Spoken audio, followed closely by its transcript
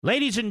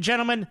Ladies and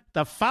gentlemen,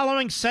 the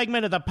following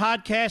segment of the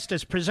podcast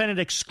is presented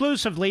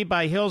exclusively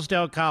by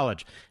Hillsdale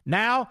College,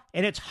 now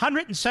in its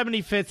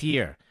 175th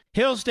year.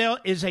 Hillsdale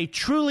is a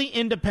truly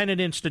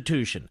independent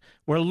institution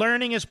where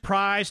learning is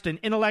prized and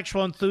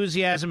intellectual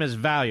enthusiasm is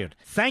valued.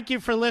 Thank you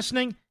for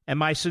listening, and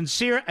my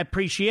sincere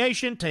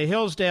appreciation to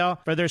Hillsdale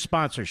for their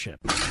sponsorship.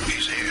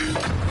 He's here.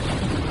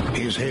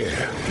 He's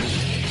here.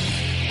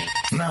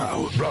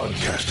 Now,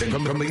 broadcasting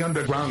from the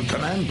underground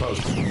command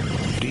post,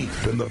 deep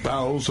in the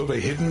bowels of a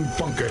hidden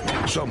bunker,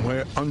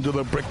 somewhere under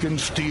the brick and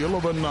steel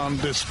of a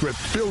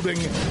nondescript building,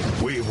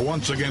 we've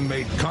once again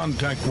made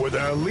contact with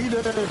our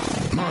leader,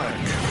 Mark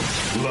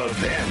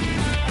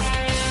Levin.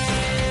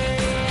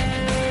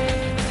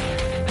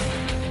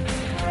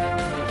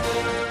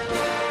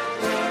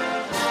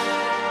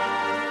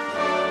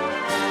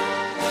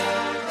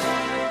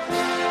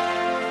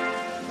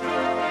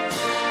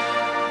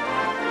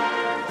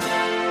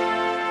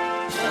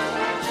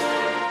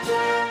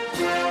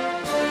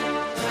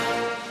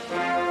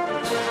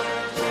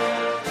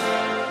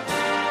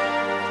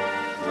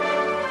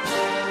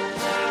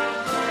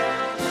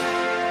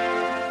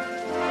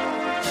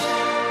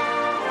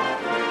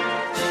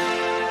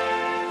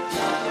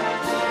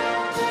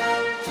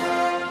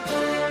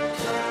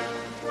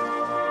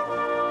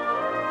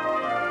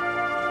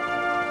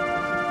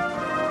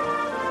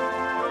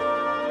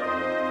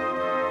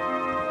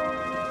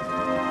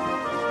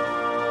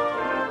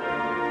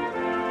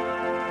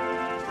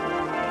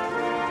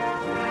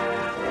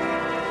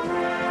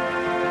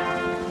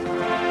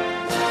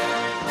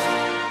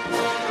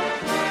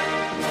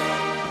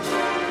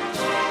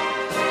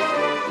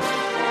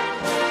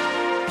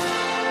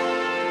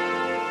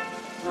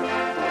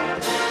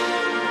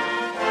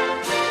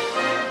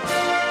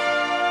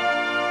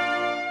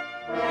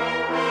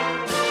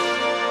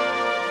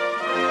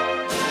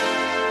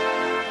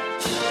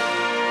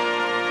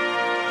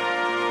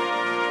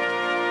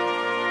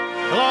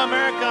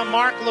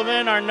 Mark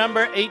Levin, our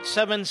number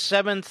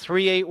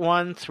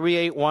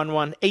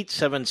 877-381-3811,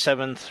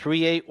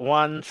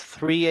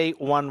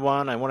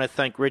 877-381-3811. I want to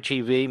thank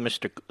Richie V,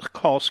 Mr.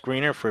 Call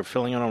Screener, for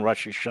filling in on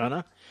Rosh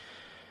Hashanah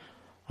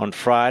on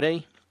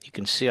Friday. You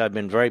can see I've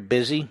been very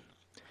busy.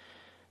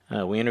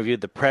 We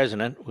interviewed the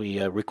president.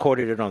 We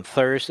recorded it on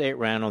Thursday. It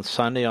ran on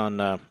Sunday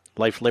on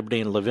Life,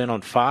 Liberty, and Levin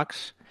on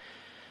Fox.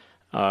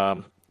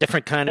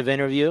 Different kind of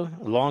interview,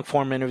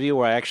 long-form interview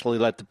where I actually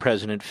let the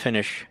president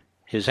finish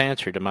his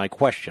answer to my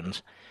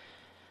questions.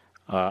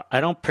 I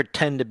don't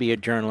pretend to be a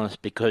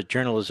journalist because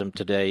journalism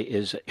today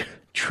is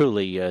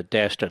truly a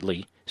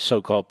dastardly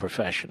so-called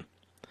profession.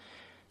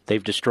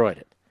 They've destroyed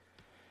it.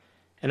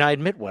 And I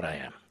admit what I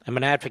am. I'm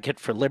an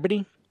advocate for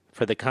liberty,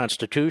 for the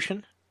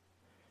Constitution,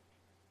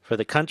 for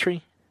the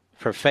country,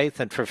 for faith,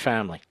 and for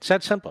family. It's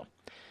that simple.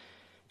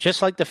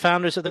 Just like the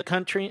founders of the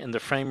country and the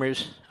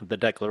framers of the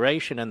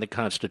Declaration and the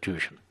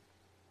Constitution.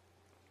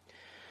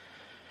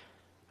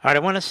 All right, I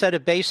want to set a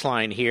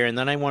baseline here, and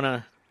then I want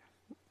to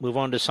move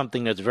on to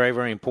something that's very,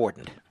 very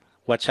important.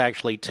 What's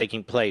actually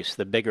taking place,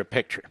 the bigger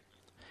picture.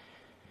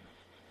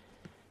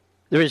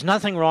 There is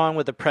nothing wrong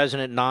with the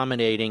president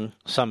nominating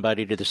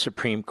somebody to the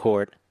Supreme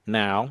Court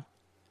now,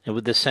 and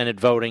with the Senate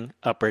voting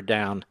up or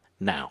down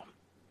now.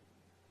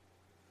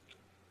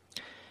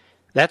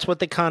 That's what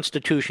the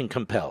Constitution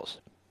compels.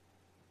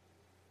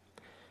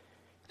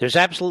 There's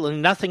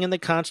absolutely nothing in the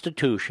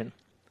Constitution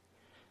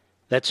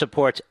that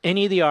supports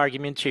any of the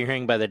arguments you're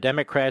hearing by the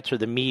Democrats or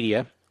the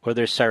media or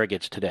their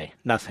surrogates today.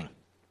 Nothing.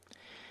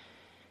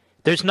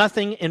 There's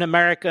nothing in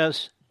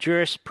America's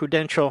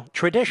jurisprudential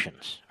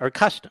traditions or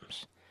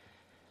customs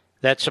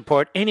that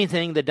support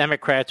anything the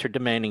Democrats are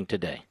demanding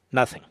today.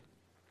 Nothing.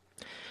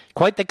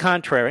 Quite the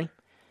contrary.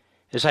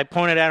 As I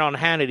pointed out on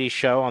Hannity's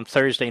show on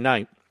Thursday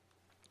night,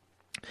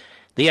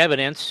 the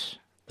evidence,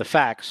 the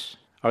facts,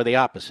 are the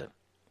opposite.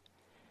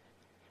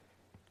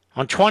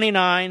 On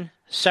 29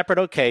 separate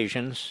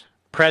occasions,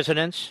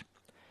 presidents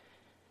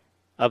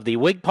of the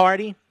Whig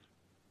Party,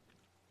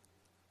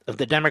 of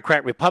the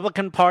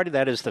Democrat-Republican Party,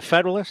 that is the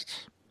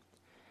Federalists,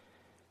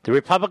 the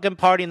Republican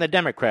Party and the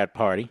Democrat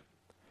Party,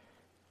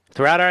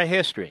 throughout our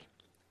history,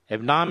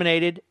 have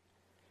nominated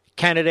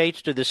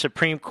candidates to the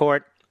Supreme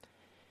Court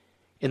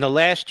in the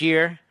last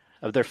year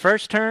of their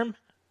first term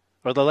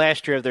or the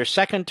last year of their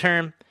second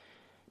term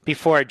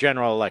before a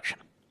general election.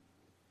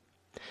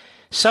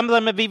 Some of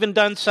them have even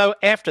done so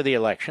after the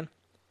election,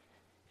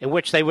 in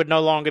which they would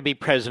no longer be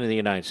president of the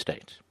United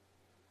States.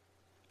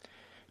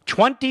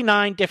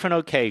 29 different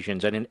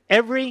occasions, and in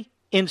every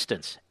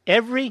instance,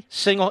 every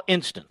single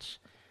instance,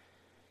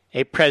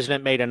 a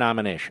president made a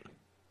nomination.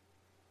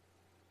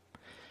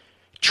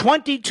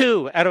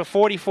 22 out of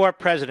 44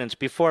 presidents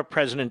before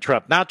President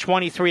Trump, now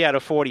 23 out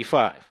of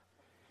 45,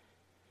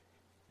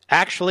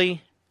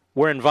 actually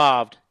were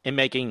involved in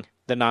making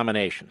the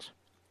nominations.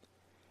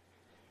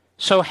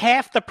 So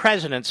half the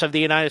presidents of the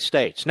United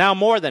States, now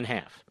more than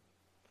half,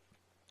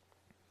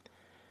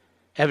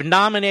 have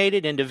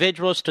nominated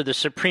individuals to the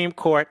Supreme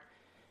Court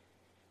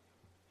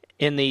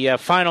in the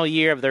final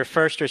year of their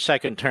first or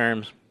second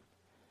terms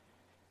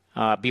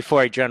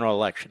before a general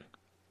election.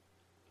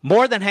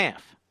 More than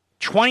half.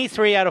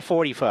 23 out of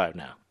 45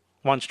 now,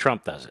 once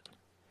Trump does it.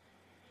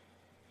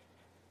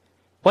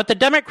 What the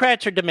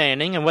Democrats are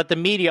demanding and what the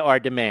media are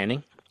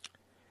demanding,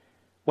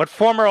 what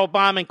former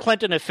Obama and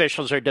Clinton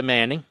officials are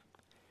demanding,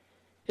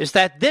 is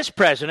that this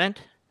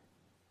president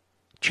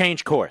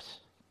change course.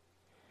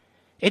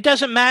 It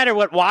doesn't matter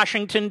what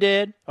Washington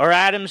did, or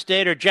Adams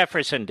did, or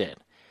Jefferson did.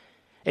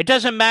 It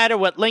doesn't matter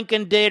what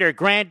Lincoln did, or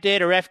Grant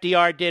did, or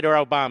FDR did, or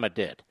Obama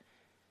did.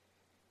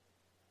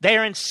 They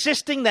are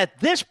insisting that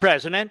this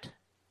president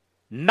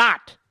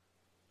not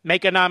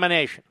make a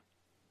nomination.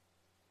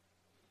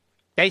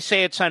 They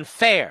say it's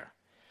unfair.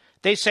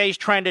 They say he's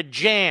trying to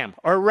jam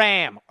or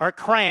ram or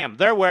cram,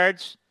 their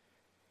words,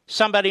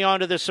 somebody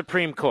onto the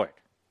Supreme Court.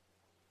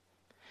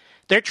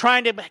 They're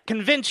trying to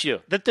convince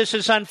you that this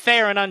is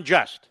unfair and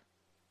unjust.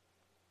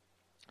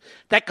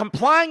 That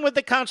complying with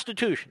the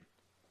Constitution,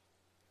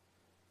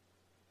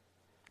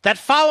 that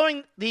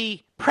following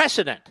the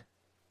precedent,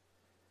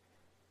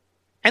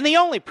 and the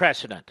only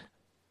precedent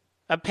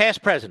of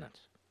past presidents,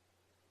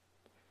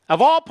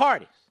 of all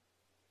parties,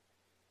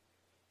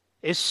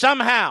 is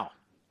somehow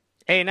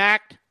an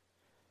act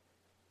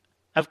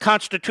of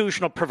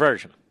constitutional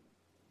perversion.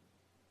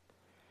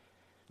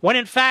 When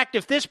in fact,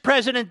 if this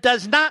president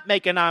does not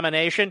make a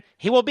nomination,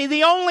 he will be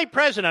the only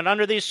president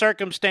under these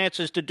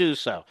circumstances to do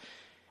so.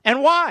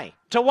 And why?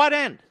 To what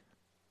end?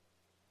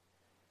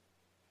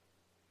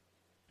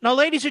 Now,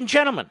 ladies and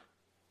gentlemen,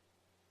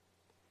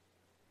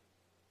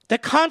 the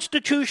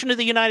Constitution of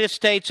the United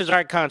States is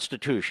our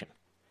Constitution.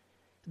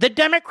 The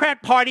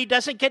Democrat Party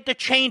doesn't get to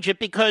change it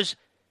because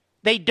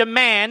they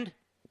demand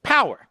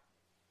power.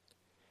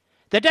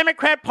 The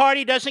Democrat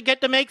Party doesn't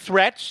get to make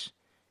threats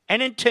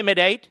and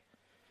intimidate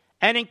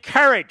and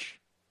encourage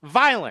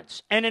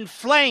violence and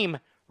inflame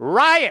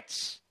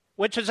riots,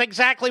 which is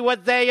exactly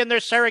what they and their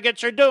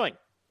surrogates are doing.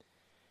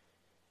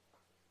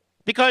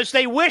 Because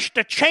they wish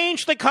to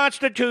change the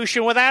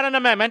Constitution without an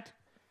amendment.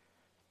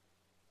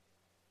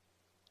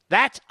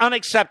 That's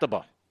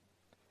unacceptable.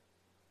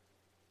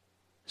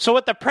 So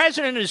what the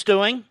president is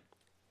doing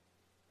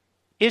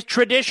is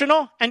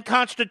traditional and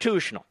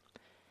constitutional.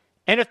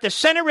 And if the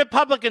Senate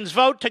Republicans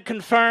vote to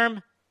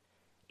confirm,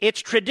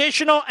 it's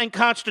traditional and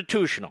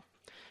constitutional.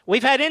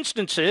 We've had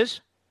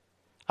instances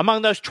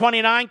among those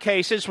 29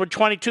 cases with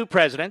 22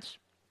 presidents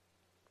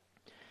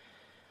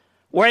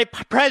where a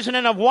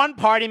president of one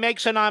party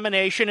makes a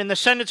nomination and the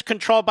Senate's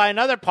controlled by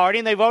another party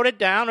and they vote it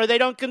down or they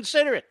don't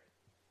consider it.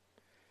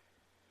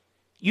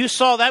 You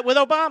saw that with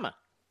Obama.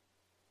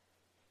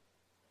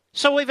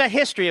 So we have a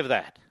history of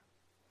that.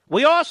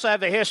 We also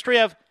have a history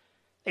of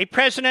a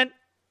president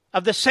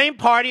of the same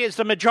party as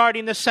the majority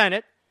in the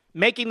Senate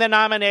making the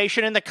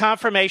nomination and the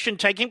confirmation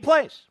taking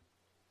place.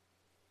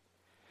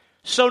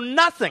 So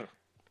nothing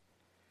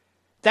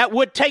that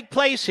would take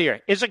place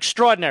here is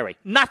extraordinary.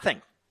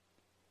 Nothing.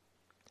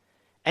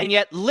 And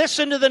yet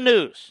listen to the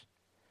news.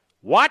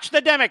 Watch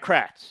the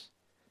Democrats.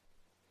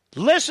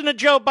 Listen to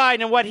Joe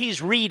Biden and what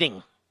he's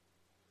reading.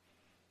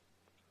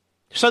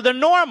 So the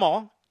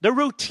normal, the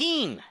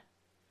routine,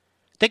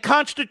 the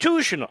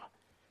constitutional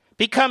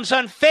becomes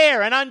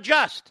unfair and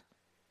unjust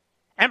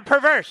and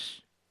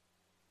perverse.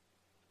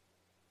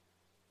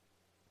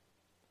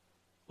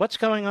 What's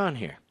going on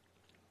here?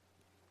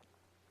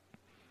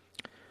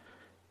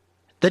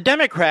 The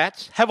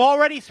Democrats have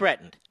already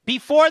threatened,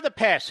 before the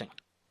passing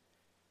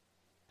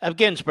of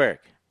Ginsburg,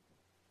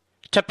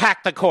 to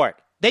pack the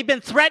court. They've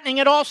been threatening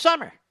it all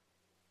summer.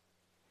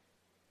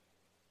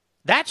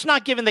 That's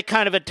not given the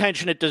kind of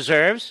attention it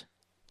deserves.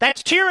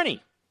 That's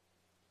tyranny.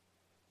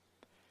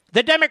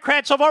 The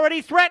Democrats have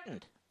already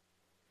threatened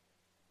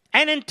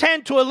and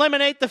intend to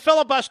eliminate the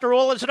filibuster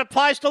rule as it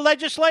applies to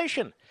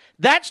legislation.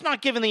 That's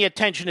not given the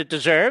attention it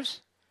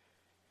deserves.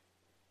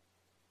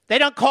 They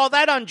don't call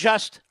that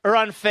unjust or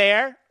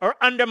unfair or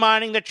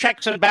undermining the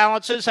checks and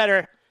balances that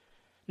are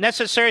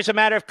necessary as a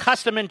matter of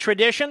custom and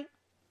tradition.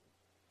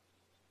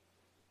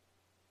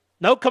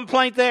 No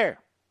complaint there.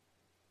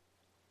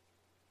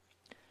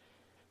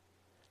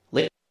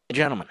 Ladies and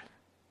gentlemen,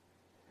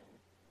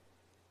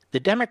 the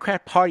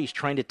Democrat Party is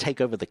trying to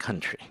take over the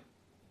country.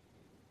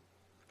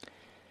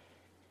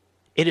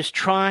 It is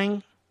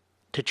trying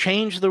to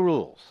change the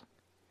rules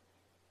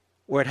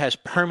where it has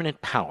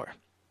permanent power.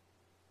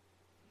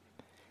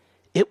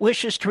 It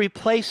wishes to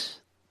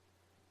replace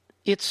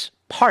its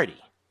party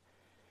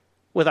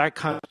with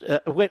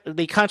with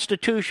the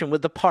Constitution,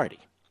 with the party.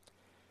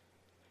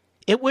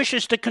 It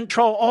wishes to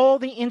control all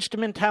the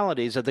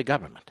instrumentalities of the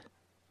government.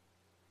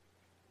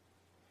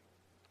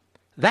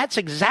 That's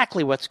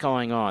exactly what's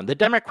going on. The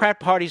Democrat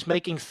Party is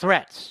making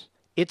threats.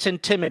 It's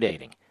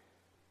intimidating.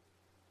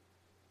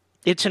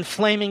 It's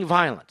inflaming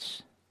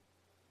violence.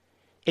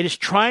 It is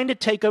trying to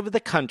take over the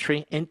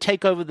country and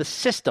take over the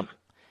system,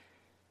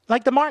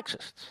 like the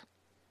Marxists.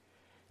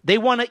 They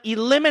want to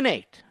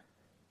eliminate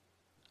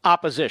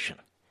opposition.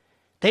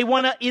 They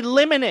want to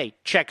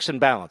eliminate checks and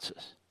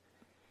balances.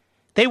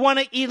 They want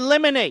to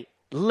eliminate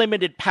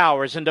limited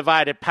powers and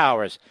divided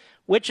powers,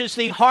 which is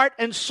the heart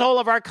and soul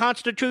of our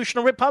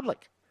constitutional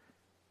republic.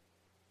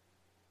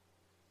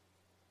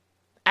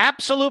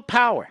 Absolute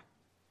power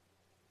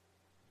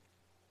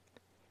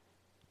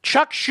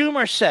Chuck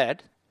Schumer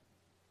said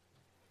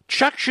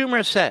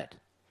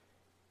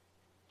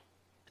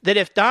that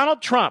if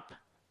Donald Trump,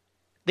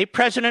 the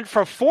president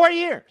for 4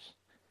 years,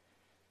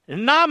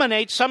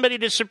 nominates somebody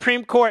to the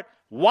Supreme Court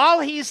while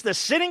he's the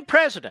sitting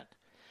president,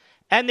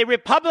 and the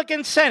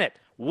Republican Senate,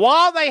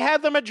 while they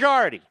have the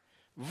majority,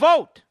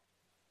 vote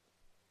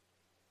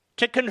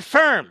to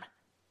confirm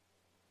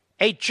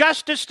a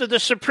justice to the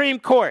Supreme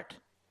Court,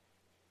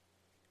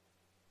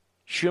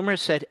 Schumer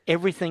said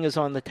everything is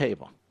on the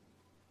table.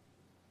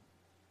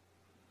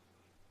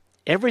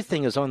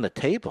 Everything is on the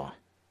table.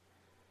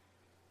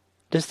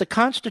 Does the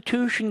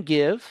Constitution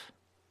give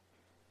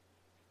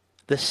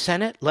the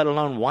Senate, let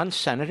alone one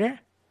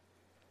senator,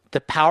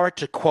 the power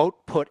to,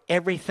 quote, put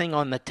everything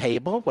on the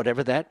table,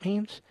 whatever that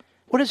means?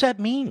 What does that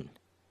mean?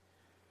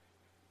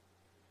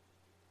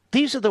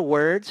 These are the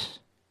words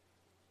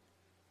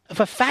of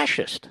a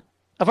fascist,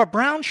 of a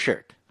brown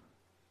shirt,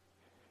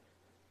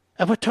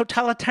 of a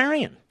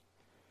totalitarian.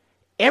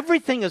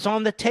 Everything is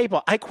on the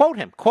table. I quote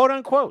him, quote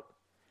unquote.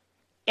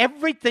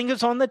 Everything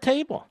is on the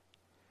table.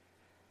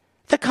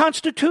 The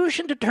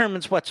Constitution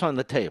determines what's on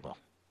the table.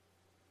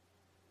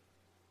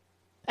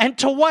 And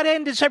to what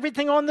end is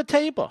everything on the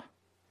table?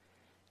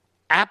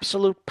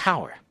 Absolute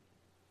power.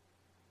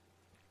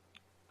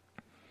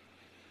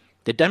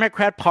 The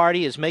Democrat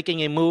Party is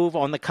making a move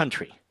on the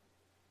country.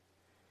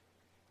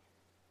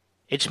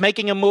 It's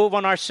making a move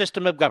on our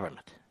system of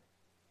government.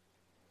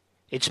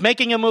 It's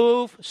making a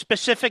move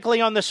specifically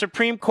on the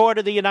Supreme Court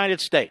of the United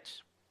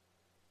States.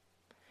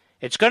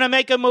 It's going to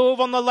make a move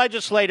on the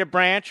legislative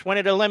branch when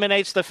it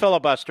eliminates the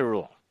filibuster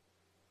rule.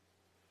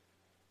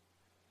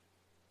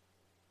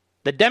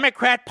 The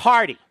Democrat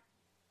Party,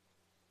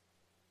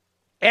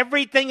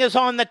 everything is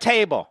on the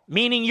table,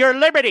 meaning your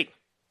liberty,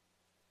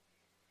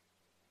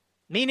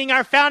 meaning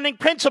our founding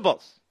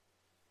principles.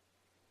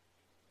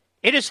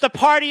 It is the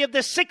party of the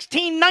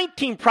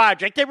 1619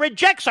 Project that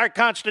rejects our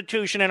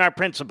Constitution and our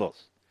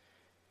principles.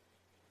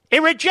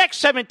 It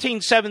rejects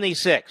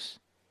 1776.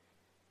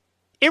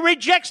 It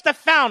rejects the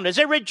founders.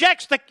 It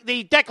rejects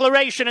the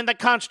Declaration and the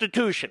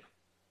Constitution.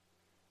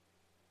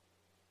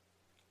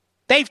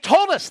 They've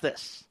told us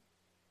this.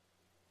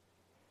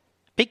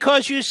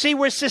 Because, you see,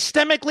 we're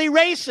systemically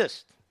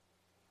racist,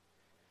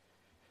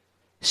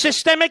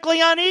 systemically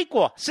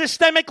unequal,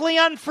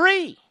 systemically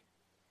unfree.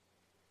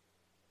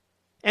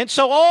 And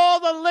so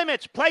all the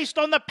limits placed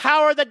on the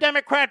power of the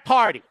Democrat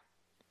Party,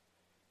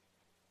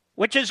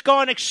 which has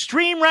gone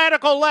extreme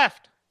radical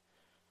left,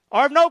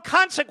 are of no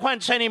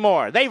consequence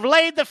anymore. They've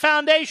laid the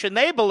foundation,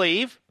 they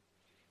believe.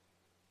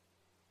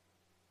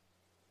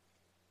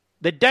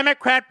 The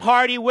Democrat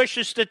Party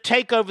wishes to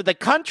take over the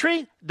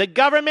country, the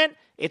government.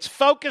 Its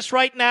focus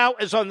right now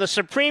is on the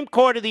Supreme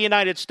Court of the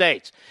United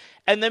States.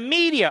 And the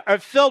media are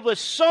filled with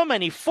so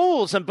many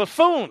fools and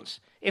buffoons,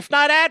 if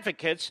not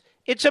advocates.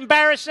 It's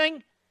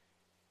embarrassing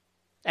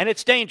and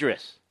it's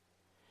dangerous.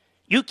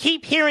 You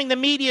keep hearing the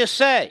media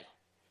say,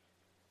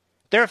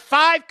 there are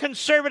 5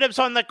 conservatives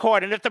on the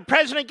court, and if the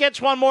president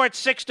gets one more,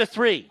 it's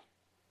 6-3.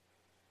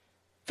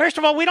 First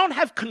of all, we don't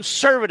have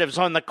conservatives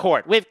on the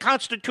court. We have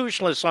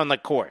constitutionalists on the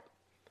court.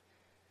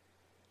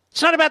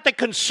 It's not about the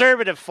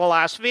conservative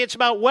philosophy. It's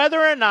about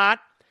whether or not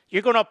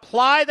you're going to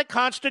apply the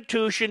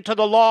Constitution to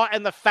the law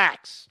and the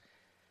facts.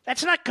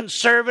 That's not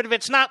conservative.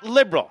 It's not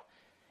liberal.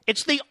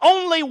 It's the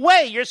only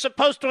way you're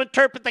supposed to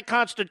interpret the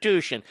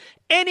Constitution.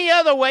 Any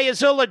other way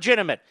is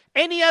illegitimate.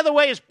 Any other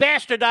way is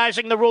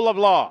bastardizing the rule of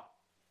law.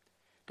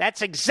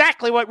 That's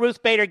exactly what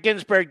Ruth Bader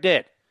Ginsburg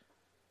did.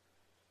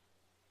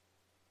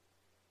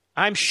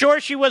 I'm sure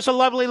she was a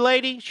lovely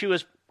lady. She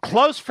was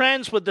close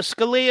friends with the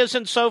Scalias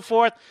and so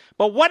forth.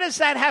 But what does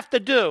that have to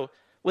do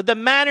with the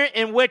manner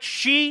in which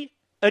she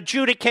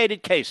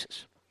adjudicated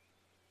cases?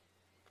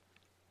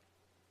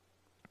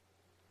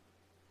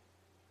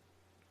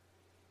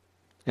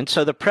 And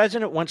so the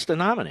president wants to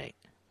nominate.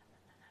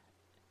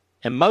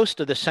 And most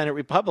of the Senate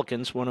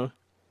Republicans want to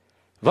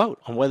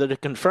vote on whether to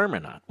confirm or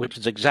not, which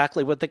is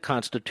exactly what the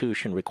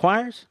Constitution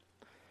requires.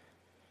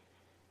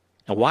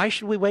 And why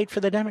should we wait for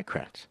the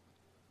Democrats?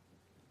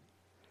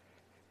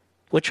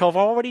 Which have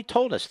already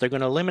told us they're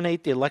going to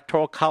eliminate the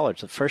Electoral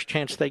College the first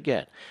chance they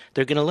get.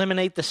 They're going to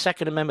eliminate the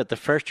Second Amendment the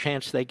first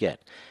chance they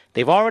get.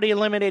 They've already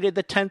eliminated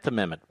the 10th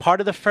Amendment, part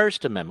of the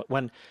First Amendment,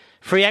 when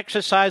free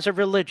exercise of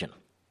religion.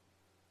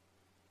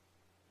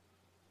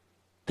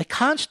 The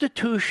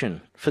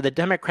Constitution for the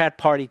Democrat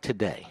Party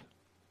today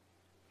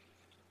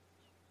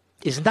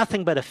is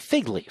nothing but a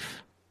fig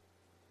leaf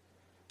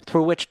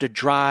through which to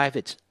drive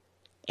its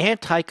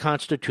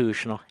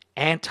anti-constitutional,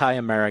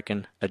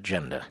 anti-American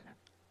agenda.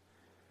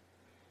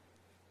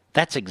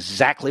 That's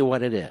exactly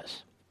what it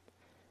is.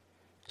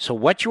 So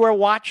what you are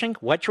watching,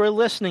 what you are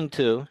listening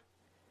to,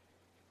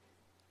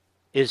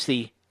 is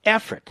the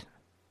effort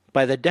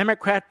by the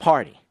Democrat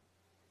Party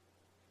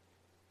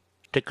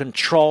to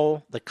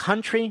control the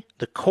country,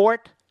 the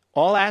court,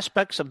 all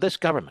aspects of this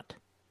government.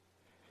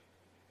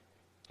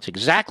 It's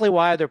exactly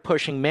why they're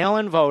pushing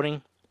mail-in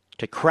voting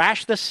to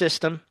crash the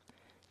system,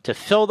 to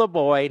fill the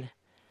void,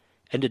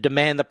 and to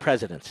demand the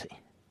presidency.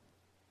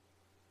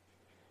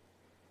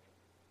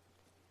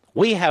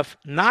 We have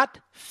not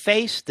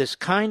faced this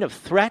kind of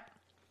threat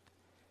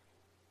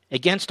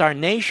against our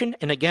nation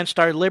and against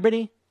our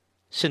liberty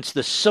since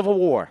the Civil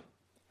War.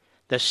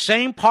 The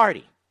same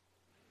party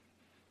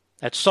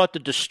that sought to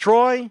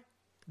destroy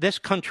this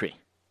country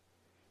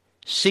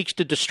seeks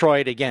to destroy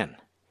it again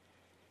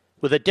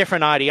with a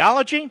different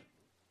ideology,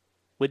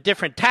 with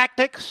different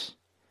tactics,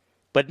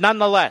 but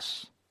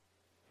nonetheless,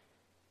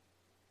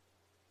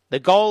 the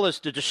goal is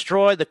to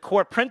destroy the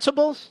core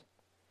principles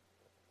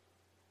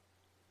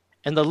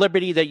and the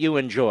liberty that you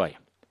enjoy.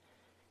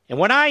 And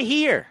when I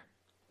hear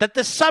that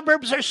the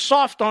suburbs are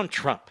soft on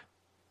Trump,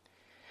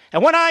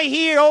 and when I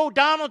hear,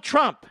 Donald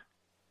Trump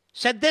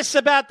said this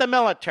about the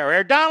military,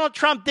 or Donald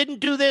Trump didn't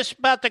do this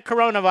about the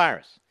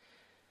coronavirus,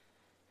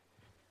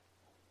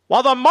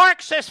 while the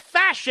Marxist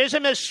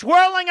fascism is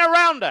swirling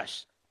around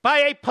us by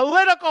a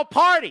political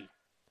party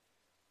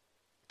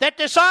that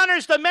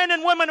dishonors the men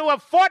and women who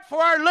have fought for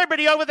our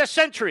liberty over the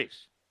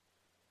centuries,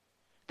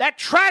 that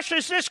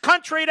trashes this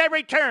country at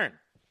every turn,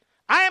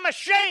 I am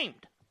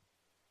ashamed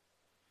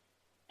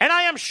and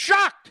I am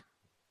shocked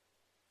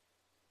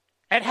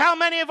at how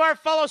many of our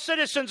fellow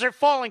citizens are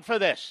falling for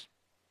this.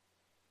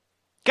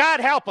 God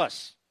help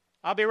us.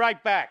 I'll be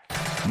right back.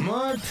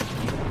 Mark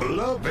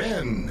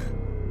Levin.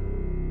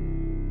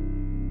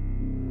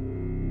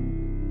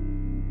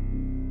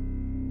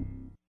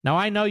 Now,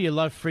 I know you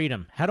love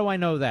freedom. How do I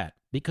know that?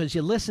 Because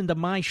you listen to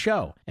my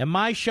show. And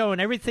my show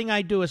and everything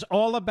I do is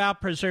all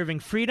about preserving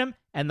freedom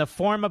and the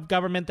form of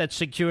government that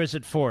secures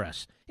it for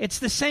us. It's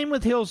the same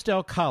with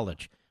Hillsdale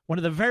College, one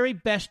of the very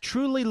best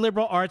truly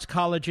liberal arts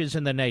colleges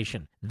in the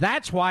nation.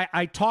 That's why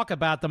I talk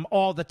about them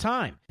all the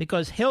time,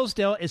 because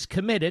Hillsdale is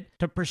committed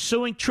to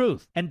pursuing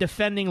truth and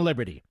defending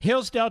liberty.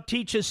 Hillsdale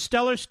teaches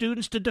stellar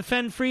students to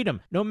defend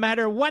freedom, no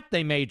matter what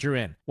they major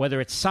in, whether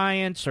it's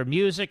science or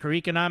music or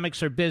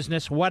economics or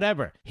business,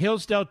 whatever.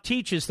 Hillsdale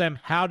teaches them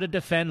how to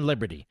defend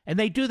liberty. And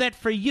they do that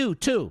for you,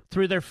 too,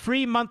 through their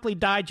free monthly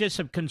digest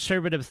of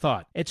conservative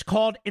thought. It's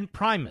called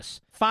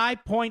Imprimis.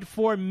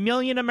 5.4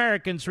 million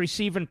Americans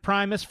receive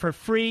Imprimis for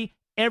free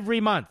every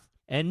month.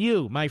 And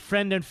you, my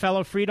friend and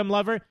fellow freedom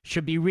lover,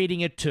 should be reading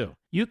it too.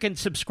 You can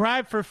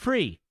subscribe for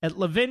free at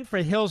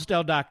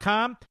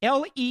levinforhillsdale.com,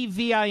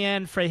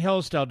 Levin for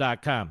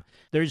Hillsdale.com.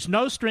 There's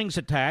no strings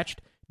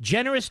attached.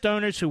 Generous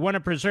donors who want to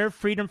preserve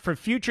freedom for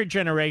future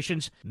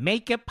generations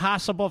make it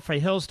possible for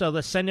Hillsdale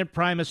to send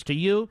Imprimis to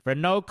you for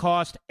no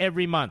cost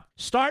every month.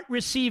 Start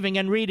receiving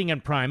and reading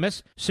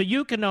Imprimis so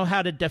you can know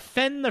how to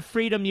defend the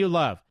freedom you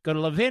love. Go to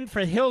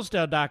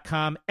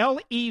levinforhillsdale.com,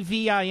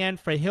 Levin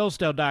for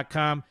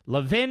Hillsdale.com,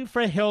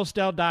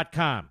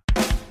 levinforhillsdale.com.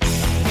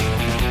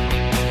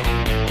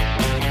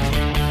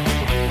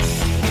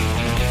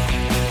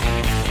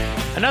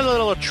 Another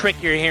little trick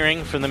you're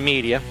hearing from the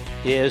media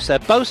is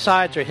that both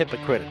sides are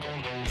hypocritical.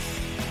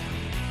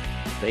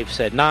 They've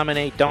said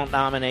nominate, don't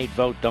nominate,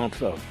 vote, don't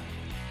vote.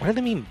 What do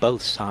they mean,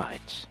 both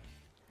sides?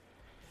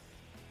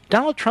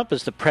 Donald Trump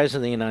is the President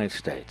of the United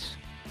States.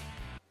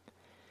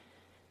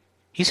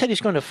 He said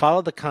he's going to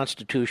follow the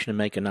Constitution and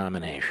make a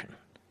nomination.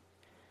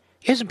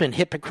 He hasn't been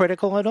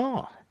hypocritical at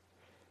all.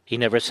 He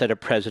never said a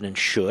president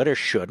should or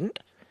shouldn't.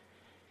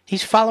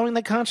 He's following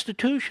the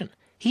Constitution.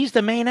 He's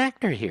the main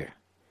actor here.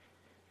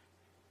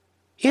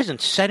 He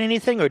hasn't said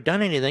anything or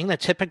done anything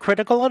that's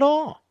hypocritical at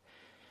all.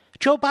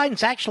 Joe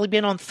Biden's actually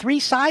been on three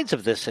sides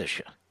of this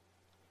issue.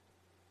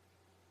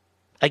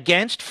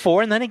 Against,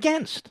 for, and then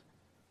against.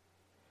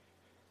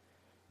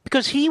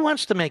 Because he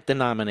wants to make the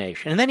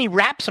nomination, and then he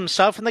wraps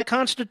himself in the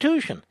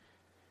Constitution.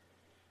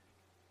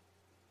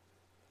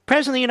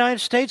 President of the United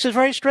States is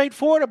very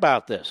straightforward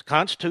about this.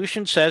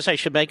 Constitution says I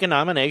should make a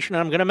nomination, and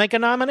I'm going to make a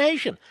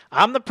nomination.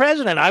 I'm the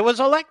president. I was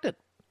elected.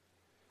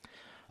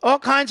 All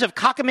kinds of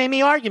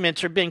cockamamie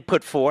arguments are being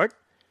put forward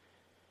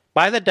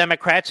by the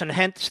Democrats and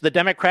hence the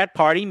Democrat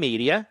Party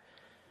media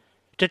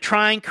to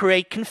try and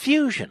create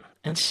confusion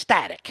and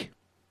static.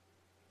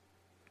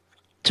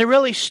 It's a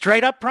really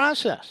straight-up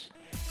process.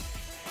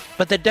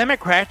 But the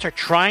Democrats are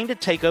trying to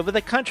take over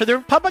the country. The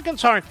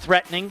Republicans aren't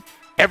threatening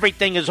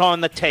everything is on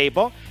the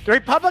table. The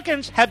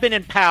Republicans have been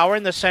in power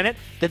in the Senate.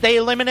 Did they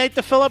eliminate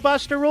the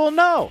filibuster rule?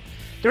 No.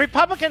 The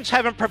Republicans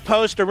haven't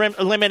proposed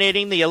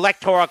eliminating the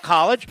Electoral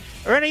College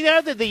or any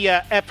other the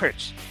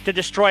efforts to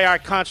destroy our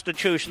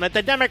Constitution that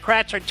the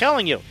Democrats are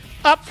telling you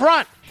up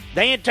front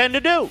they intend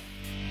to do.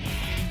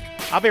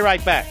 I'll be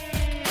right back.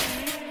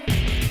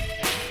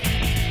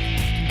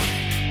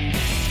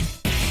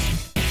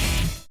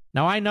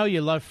 Now, I know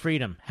you love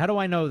freedom. How do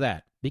I know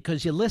that?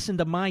 Because you listen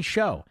to my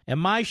show. And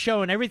my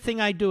show and everything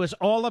I do is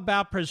all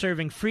about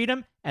preserving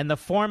freedom and the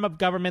form of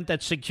government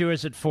that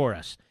secures it for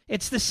us.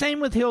 It's the same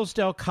with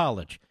Hillsdale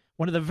College,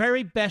 one of the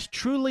very best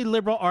truly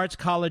liberal arts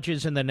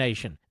colleges in the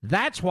nation.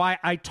 That's why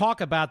I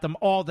talk about them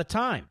all the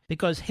time,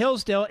 because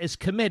Hillsdale is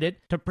committed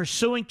to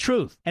pursuing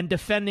truth and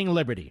defending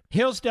liberty.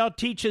 Hillsdale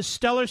teaches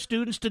stellar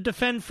students to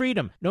defend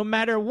freedom, no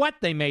matter what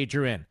they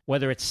major in,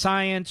 whether it's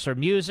science or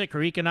music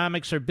or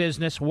economics or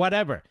business,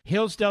 whatever.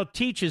 Hillsdale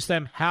teaches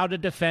them how to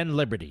defend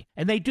liberty.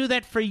 And they do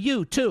that for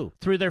you, too,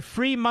 through their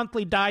free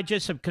monthly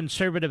digest of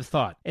conservative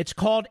thought. It's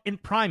called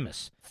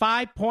Imprimis.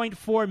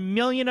 5.4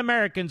 million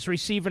Americans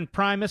receive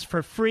Imprimis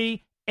for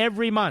free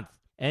every month.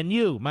 And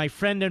you, my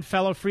friend and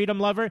fellow freedom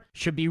lover,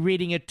 should be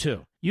reading it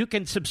too. You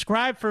can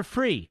subscribe for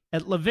free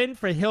at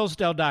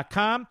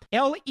levinforhillsdale.com,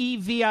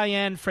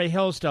 Levin for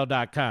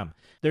Hillsdale.com.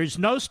 There's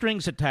no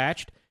strings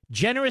attached.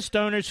 Generous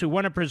donors who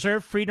want to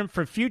preserve freedom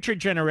for future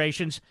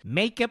generations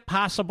make it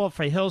possible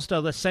for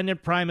Hillsdale to send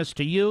Imprimis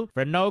to you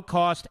for no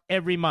cost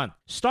every month.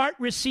 Start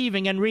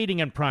receiving and reading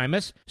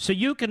Imprimis so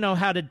you can know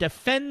how to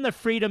defend the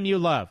freedom you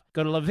love.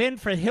 Go to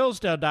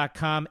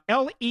levinforhillsdale.com,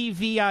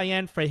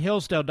 Levin for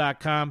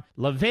Hillsdale.com,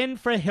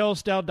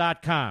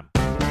 levinforhillsdale.com.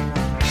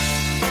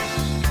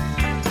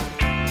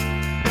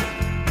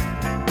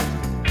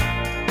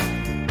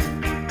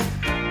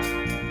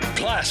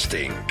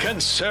 Blasting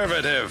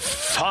conservative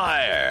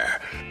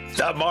fire.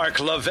 The Mark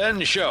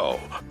Levin Show.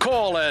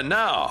 Call in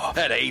now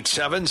at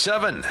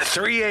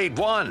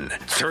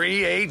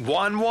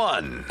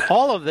 877-381-3811.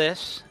 All of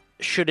this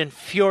should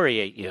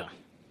infuriate you.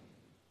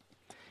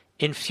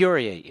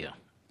 Infuriate you.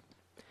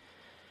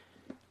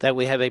 That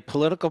we have a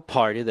political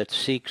party that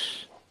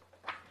seeks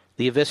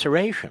the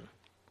evisceration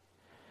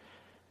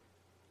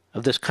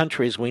of this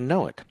country as we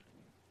know it.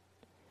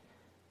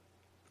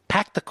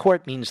 Pack the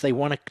court means they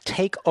want to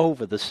take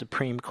over the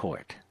Supreme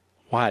Court.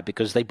 Why?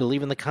 Because they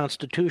believe in the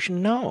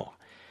Constitution? No.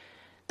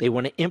 They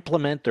want to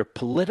implement their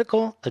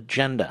political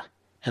agenda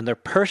and their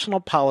personal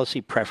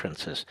policy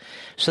preferences.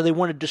 So they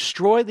want to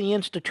destroy the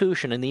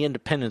institution and the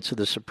independence of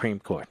the Supreme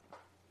Court.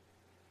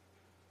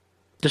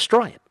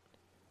 Destroy it.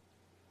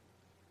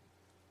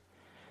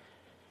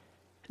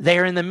 They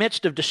are in the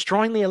midst of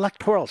destroying the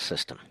electoral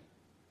system.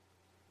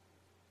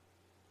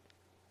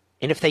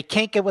 And if they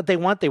can't get what they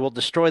want, they will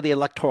destroy the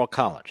Electoral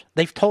College.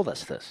 They've told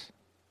us this.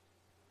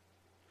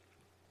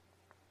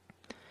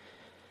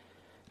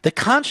 The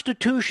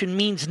Constitution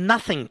means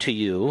nothing to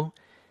you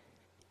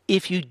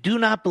if you do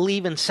not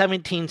believe in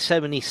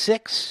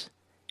 1776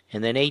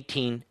 and then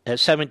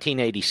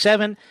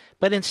 1787,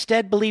 but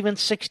instead believe in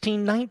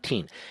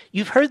 1619.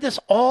 You've heard this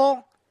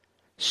all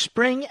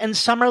spring and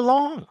summer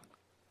long.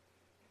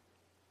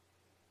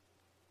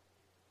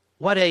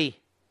 What a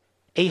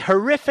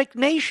horrific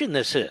nation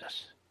this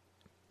is.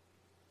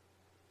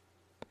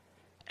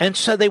 And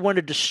so they want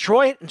to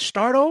destroy it and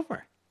start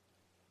over.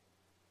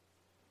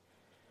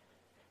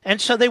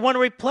 And so they want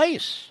to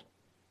replace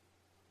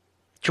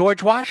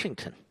George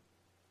Washington,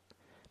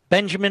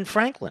 Benjamin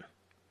Franklin,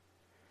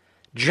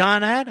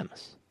 John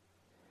Adams,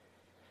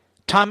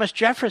 Thomas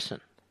Jefferson,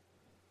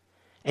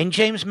 and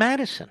James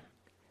Madison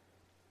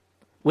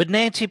with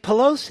Nancy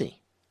Pelosi,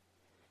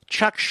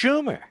 Chuck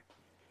Schumer,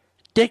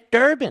 Dick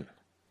Durbin,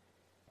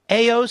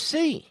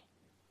 AOC,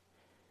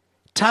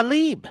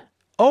 Tlaib,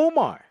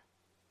 Omar.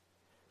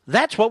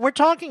 That's what we're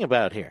talking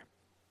about here.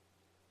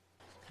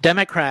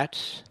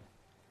 Democrats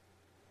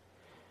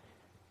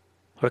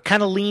who are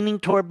kind of leaning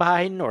toward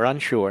Biden or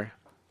unsure.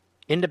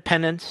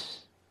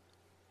 Independents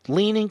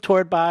leaning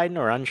toward Biden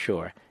or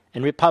unsure.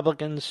 And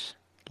Republicans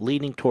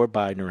leaning toward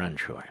Biden or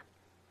unsure.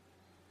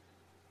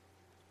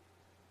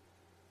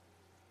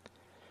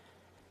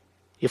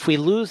 If we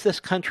lose this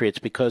country, it's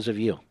because of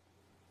you.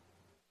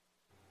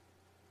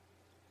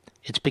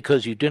 It's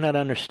because you do not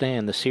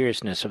understand the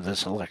seriousness of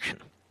this election.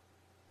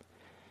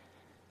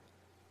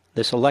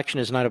 This election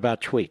is not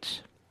about tweets.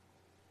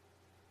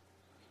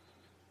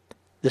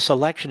 This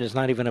election is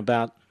not even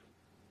about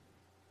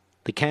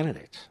the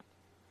candidates.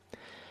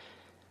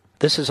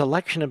 This is an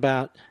election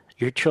about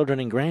your children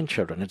and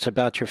grandchildren. It's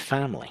about your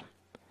family.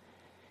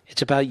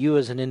 It's about you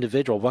as an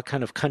individual. What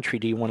kind of country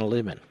do you want to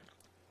live in?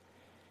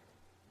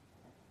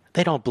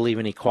 They don't believe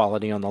in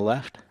equality on the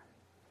left.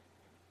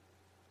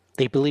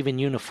 They believe in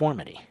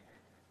uniformity.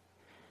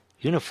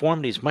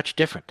 Uniformity is much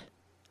different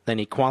than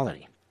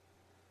equality.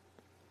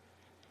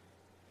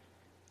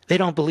 They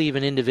don't believe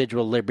in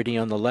individual liberty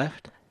on the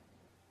left.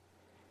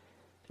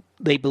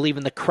 They believe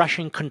in the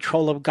crushing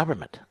control of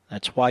government.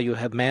 That's why you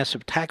have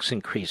massive tax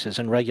increases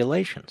and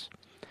regulations.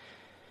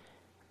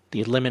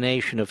 The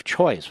elimination of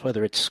choice,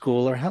 whether it's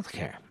school or health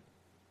care.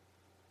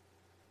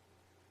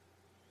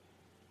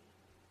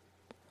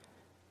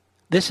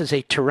 This is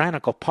a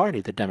tyrannical party,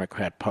 the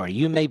Democrat Party.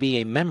 You may be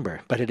a member,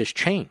 but it has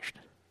changed.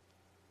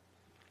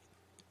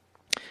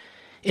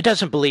 It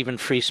doesn't believe in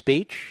free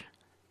speech.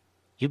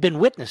 You've been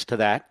witness to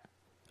that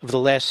over the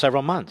last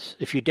several months.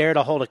 If you dare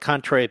to hold a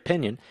contrary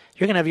opinion,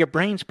 you're going to have your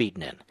brains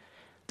beaten in.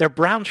 There are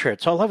brown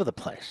shirts all over the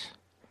place.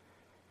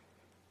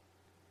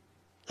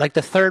 Like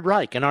the Third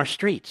Reich in our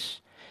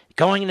streets.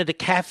 Going into the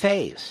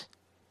cafes.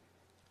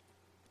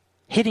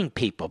 Hitting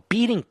people,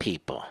 beating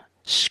people,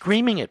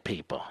 screaming at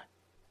people.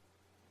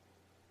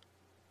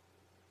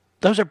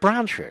 Those are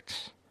brown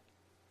shirts.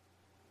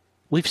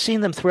 We've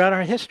seen them throughout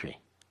our history.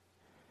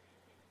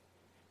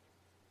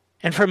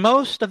 And for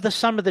most of the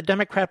summer, the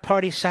Democrat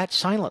Party sat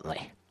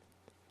silently.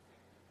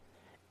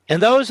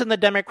 And those in the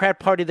Democrat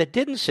Party that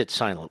didn't sit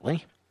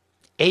silently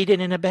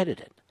aided and abetted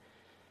it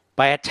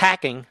by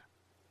attacking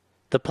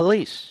the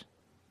police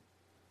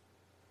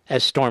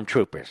as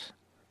stormtroopers,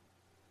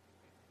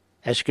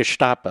 as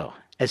Gestapo,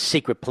 as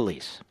secret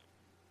police.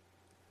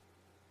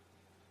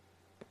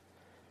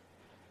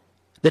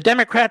 The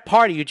Democrat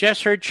Party, you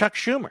just heard Chuck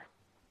Schumer.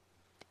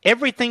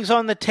 Everything's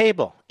on the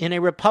table. In a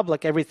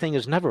republic, everything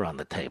is never on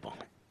the table.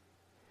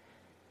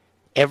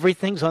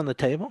 Everything's on the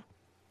table?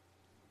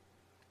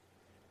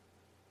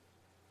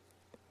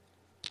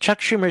 Chuck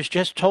Schumer has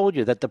just told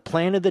you that the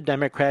plan of the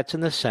Democrats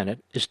in the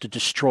Senate is to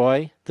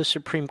destroy the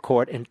Supreme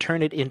Court and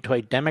turn it into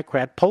a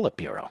Democrat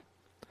Politburo,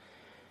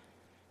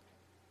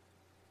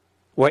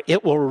 where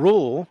it will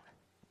rule,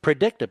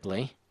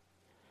 predictably,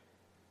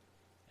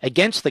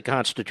 against the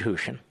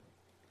Constitution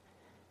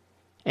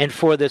and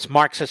for this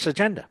Marxist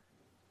agenda.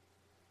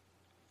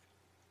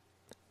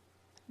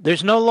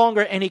 There's no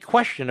longer any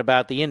question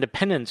about the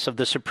independence of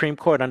the Supreme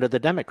Court under the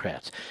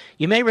Democrats.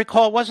 You may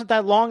recall, it wasn't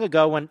that long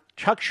ago when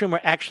Chuck Schumer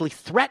actually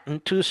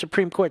threatened two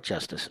Supreme Court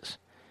justices,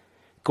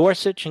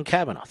 Gorsuch and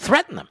Kavanaugh,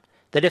 threatened them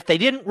that if they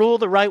didn't rule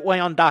the right way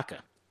on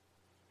DACA,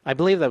 I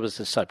believe that was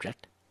the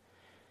subject,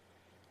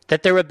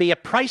 that there would be a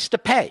price to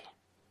pay.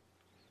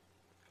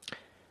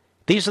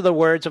 These are the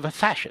words of a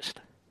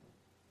fascist.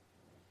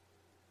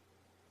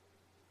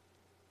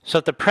 So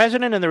if the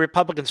president and the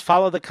Republicans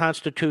follow the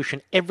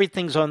Constitution,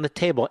 everything's on the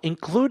table,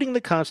 including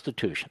the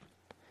Constitution.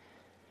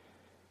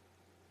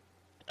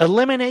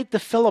 Eliminate the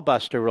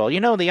filibuster rule. You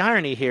know, the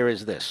irony here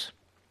is this.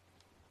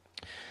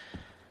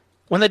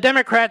 When the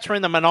Democrats were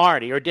in the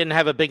minority or didn't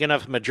have a big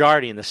enough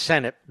majority in the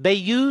Senate, they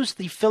used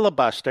the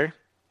filibuster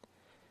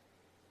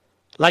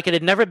like it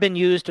had never been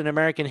used in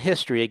American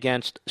history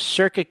against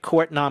circuit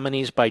court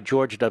nominees by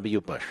George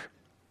W. Bush.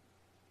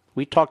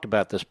 We talked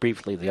about this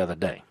briefly the other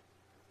day.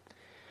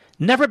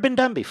 Never been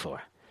done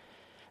before.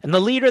 And the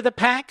leader of the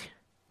pack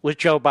was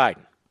Joe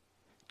Biden,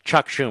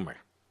 Chuck Schumer,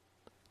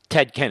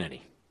 Ted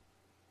Kennedy.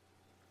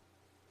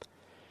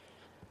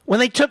 When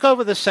they took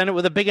over the Senate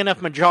with a big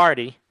enough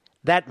majority,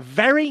 that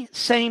very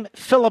same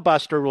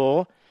filibuster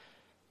rule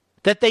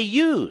that they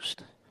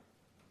used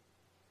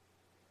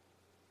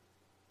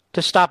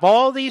to stop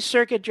all these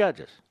circuit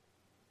judges,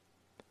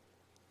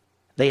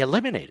 they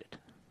eliminated.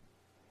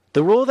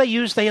 The rule they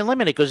used, they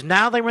eliminated, because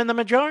now they were in the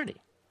majority.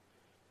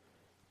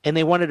 And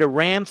they wanted to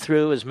ram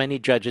through as many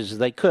judges as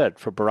they could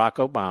for Barack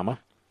Obama.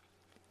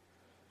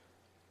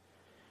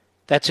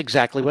 That's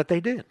exactly what they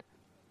did.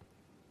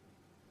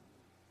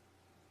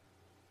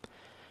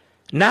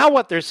 Now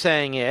what they're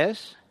saying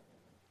is,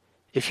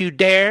 if you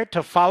dare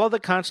to follow the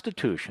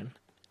Constitution,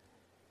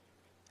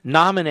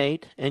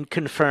 nominate and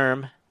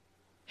confirm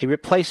a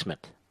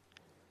replacement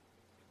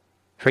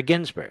for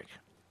Ginsburg,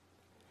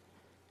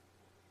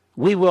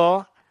 we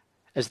will,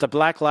 as the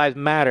Black Lives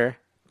Matter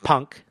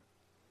punk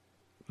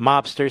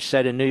mobsters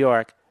said in New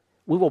York,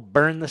 we will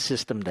burn the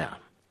system down.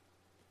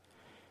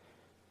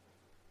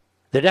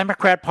 The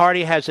Democrat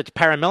Party has its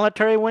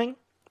paramilitary wing.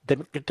 The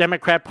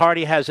Democrat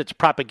Party has its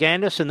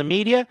propagandists in the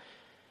media.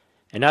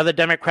 And now the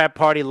Democrat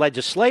Party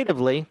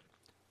legislatively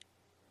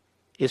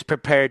is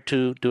prepared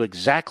to do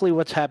exactly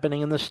what's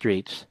happening in the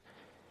streets,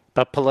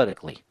 but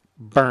politically,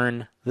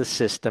 burn the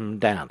system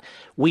down.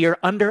 We are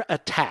under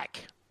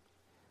attack.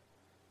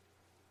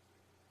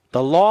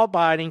 The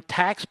law-abiding,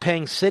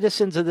 tax-paying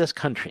citizens of this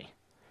country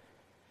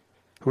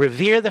who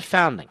revere the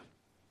founding,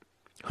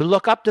 who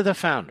look up to the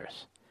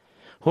founders,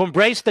 who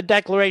embrace the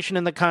Declaration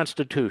and the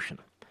Constitution,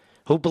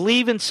 who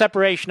believe in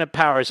separation of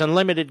powers and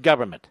limited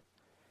government,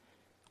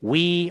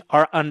 we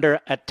are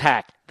under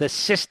attack. The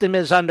system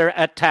is under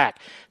attack.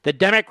 The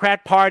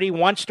Democrat Party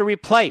wants to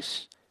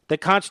replace the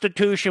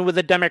Constitution with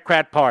the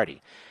Democrat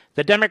Party.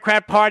 The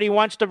Democrat Party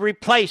wants to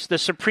replace the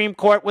Supreme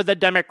Court with the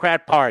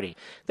Democrat Party.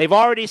 They've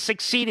already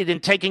succeeded in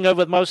taking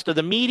over most of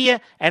the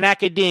media and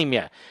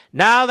academia.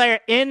 Now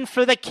they're in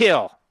for the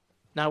kill.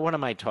 Now, what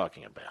am I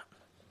talking about?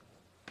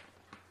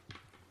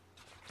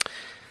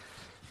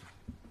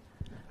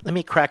 Let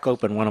me crack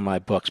open one of my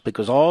books,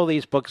 because all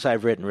these books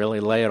I've written really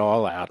lay it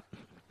all out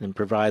and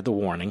provide the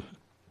warning.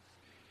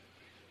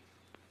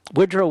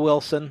 Woodrow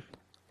Wilson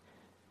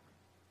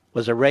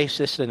was a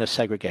racist and a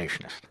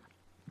segregationist.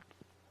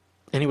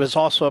 And he was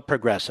also a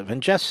progressive.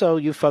 And just so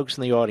you folks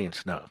in the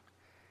audience know,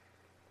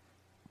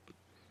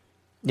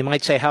 you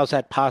might say, how's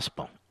that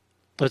possible?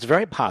 Well, it's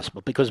very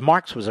possible, because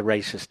Marx was a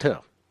racist too.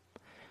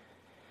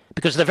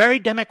 Because the very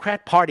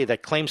Democrat Party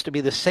that claims to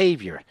be the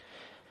savior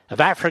of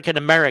African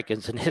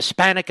Americans and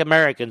Hispanic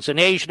Americans and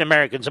Asian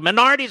Americans and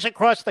minorities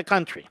across the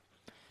country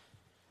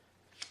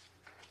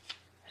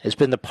has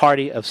been the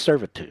party of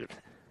servitude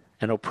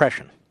and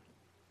oppression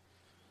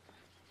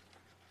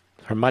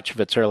for much of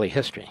its early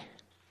history.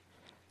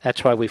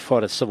 That's why we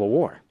fought a civil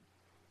war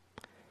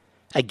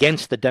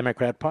against the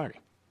Democrat Party.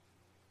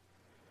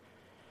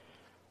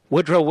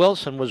 Woodrow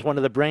Wilson was one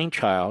of the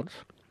brainchilds,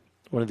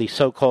 one of the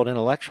so-called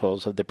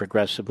intellectuals of the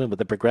progressive movement.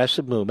 The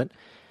progressive movement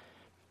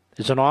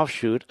is an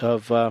offshoot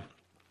of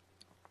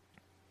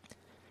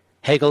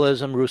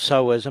Hegelism,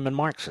 Rousseauism, and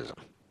Marxism.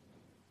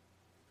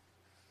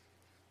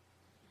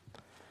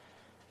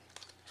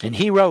 And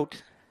he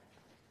wrote,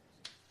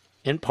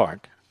 in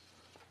part,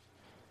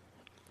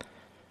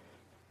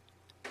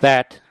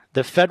 that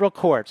the federal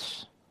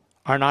courts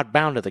are not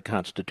bound to the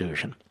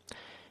Constitution.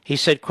 He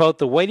said, quote,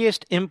 "The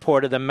weightiest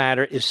import of the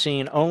matter is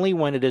seen only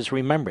when it is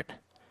remembered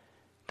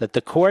that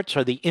the courts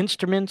are the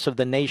instruments of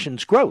the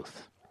nation's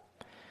growth,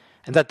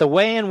 and that the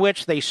way in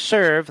which they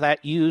serve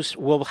that use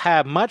will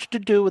have much to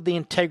do with the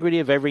integrity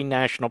of every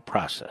national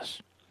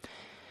process.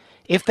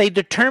 If they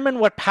determine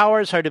what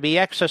powers are to be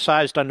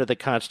exercised under the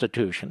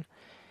Constitution,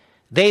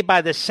 they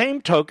by the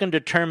same token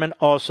determine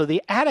also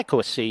the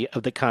adequacy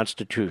of the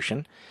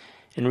Constitution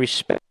in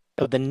respect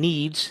of the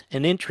needs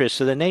and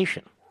interests of the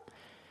nation.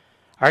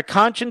 Our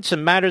conscience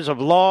in matters of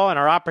law and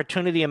our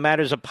opportunity in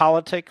matters of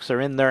politics are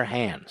in their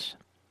hands."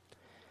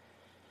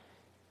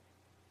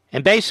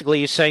 And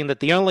basically he's saying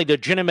that the only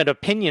legitimate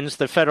opinions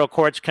the federal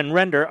courts can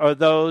render are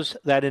those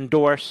that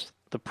endorse,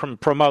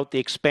 promote the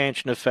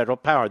expansion of federal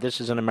power. This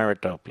is an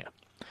Emeritopia.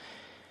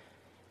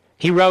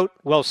 He wrote,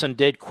 Wilson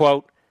did,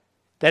 quote,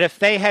 "that if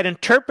they had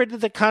interpreted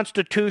the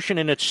Constitution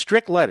in its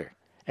strict letter,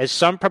 as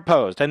some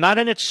proposed, and not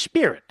in its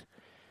spirit,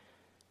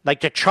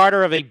 like the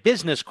charter of a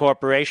business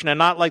corporation and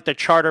not like the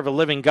charter of a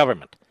living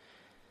government,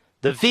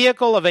 the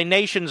vehicle of a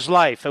nation's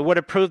life, it would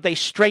have proved a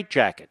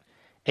straitjacket,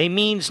 a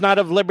means not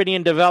of liberty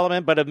and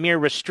development, but of mere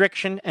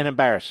restriction and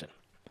embarrassment."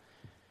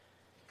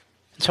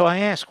 So I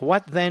ask,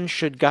 what then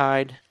should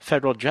guide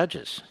federal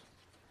judges,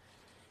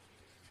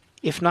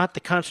 if not the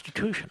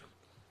Constitution?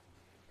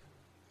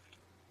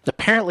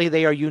 Apparently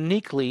they are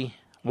uniquely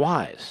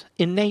wise,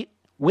 innate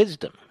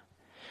wisdom.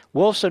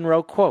 Wilson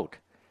wrote, quote,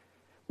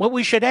 "What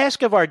we should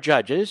ask of our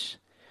judges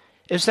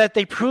is that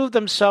they prove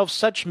themselves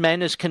such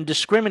men as can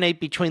discriminate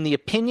between the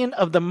opinion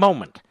of the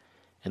moment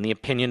and the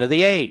opinion of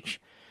the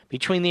age,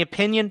 between the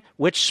opinion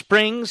which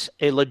springs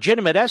a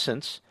legitimate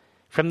essence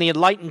from the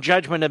enlightened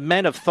judgment of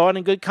men of thought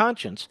and good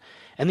conscience,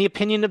 and the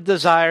opinion of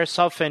desire,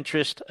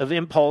 self-interest, of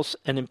impulse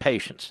and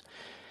impatience."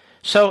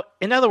 So,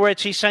 in other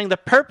words, he's saying the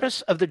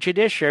purpose of the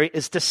judiciary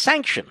is to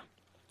sanction,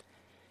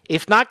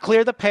 if not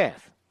clear the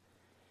path,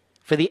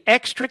 for the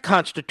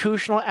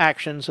extra-constitutional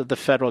actions of the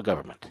federal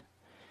government,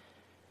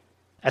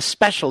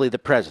 especially the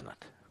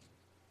president.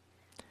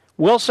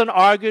 Wilson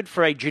argued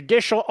for a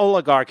judicial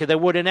oligarchy that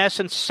would, in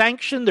essence,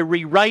 sanction the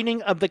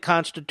rewriting of the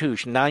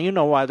Constitution. Now you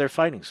know why they're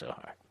fighting so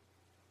hard.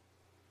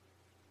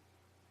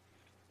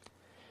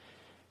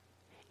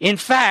 In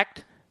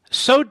fact,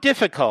 so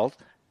difficult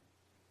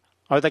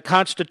are the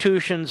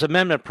Constitution's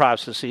amendment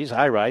processes,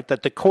 I write,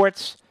 that the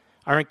courts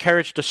are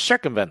encouraged to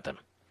circumvent them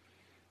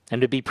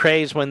and to be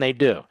praised when they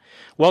do.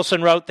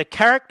 Wilson wrote, "The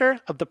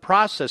character of the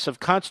process of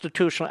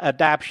constitutional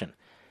adaptation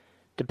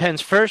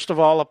depends first of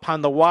all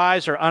upon the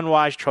wise or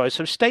unwise choice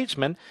of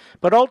statesmen,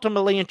 but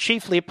ultimately and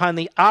chiefly upon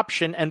the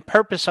option and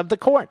purpose of the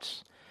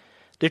courts.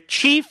 The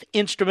chief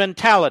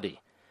instrumentality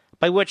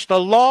by which the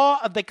law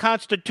of the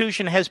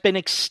Constitution has been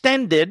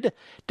extended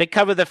to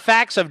cover the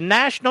facts of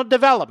national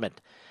development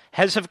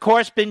has, of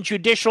course, been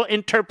judicial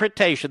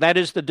interpretation, that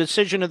is, the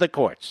decision of the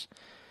courts.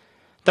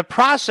 The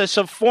process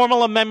of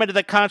formal amendment of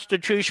the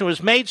Constitution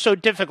was made so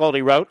difficult,"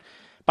 he wrote,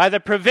 "by the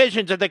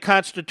provisions of the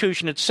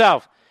Constitution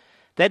itself,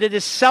 that it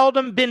has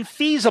seldom been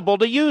feasible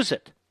to use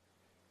it.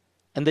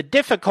 And the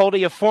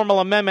difficulty of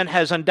formal amendment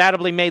has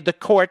undoubtedly made the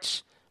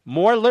courts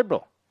more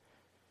liberal,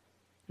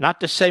 not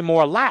to say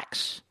more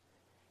lax,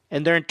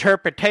 in their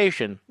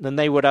interpretation than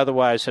they would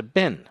otherwise have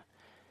been."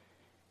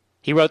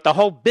 He wrote, "The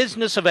whole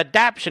business of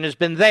adaptation has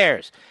been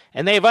theirs,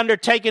 and they have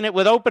undertaken it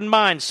with open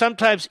minds,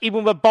 sometimes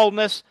even with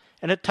boldness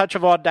and a touch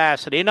of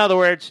audacity." In other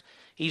words,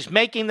 he's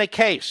making the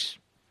case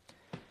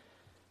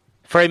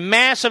for a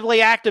massively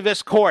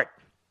activist court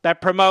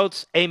that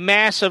promotes a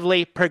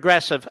massively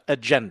progressive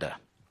agenda.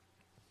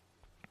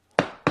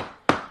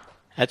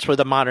 That's where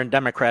the modern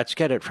Democrats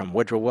get it from,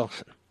 Woodrow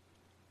Wilson.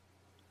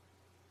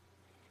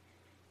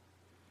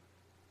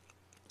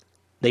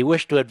 They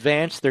wish to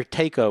advance their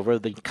takeover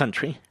of the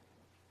country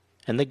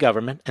and the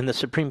government and the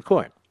Supreme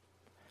Court.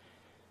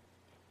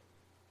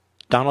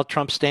 Donald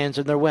Trump stands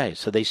in their way,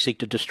 so they seek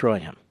to destroy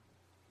him.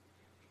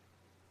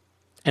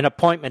 An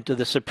appointment to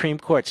the Supreme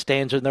Court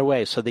stands in their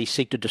way, so they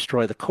seek to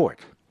destroy the court.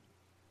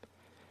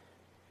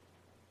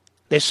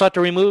 They sought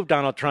to remove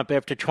Donald Trump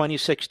after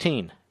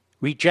 2016,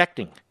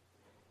 rejecting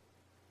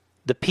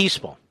the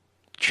peaceful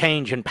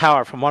change in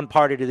power from one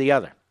party to the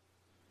other.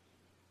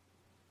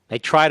 They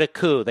tried a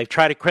coup. They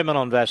tried a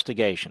criminal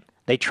investigation.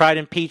 They tried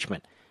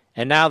impeachment.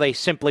 And now they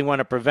simply want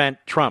to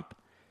prevent Trump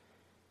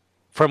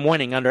from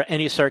winning under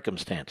any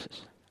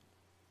circumstances.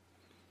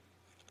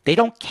 They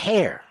don't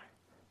care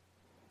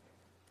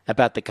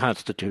about the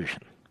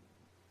Constitution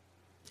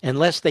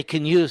unless they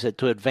can use it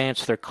to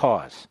advance their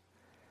cause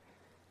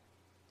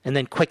and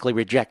then quickly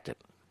reject it.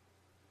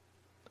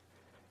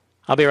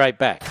 I'll be right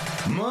back.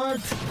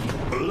 Mark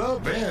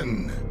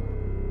Levin.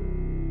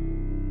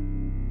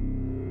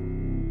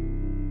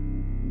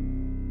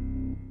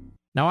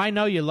 Now, I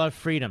know you love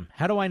freedom.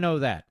 How do I know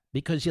that?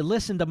 because you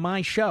listen to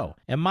my show.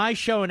 And my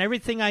show and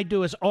everything I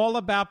do is all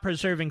about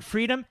preserving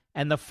freedom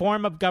and the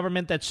form of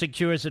government that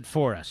secures it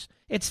for us.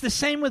 It's the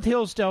same with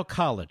Hillsdale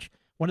College,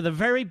 one of the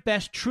very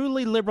best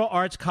truly liberal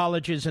arts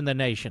colleges in the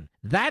nation.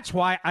 That's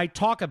why I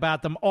talk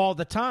about them all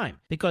the time,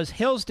 because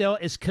Hillsdale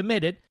is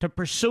committed to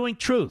pursuing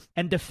truth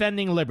and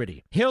defending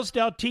liberty.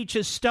 Hillsdale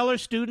teaches stellar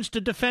students to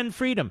defend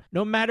freedom,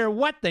 no matter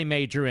what they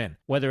major in,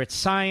 whether it's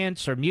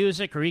science or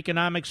music or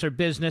economics or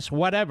business,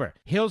 whatever.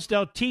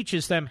 Hillsdale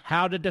teaches them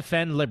how to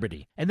defend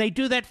liberty. And they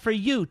do that for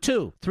you,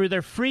 too, through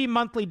their free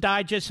monthly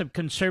digest of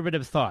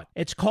conservative thought.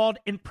 It's called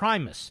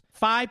Imprimis.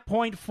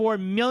 5.4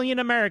 million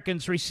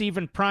Americans receive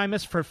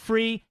Imprimis for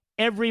free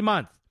every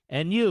month.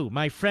 And you,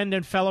 my friend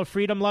and fellow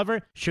freedom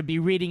lover, should be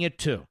reading it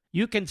too.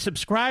 You can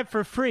subscribe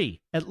for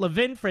free at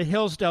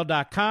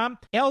levinforhillsdale.com,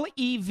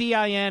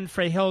 Levin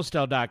for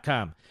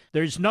Hillsdale.com.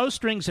 There's no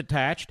strings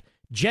attached.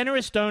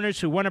 Generous donors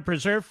who want to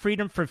preserve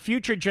freedom for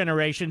future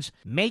generations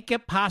make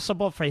it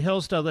possible for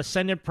Hillsdale to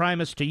send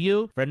Imprimis to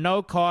you for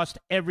no cost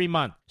every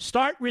month.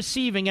 Start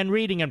receiving and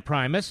reading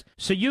Imprimis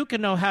so you can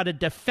know how to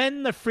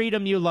defend the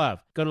freedom you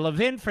love. Go to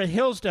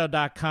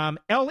levinforhillsdale.com,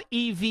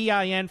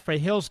 Levin for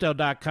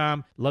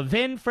Hillsdale.com,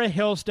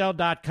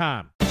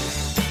 levinforhillsdale.com.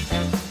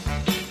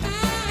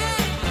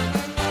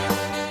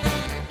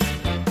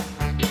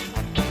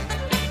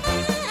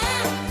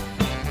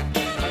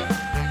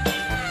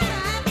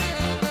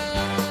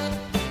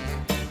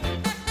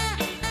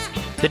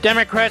 The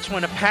Democrats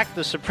want to pack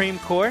the Supreme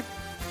Court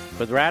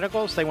with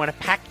radicals. They want to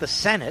pack the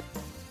Senate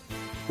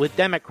with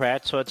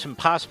Democrats, so it's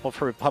impossible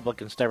for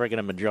Republicans to ever get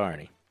a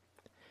majority.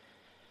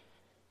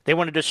 They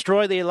want to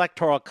destroy the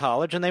Electoral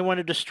College, and they want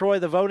to destroy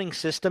the voting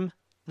system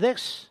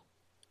this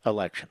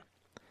election.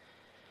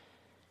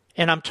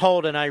 And I'm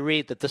told and I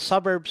read that the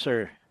suburbs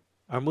are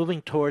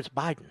moving towards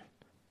Biden.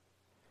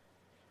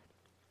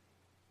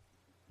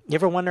 You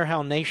ever wonder how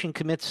a nation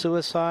commits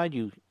suicide?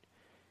 You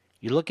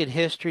look at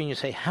history and you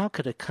say, how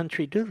could a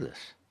country do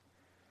this?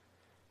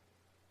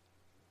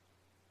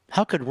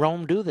 How could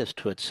Rome do this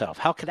to itself?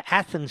 How could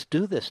Athens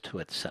do this to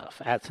itself?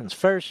 Athens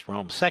first,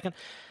 Rome second.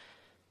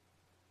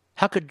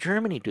 How could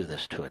Germany do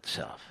this to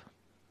itself?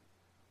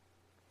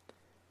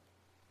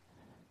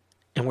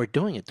 And we're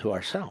doing it to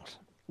ourselves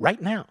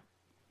right now.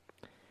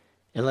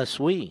 Unless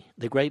we,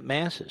 the great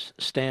masses,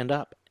 stand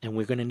up, and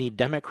we're going to need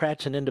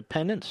Democrats and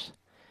independents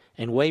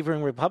and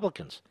wavering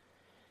Republicans.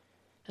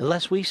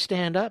 Unless we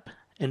stand up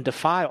and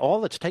defy all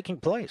that's taking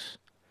place,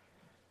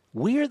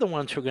 we're the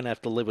ones who are going to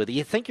have to live with it.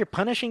 You think you're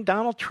punishing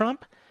Donald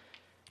Trump?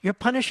 You're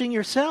punishing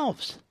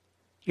yourselves.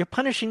 You're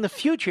punishing the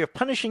future. You're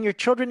punishing your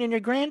children and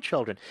your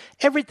grandchildren.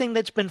 Everything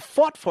that's been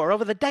fought for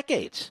over the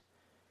decades.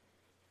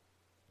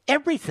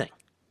 Everything.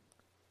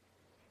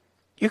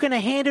 You're going to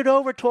hand it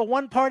over to a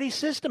one-party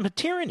system, a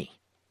tyranny.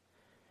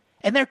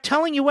 And they're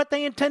telling you what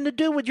they intend to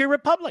do with your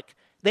republic.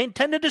 They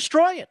intend to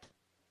destroy it.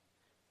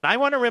 I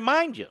want to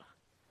remind you,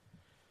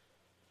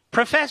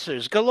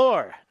 professors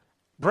galore,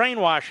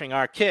 brainwashing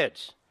our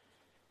kids.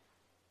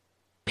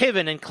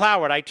 Piven and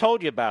Cloward, I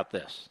told you about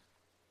this.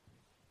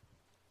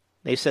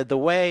 They said the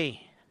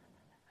way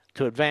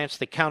to advance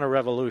the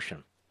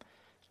counter-revolution,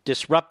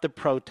 disruptive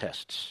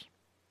protests,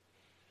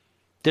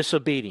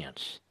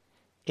 disobedience,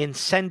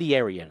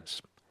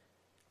 incendiarism,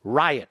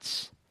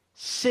 riots,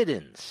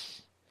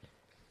 sit-ins,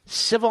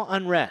 civil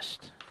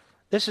unrest.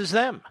 This is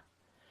them.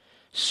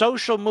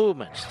 Social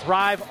movements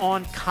thrive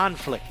on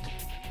conflict.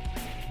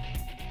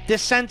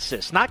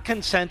 Dissensus, not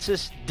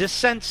consensus,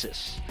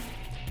 dissensus.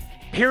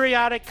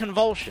 Periodic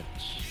convulsions.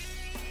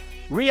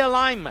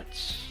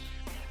 Realignments.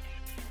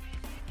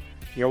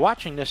 You're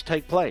watching this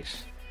take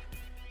place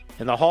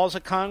in the halls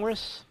of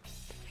Congress,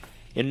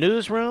 in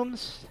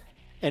newsrooms,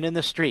 and in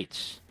the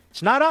streets.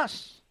 It's not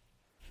us.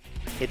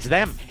 It's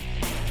them.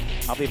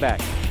 I'll be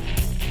back.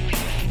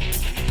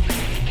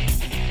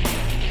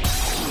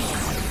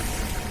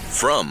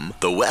 From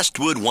the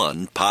Westwood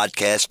One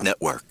Podcast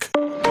Network.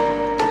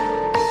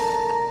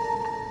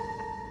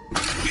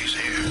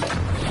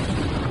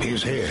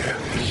 He's here.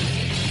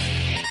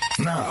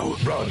 Now,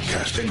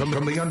 broadcasting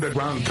from the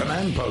underground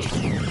command post,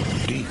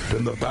 deep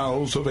in the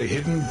bowels of a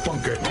hidden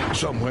bunker,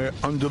 somewhere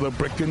under the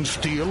brick and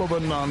steel of a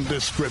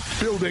nondescript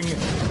building,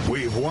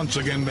 we've once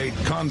again made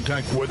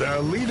contact with our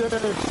leader,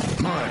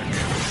 Mark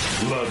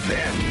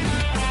Levin.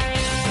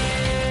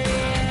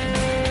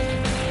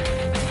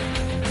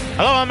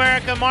 Hello,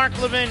 America.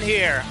 Mark Levin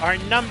here. Our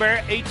number,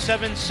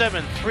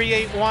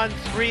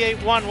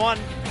 877-381-3811,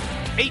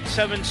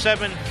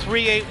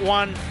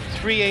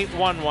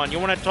 877-381-3811. You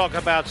want to talk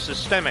about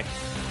systemic?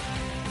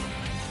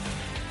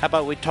 How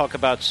about we talk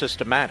about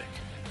systematic?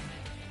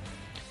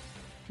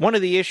 One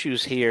of the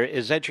issues here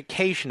is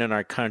education in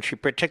our country,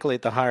 particularly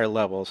at the higher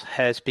levels,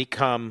 has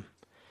become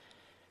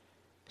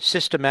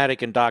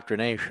systematic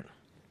indoctrination.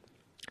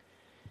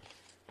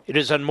 It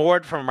is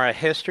unmoored from our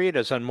history. It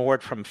is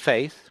unmoored from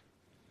faith.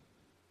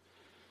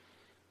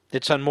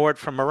 It's unmoored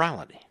from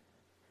morality.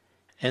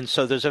 And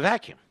so there's a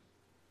vacuum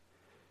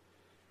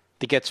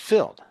that gets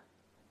filled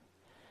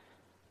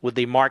with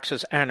the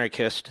Marxist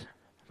anarchist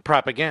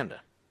propaganda.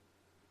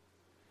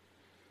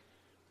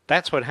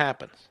 That's what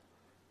happens.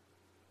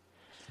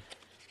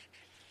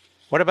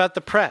 What about the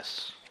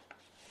press?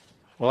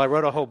 Well, I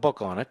wrote a whole book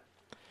on it.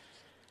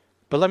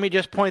 But let me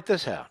just point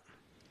this out.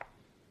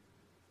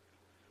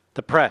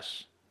 The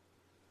press.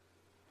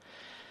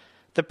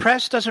 The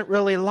press doesn't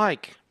really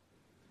like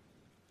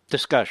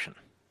discussion.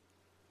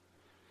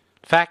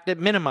 In fact, it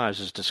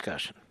minimizes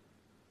discussion.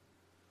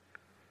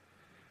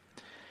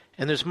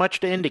 And there's much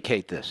to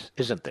indicate this,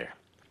 isn't there?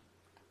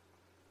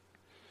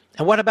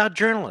 And what about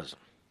journalism?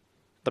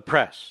 The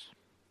press.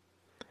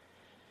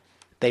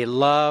 They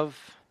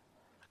love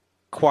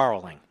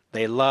quarreling.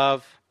 They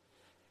love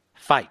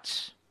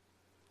fights.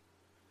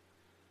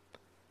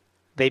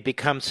 They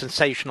become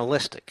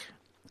sensationalistic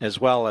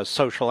as well as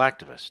social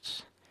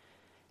activists.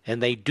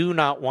 And they do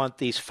not want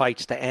these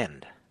fights to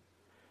end.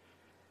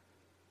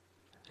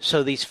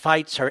 So these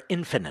fights are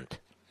infinite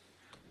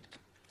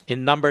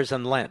in numbers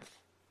and length.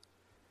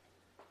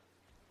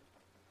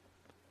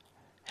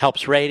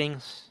 Helps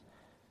ratings.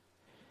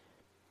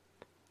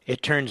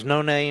 It turns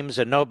no names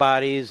and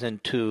nobodies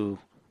into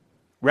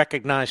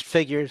recognized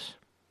figures.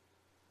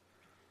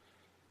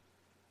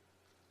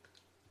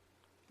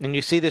 And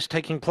you see this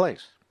taking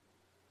place.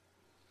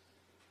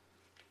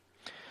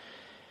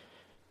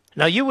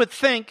 Now you would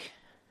think,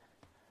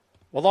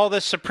 with all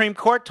this Supreme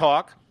Court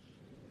talk,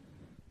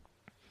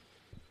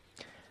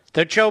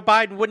 that Joe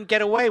Biden wouldn't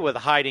get away with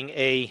hiding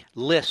a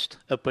list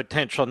of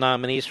potential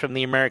nominees from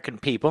the American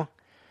people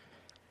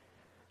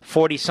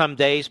 40-some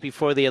days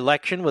before the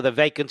election with a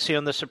vacancy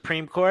on the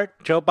Supreme Court.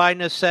 Joe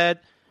Biden has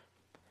said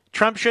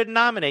Trump shouldn't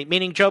nominate,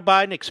 meaning Joe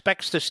Biden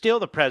expects to steal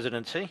the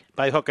presidency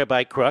by hook or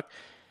by crook,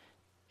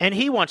 and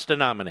he wants to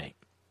nominate.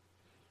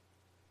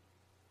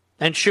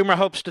 And Schumer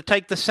hopes to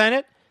take the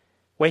Senate,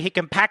 where he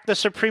can pack the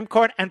Supreme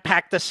Court and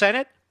pack the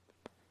Senate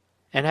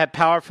and have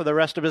power for the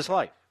rest of his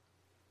life.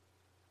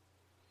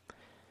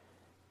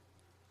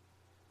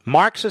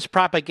 Marxist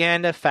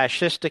propaganda,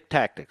 fascistic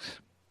tactics.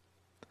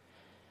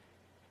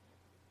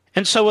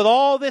 And so with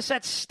all this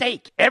at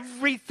stake,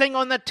 everything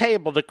on the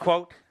table, to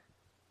quote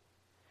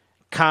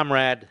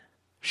Comrade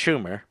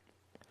Schumer,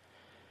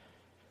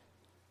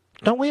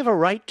 don't we have a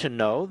right to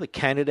know the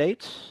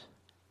candidates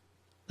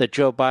that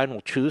Joe Biden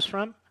will choose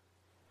from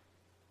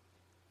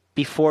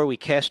before we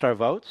cast our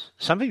votes?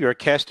 Some of you are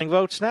casting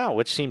votes now,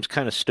 which seems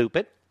kind of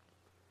stupid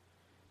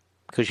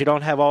because you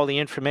don't have all the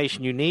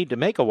information you need to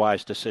make a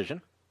wise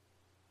decision.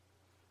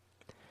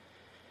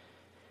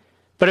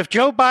 But if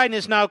Joe Biden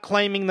is now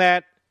claiming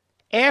that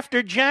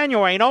after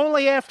January and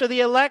only after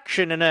the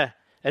election and a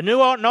new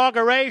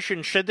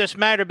inauguration should this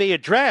matter be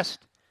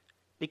addressed,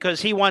 because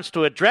he wants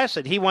to address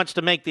it, he wants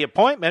to make the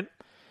appointment,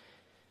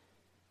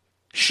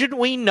 shouldn't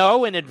we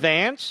know in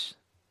advance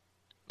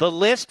the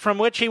list from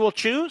which he will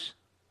choose?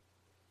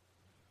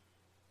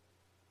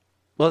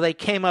 Well, they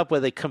came up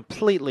with a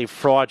completely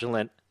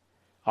fraudulent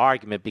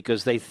argument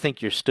because they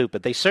think you're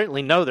stupid. They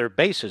certainly know their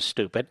base is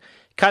stupid.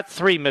 Cut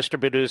 3, Mr.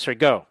 Producer,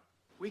 go.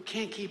 We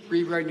can't keep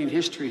rewriting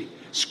history,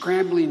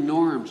 scrambling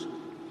norms,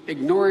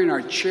 ignoring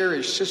our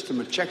cherished system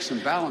of checks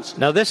and balances.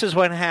 Now, this is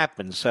what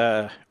happens,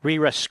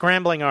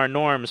 scrambling our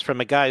norms from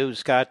a guy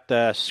who's got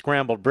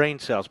scrambled brain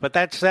cells. But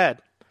that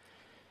said,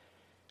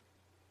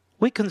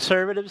 we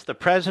conservatives, the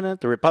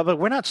president, the Republic,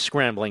 we're not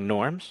scrambling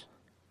norms.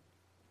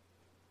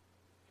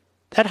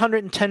 That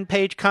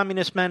 110-page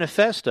Communist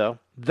Manifesto,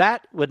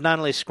 that would not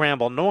only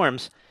scramble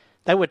norms,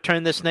 that would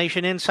turn this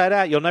nation inside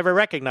out. You'll never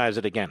recognize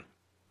it again.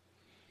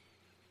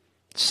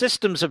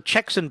 Systems of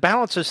checks and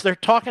balances, they're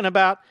talking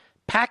about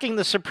packing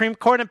the Supreme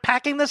Court and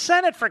packing the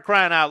Senate, for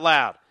crying out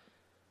loud.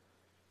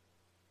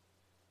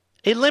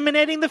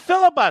 Eliminating the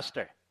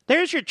filibuster.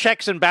 There's your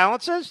checks and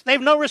balances. They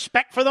have no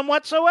respect for them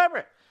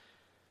whatsoever.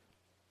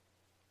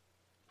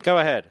 Go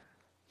ahead.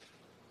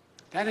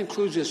 That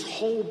includes this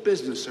whole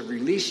business of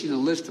releasing a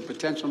list of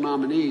potential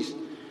nominees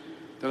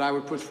that I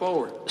would put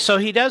forward. So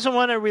he doesn't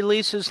want to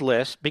release his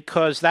list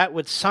because that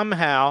would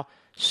somehow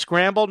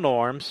scramble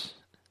norms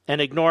and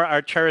ignore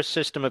our cherished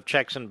system of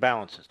checks and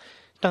balances.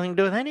 Nothing to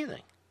do with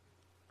anything.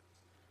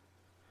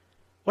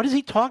 What is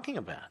he talking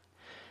about?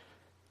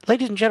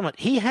 Ladies and gentlemen,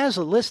 he has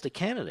a list of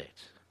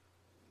candidates.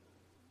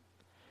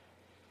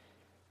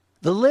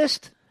 The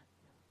list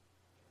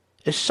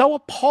is so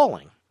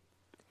appalling,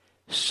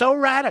 so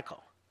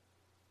radical,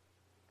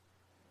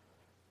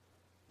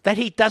 that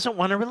he doesn't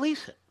want to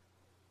release it.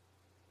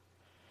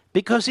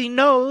 Because he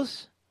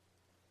knows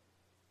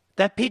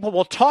that people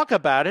will talk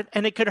about it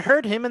and it could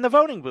hurt him in the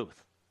voting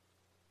booth.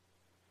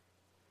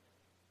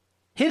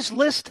 His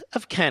list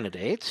of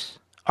candidates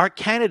are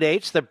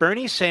candidates that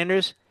Bernie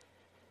Sanders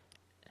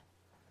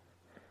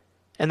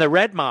and the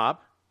Red Mob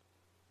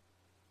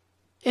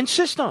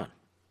insist on.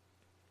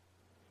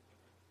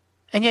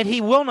 And yet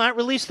he will not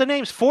release the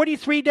names.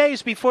 43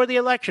 days before the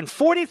election.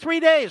 43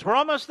 days. We're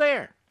almost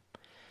there.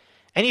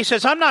 And he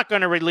says, I'm not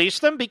going to release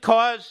them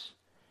because,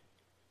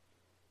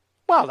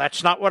 well,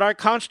 that's not what our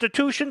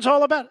Constitution's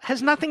all about. It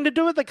has nothing to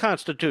do with the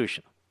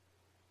Constitution.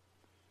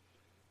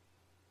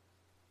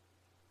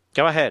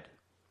 Go ahead.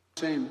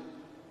 Same.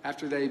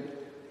 After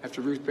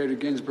Ruth Bader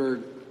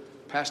Ginsburg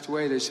passed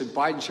away, they said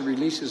Biden should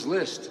release his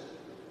list.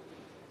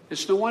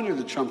 It's no wonder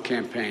the Trump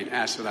campaign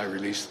asked that I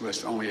release the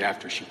list only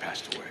after she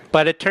passed away.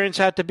 But it turns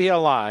out to be a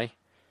lie.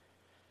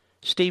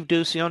 Steve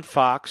Doocy on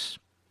Fox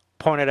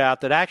pointed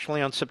out that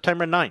actually on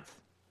September 9th,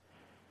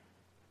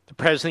 the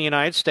President of the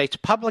United States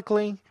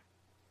publicly,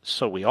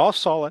 so we all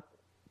saw it,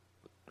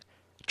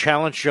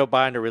 challenged Joe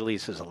Biden to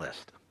release his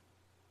list.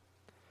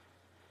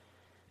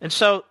 And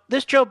so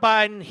this Joe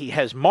Biden, he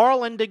has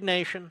moral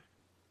indignation.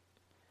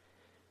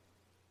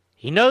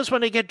 He knows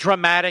when to get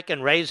dramatic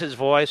and raise his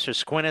voice or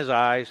squint his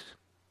eyes.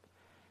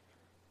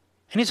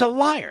 And he's a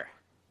liar.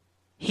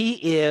 He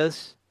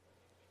is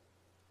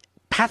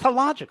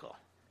pathological.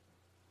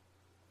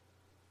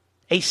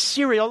 A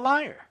serial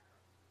liar.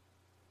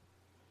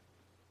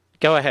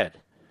 Go ahead.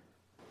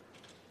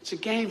 It's a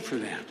game for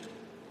them.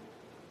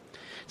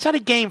 It's not a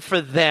game for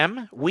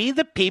them. We,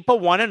 the people,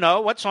 want to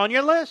know what's on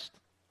your list.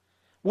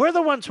 We're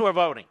the ones who are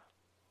voting.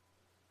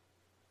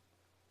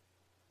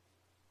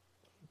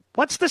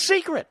 What's the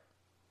secret?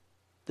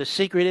 The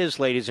secret is,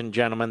 ladies and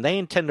gentlemen, they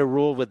intend to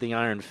rule with the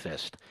iron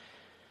fist.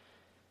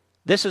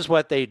 This is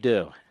what they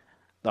do,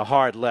 the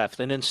hard left.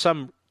 And in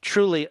some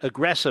truly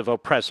aggressive,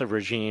 oppressive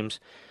regimes,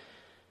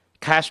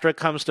 Castro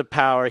comes to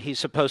power, he's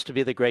supposed to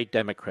be the great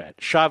Democrat.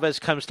 Chavez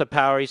comes to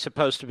power, he's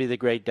supposed to be the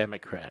great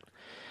Democrat.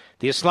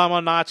 The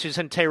Islamo-Nazis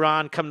in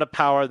Tehran come to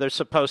power, they're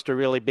supposed to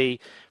really be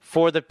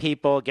for the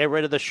people, get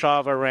rid of the Shah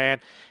of Iran,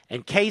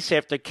 and case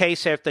after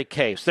case after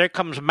case. There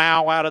comes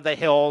Mao out of the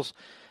hills,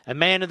 a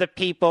man of the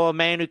people, a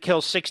man who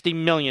kills 60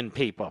 million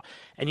people.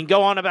 And you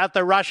go on about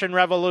the Russian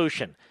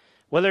Revolution.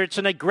 Whether it's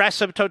an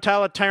aggressive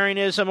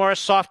totalitarianism or a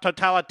soft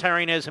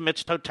totalitarianism,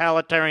 it's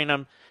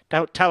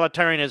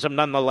totalitarianism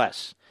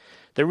nonetheless.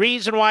 The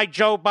reason why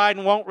Joe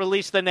Biden won't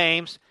release the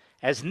names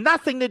has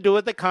nothing to do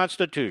with the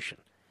Constitution.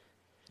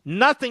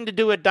 Nothing to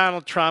do with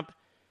Donald Trump.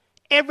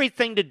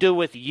 Everything to do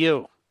with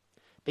you.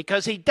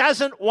 Because he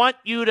doesn't want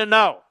you to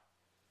know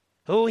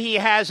who he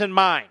has in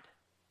mind.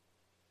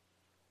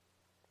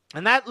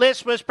 And that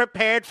list was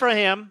prepared for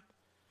him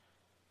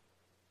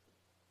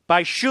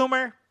by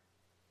Schumer,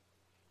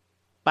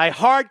 by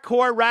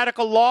hardcore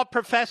radical law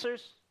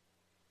professors,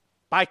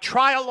 by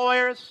trial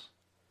lawyers,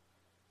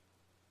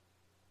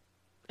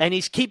 and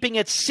he's keeping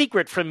it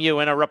secret from you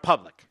in a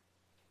republic.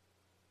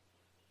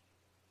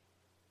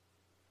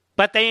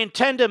 But they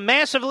intend to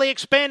massively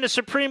expand the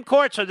Supreme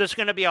Court, so there's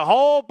going to be a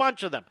whole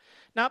bunch of them.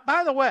 Now,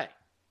 by the way,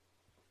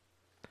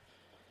 a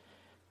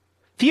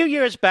few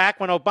years back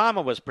when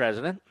Obama was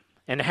president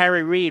and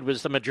Harry Reid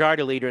was the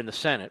majority leader in the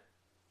Senate,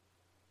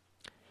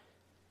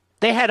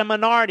 they had a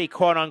minority,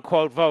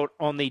 quote-unquote, vote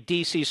on the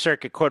D.C.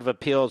 Circuit Court of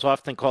Appeals,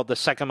 often called the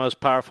second most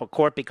powerful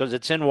court because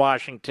it's in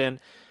Washington.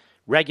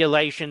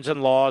 Regulations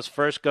and laws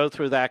first go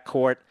through that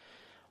court.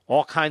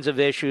 All kinds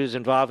of issues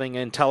involving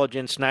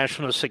intelligence,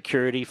 national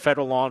security,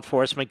 federal law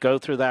enforcement go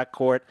through that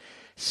court.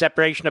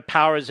 Separation of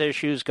powers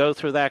issues go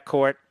through that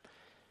court.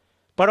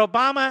 But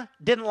Obama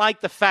didn't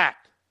like the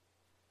fact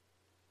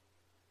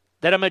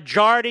that a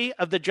majority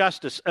of the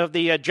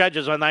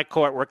judges on that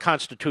court were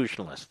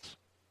constitutionalists.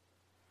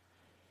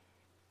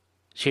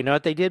 So you know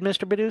what they did,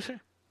 Mr.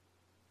 Producer?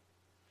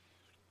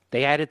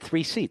 They added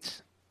 3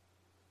 seats.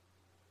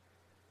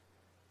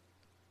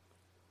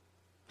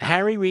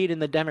 Harry Reid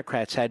and the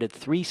Democrats added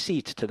 3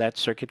 seats to that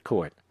circuit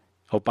court.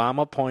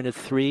 Obama appointed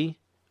 3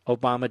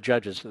 Obama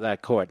judges to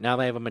that court. Now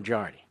they have a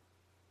majority.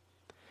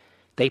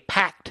 They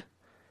packed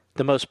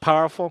the most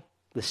powerful,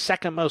 the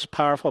second most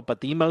powerful,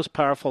 but the most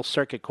powerful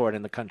circuit court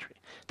in the country.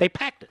 They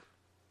packed it.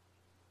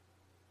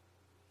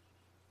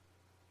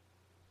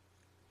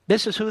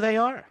 This is who they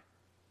are.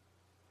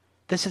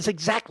 This is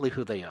exactly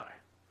who they are.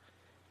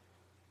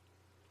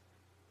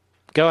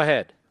 Go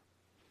ahead.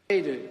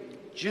 To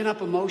gin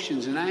up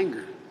emotions and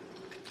anger.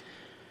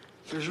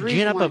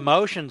 Gin up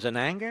emotions and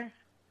anger?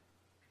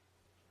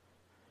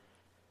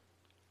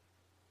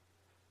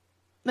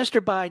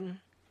 Mr. Biden,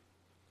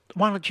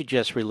 why don't you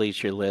just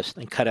release your list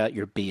and cut out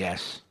your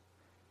BS?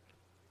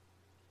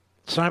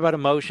 It's not about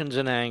emotions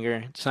and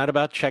anger. It's not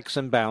about checks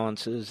and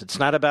balances. It's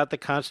not about the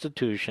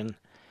Constitution.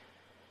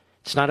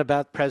 It's not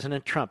about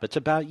President Trump. It's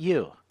about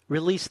you.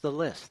 Release the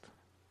list.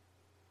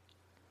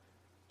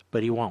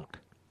 But he won't.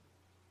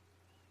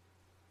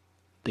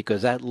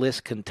 Because that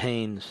list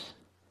contains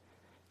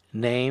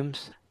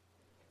names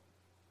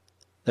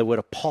that would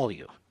appall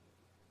you.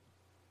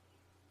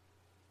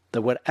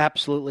 That would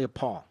absolutely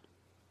appall.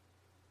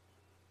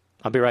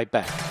 I'll be right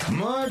back.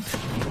 Mark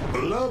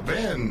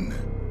Levin.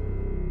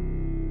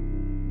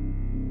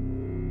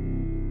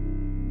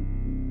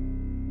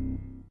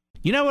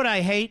 You know what I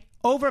hate?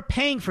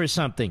 Overpaying for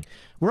something.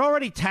 We're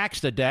already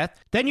taxed to death.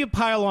 Then you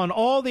pile on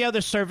all the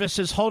other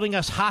services holding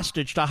us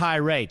hostage to high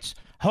rates.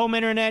 Home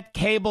internet,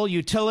 cable,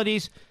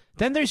 utilities.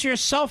 Then there's your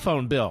cell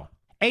phone bill.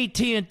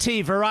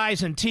 AT&T,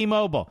 Verizon,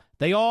 T-Mobile.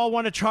 They all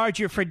want to charge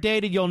you for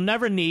data you'll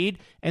never need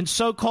and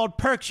so-called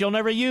perks you'll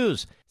never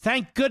use.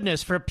 Thank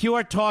goodness for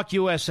Pure Talk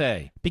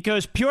USA.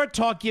 Because Pure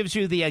Talk gives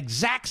you the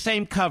exact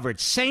same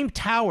coverage, same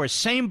towers,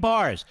 same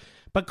bars,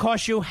 but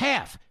costs you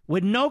half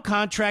with no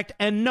contract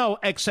and no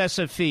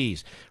excessive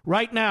fees.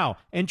 Right now,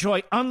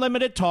 enjoy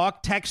unlimited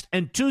talk, text,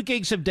 and 2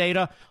 gigs of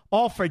data,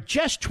 all for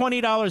just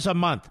 $20 a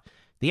month.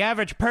 The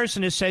average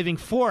person is saving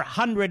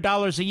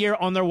 $400 a year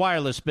on their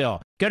wireless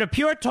bill. Go to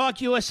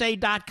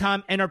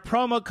puretalkusa.com, enter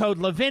promo code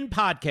Levin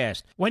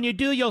Podcast. When you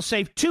do, you'll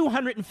save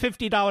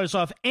 $250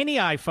 off any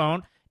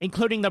iPhone,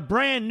 including the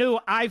brand new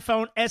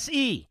iPhone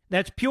SE.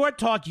 That's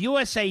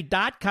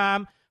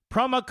puretalkusa.com,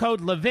 promo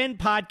code Levin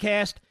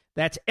Podcast.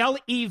 That's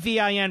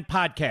LEVIN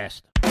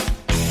Podcast.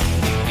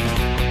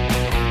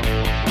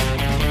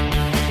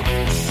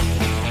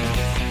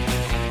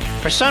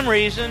 For some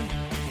reason,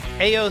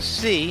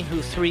 AOC,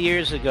 who 3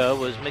 years ago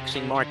was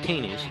mixing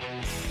martinis,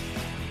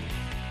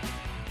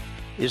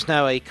 is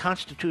now a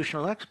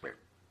constitutional expert.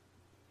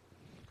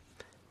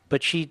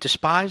 But she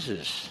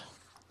despises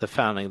the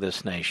founding of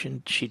this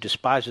nation. She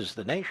despises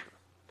the nation.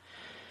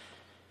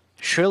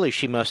 Surely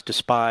she must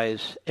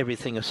despise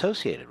everything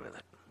associated with it.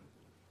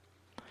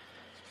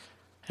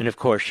 And of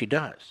course she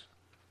does.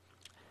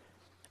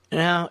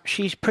 Now,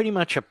 she's pretty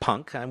much a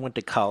punk. I went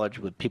to college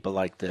with people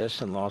like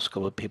this and law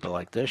school with people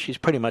like this. She's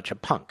pretty much a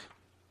punk.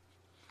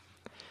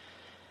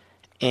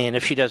 And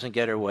if she doesn't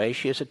get her way,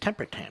 she has a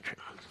temper tantrum.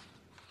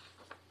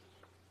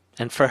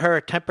 And for her,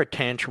 a temper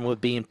tantrum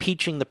would be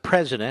impeaching the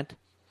president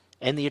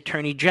and the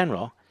attorney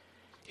general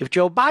if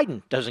Joe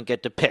Biden doesn't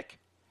get to pick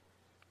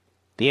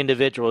the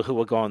individual who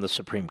will go on the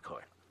Supreme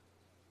Court.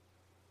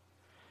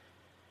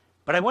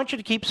 But I want you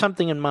to keep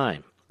something in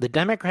mind. The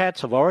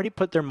Democrats have already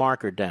put their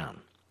marker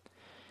down.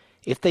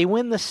 If they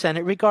win the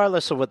Senate,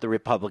 regardless of what the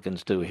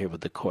Republicans do here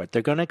with the court,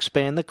 they're going to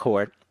expand the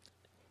court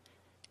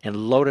and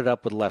load it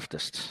up with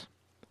leftists.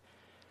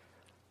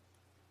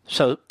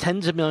 So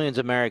tens of millions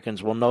of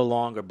Americans will no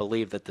longer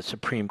believe that the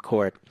Supreme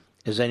Court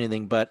is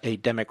anything but a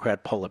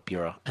Democrat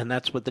Politburo. And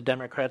that's what the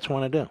Democrats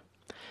want to do.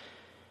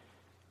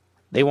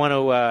 They want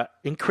to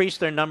increase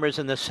their numbers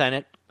in the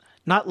Senate,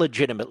 not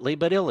legitimately,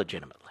 but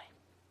illegitimately.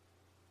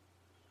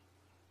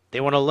 They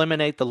want to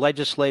eliminate the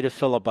legislative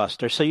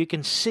filibuster. So you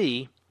can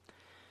see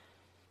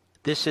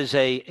this is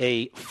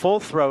a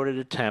full-throated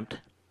attempt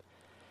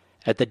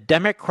at the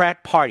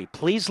Democrat Party.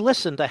 Please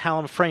listen to how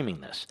I'm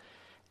framing this.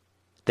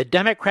 The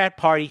Democrat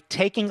Party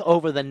taking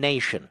over the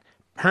nation,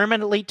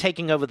 permanently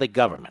taking over the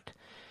government.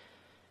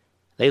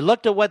 They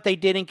looked at what they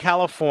did in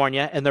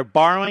California, and they're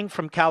borrowing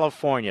from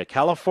California.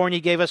 California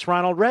gave us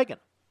Ronald Reagan.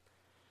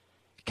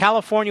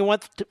 California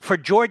went for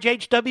George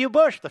H.W.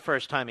 Bush the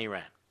first time he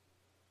ran.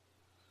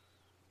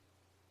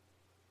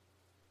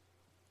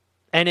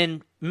 And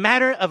in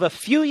matter of a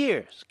few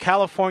years,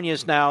 California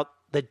is now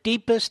the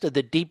deepest of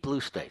the deep blue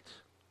states.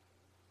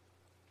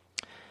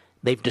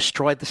 They've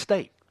destroyed the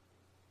state.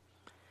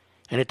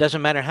 And it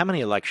doesn't matter how many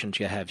elections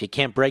you have. You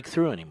can't break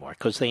through anymore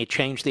because they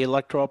changed the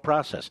electoral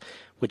process,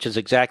 which is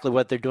exactly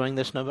what they're doing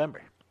this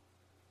November.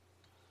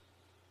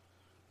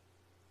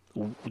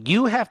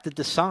 You have to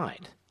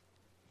decide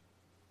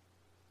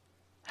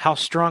how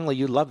strongly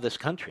you love this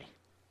country.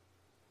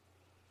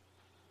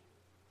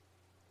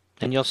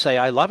 And you'll say,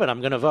 I love it, I'm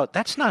going to vote.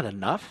 That's not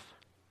enough.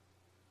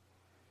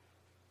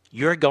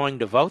 You're going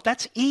to vote?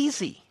 That's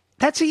easy.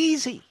 That's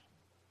easy.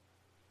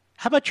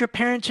 How about your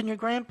parents and your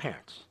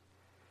grandparents?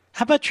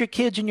 How about your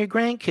kids and your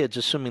grandkids,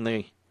 assuming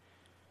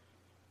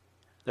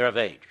they're of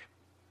age?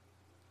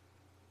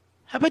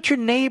 How about your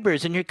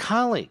neighbors and your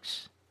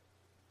colleagues?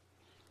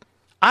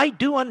 I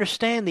do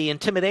understand the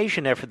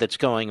intimidation effort that's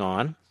going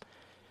on,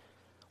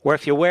 where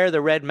if you wear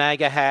the red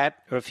MAGA hat,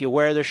 or if you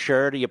wear the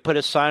shirt, or you put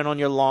a sign on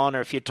your lawn, or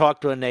if you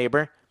talk to a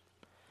neighbor,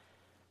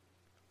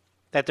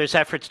 that there's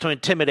efforts to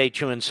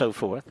intimidate you and so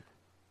forth.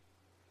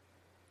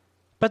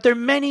 But there are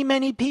many,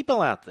 many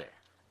people out there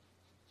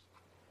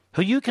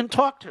who you can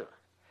talk to.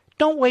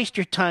 Don't waste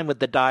your time with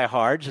the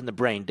diehards and the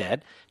brain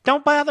dead.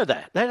 Don't bother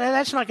that.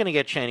 That's not going to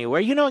get you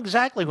anywhere. You know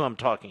exactly who I'm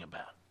talking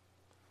about.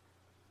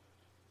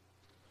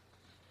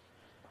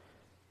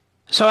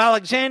 So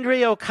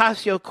Alexandria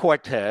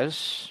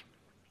Ocasio-Cortez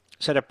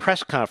at a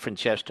press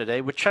conference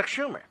yesterday with Chuck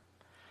Schumer.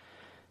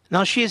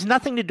 Now, she has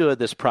nothing to do with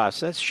this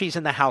process. She's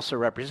in the House of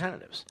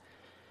Representatives.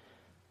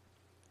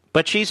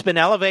 But she's been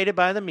elevated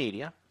by the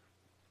media.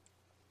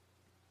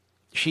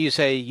 She's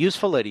a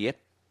useful idiot,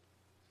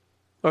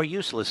 or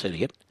useless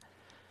idiot.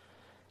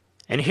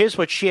 And here's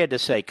what she had to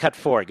say. Cut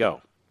 4,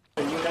 go.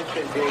 You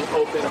mentioned being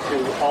open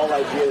to all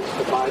ideas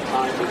to buy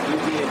time. Would you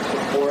be in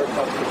support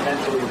of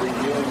potentially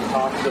reviewing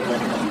talks of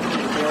an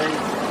impeachment hearing,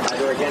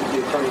 either against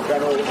the Attorney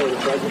General or the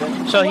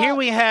President? So here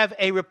we have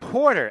a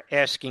reporter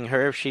asking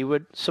her if she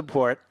would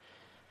support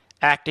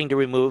acting to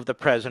remove the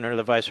President or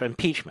the Vice President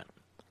impeachment,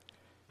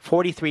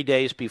 43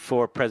 days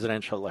before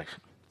presidential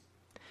election.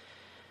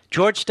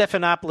 George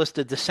Stephanopoulos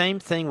did the same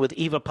thing with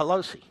Eva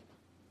Pelosi.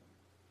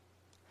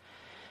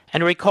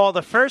 And recall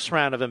the first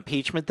round of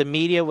impeachment, the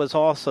media was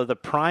also the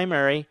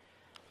primary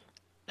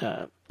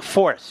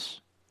force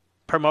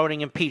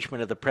promoting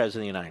impeachment of the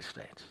President of the United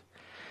States.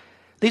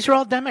 These are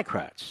all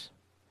Democrats.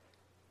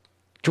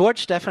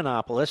 George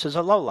Stephanopoulos is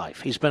a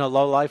lowlife. He's been a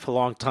lowlife a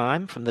long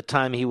time, from the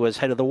time he was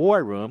head of the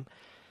war room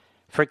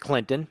for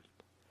Clinton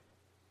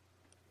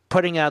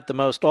putting out the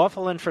most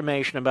awful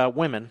information about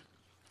women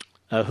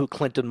who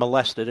Clinton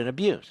molested and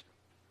abused.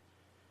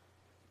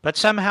 But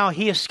somehow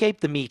he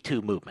escaped the Me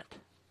Too movement.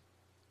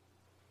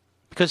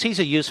 Because he's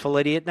a useful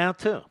idiot now,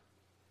 too.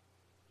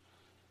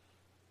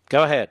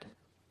 Go ahead.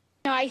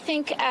 No, I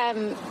think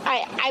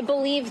I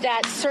believe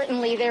that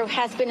certainly there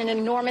has been an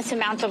enormous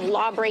amount of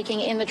law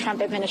breaking in the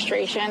Trump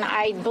administration.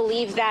 I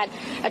believe that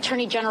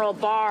Attorney General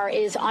Barr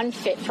is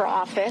unfit for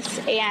office,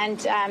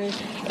 and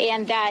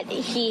that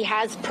he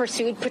has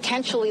pursued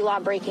potentially law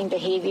breaking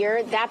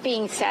behavior. That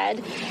being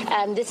said,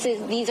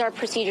 these are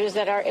procedures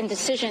that are and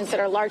decisions that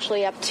are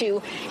largely up to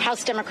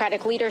House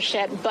Democratic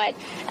leadership. But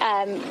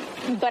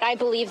I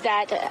believe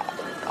that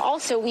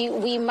also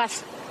we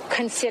must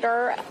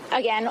consider,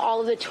 again,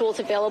 all of the tools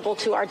available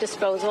to our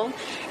disposal,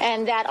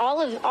 and that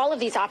all of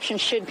these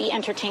options should be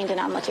entertained and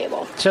on the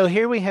table. So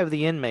here we have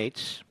the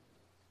inmates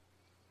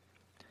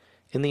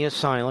in the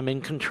asylum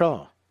in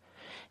control.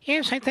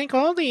 Yes, I think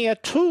all the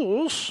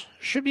tools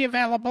should be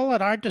available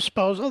at our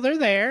disposal. They're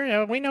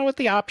there. We know what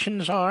the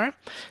options are.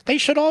 They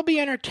should all be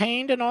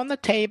entertained and on the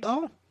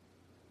table.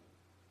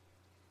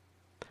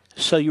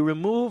 So you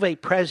remove a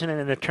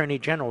president and attorney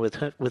general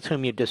with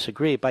whom you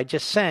disagree by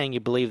just saying you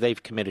believe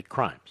they've committed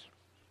crimes.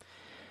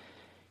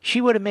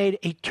 She would have made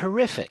a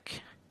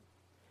terrific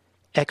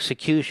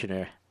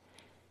executioner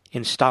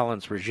in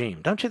Stalin's regime.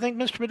 Don't you think,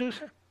 Mr.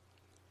 Producer?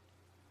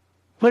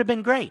 Would have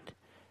been great.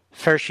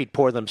 First she'd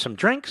pour them some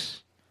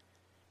drinks,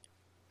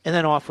 and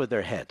then off with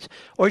their heads.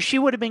 Or she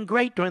would have been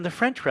great during the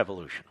French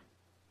Revolution,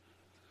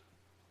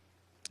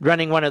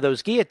 running one of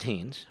those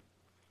guillotines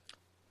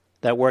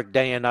that worked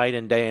day and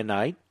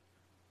night,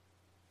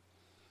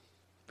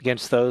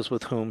 against those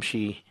with whom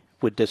she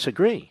would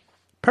disagree.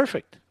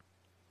 Perfect.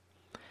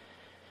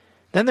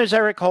 Then there's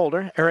Eric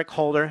Holder. Eric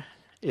Holder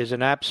is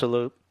an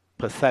absolute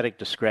pathetic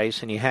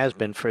disgrace, and he has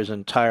been for his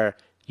entire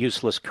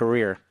useless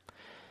career.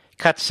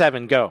 Cut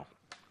 7, go.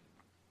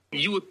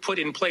 You would put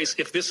in place,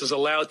 if this is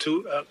allowed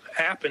to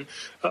happen,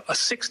 a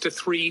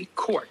 6-3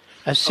 court.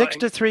 A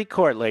 6-3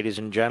 court, ladies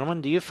and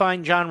gentlemen. Do you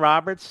find John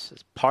Roberts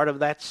as part of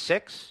that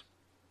 6?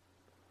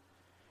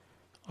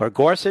 Or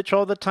Gorsuch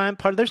all the time?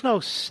 There's no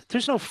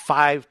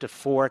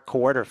 5-4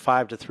 court or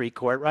 5-3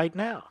 court right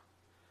now.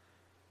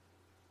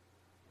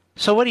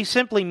 So what he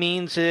simply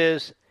means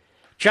is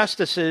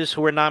justices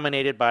who were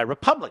nominated by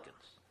Republicans.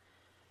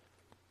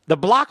 The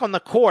block on the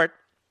court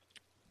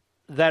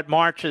that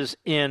marches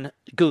in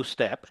goose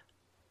step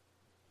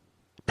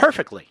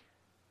perfectly,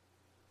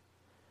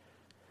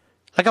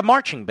 like a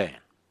marching band,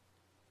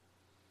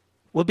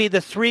 will be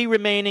the 3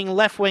 remaining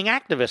left-wing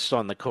activists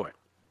on the court.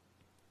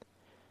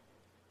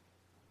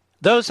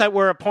 Those that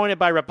were appointed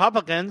by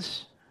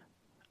Republicans,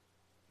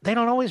 they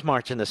don't always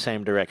march in the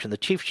same direction. The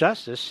Chief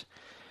Justice,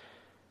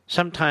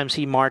 sometimes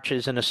he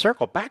marches in a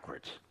circle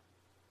backwards.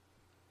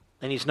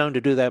 And he's known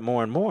to do that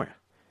more and more.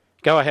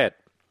 Go ahead.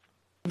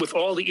 With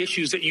all the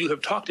issues that you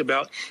have talked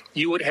about,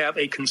 you would have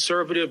a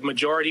conservative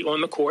majority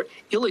on the court,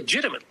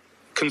 illegitimate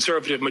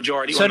conservative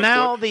majority on the court. So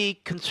now the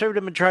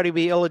conservative majority would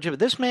be illegitimate.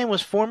 This man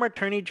was former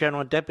Attorney General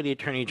and Deputy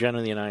Attorney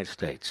General of the United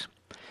States.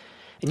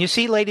 And you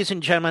see, ladies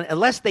and gentlemen,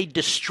 unless they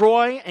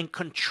destroy and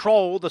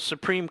control the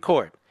Supreme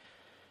Court,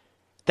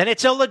 then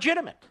it's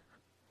illegitimate.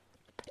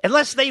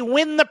 Unless they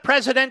win the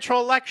presidential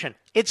election,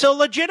 it's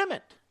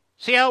illegitimate.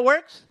 See how it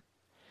works?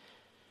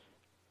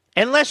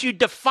 Unless you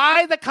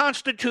defy the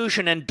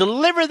Constitution and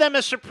deliver them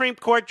a Supreme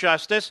Court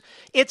justice,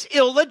 it's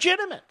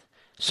illegitimate.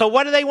 So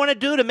what do they want to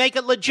do to make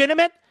it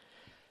legitimate?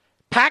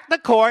 Pack the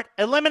court,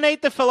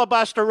 eliminate the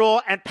filibuster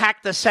rule, and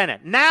pack the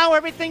Senate. Now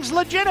everything's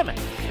legitimate.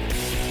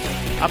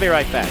 I'll be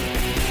right back.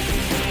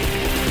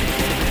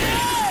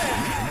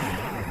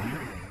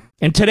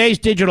 In today's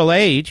digital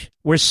age,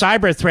 where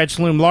cyber threats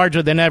loom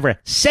larger than ever,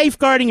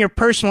 safeguarding your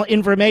personal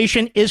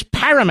information is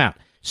paramount.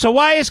 So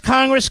why is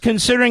Congress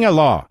considering a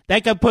law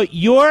that could put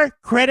your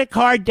credit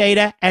card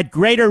data at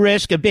greater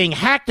risk of being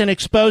hacked and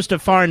exposed to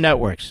foreign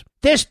networks?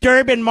 This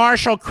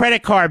Durbin-Marshall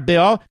credit card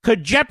bill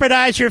could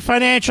jeopardize your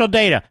financial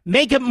data,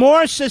 make it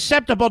more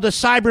susceptible to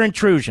cyber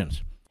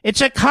intrusions.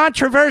 It's a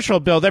controversial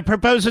bill that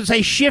proposes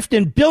a shift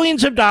in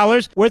billions of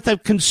dollars worth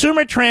of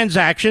consumer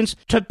transactions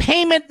to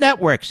payment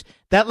networks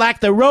that lack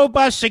the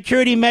robust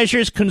security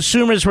measures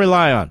consumers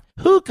rely on.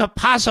 Who could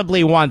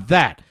possibly want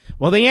that?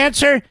 Well, the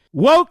answer?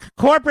 Woke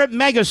corporate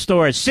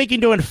megastores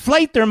seeking to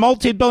inflate their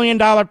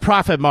multi-billion-dollar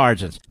profit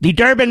margins. The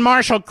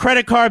Durbin-Marshall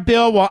credit card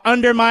bill will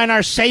undermine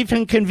our safe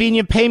and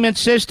convenient payment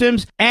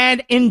systems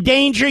and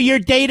endanger your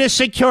data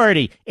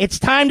security. It's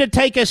time to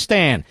take a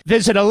stand.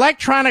 Visit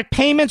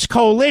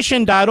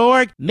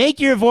electronicpaymentscoalition.org. Make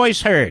your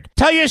voice heard.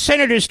 Tell your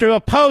senators to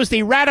oppose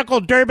the radical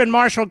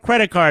Durbin-Marshall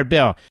credit card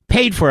bill,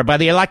 paid for by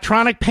the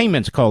Electronic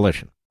Payments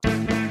Coalition.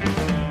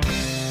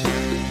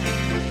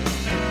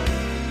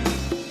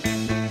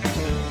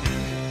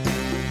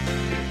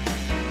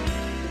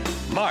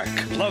 Mark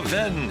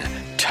Levin,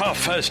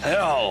 tough as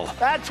hell.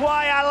 That's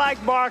why I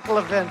like Mark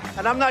Levin.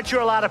 And I'm not sure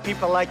a lot of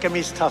people like him.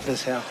 He's tough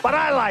as hell. But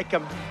I like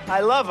him. I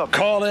love them.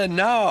 Call in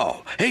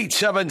now.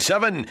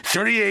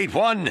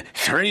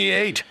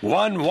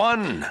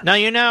 877-381-3811. Now,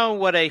 you know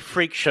what a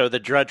freak show the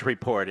Drudge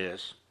Report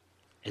is.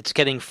 It's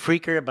getting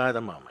freakier by the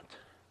moment.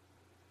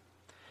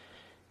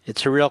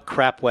 It's a real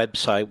crap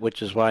website,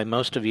 which is why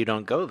most of you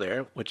don't go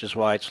there, which is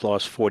why it's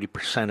lost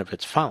 40% of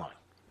its following.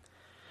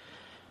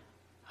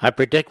 I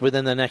predict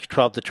within the next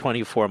 12 to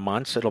 24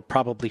 months, it'll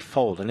probably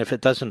fold. And if it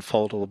doesn't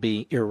fold, it'll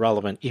be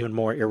irrelevant, even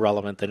more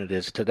irrelevant than it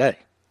is today.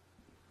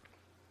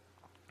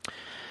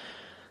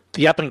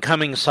 The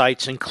up-and-coming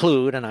sites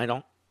include, and I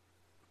don't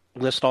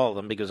list all of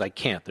them because I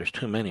can't, there's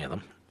too many of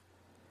them,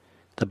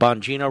 the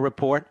Bongino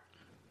Report,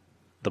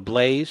 The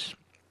Blaze,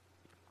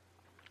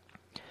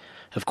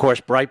 of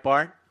course,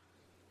 Breitbart,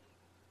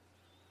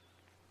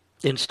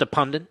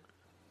 Instapundit,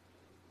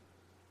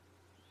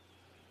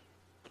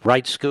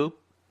 Right Scoop.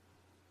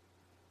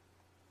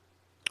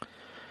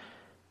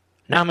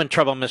 Now I'm in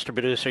trouble, Mr.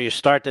 Producer. You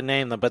start to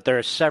name them, but there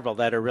are several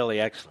that are really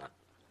excellent.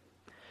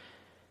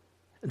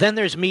 Then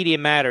there's Media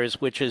Matters,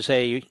 which is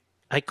I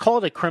call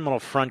it a criminal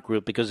front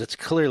group because it's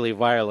clearly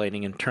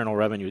violating Internal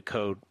Revenue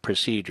Code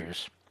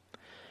procedures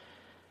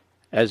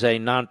as a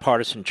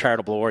nonpartisan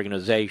charitable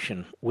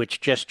organization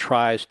which just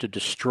tries to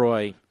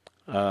destroy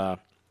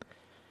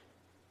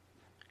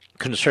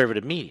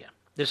conservative media.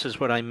 This is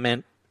what I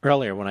meant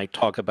earlier when I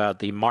talk about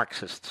the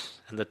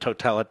Marxists and the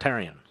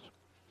totalitarians.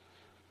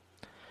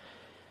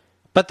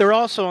 But they're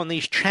also on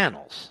these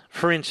channels.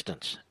 For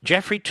instance,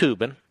 Jeffrey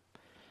Toobin,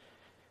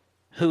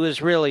 who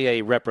is really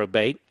a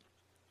reprobate.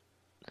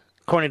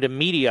 According to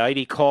Mediaite,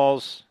 he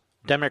calls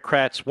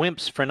Democrats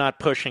wimps for not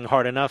pushing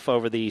hard enough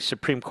over the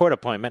Supreme Court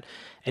appointment,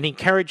 and he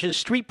encourages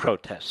street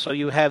protests. So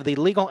you have the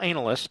legal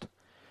analyst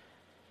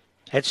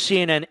at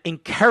CNN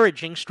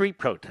encouraging street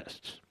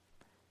protests.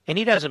 And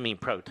he doesn't mean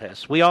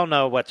protests. We all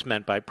know what's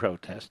meant by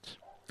protests.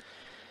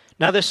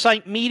 Now, the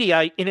site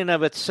Mediaite in and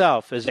of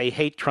itself is a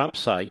hate Trump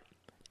site.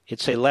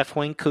 It's a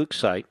left-wing kook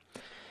site.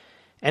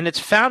 And it's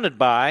founded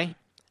by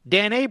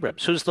Dan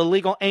Abrams, who's the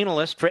legal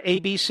analyst for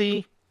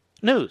ABC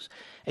News.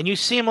 And you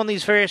see him on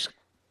these various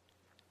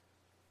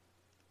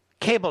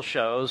cable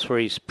shows where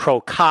he's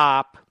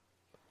pro-cop,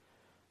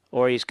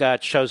 or he's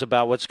got shows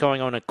about what's going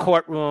on in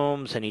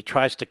courtrooms, and he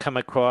tries to come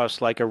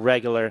across like a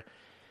regular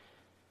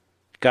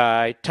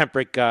guy,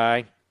 temperate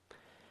guy.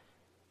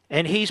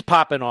 And he's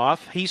popping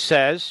off. He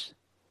says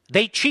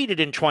they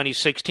cheated in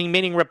 2016,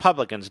 meaning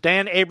Republicans.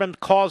 Dan Abrams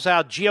calls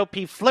out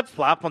GOP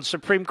flip-flop on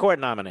Supreme Court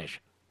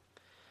nomination.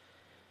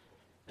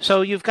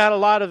 So you've got a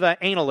lot of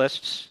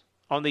analysts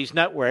on these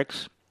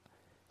networks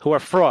who are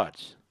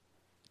frauds.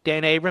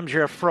 Dan Abrams,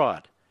 you're a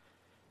fraud.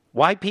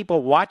 Why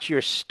people watch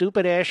your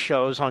stupid-ass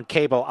shows on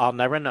cable, I'll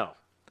never know.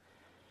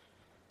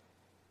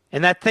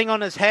 And that thing on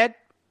his head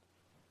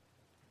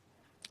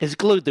is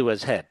glued to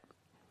his head.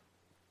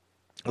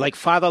 Like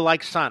father,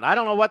 like son. I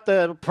don't know what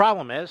the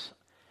problem is.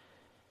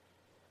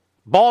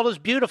 Bald is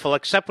beautiful,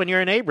 except when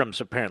you're in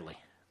Abrams, apparently.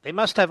 They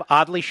must have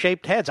oddly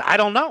shaped heads. I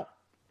don't know.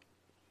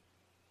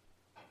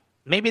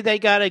 Maybe they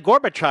got a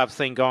Gorbachev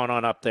thing going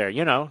on up there,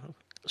 you know,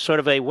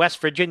 sort of a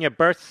West Virginia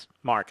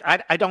birthmark.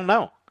 I don't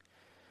know.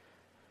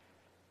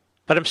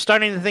 But I'm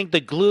starting to think the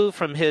glue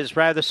from his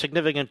rather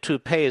significant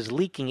toupee is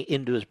leaking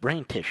into his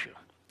brain tissue.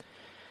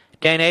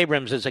 Dan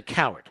Abrams is a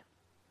coward.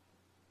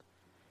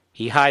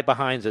 He hides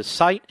behind his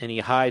site, and he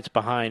hides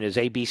behind his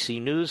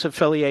ABC News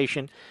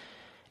affiliation.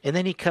 And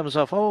then he comes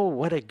off, oh,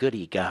 what a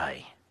goody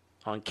guy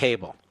on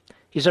cable.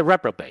 He's a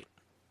reprobate.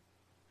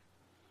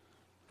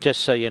 Just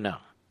so you know.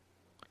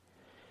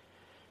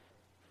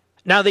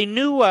 Now, the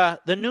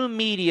new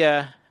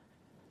media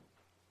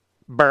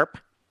burp,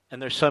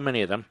 and there's so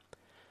many of them,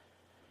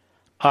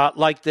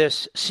 like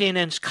this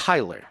CNN's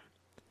Kyler,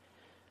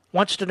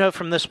 wants to know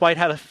from this White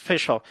House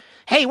official,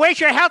 hey, where's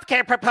your health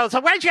care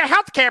proposal? Where's your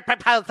health care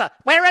proposal?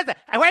 Where is it?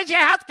 Where's your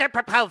health care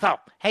proposal?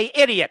 Hey,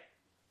 idiot.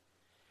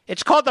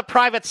 It's called the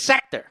private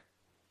sector.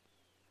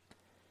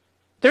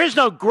 There is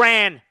no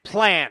grand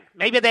plan.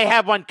 Maybe they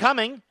have one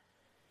coming.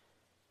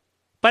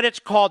 But it's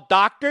called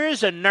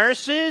doctors and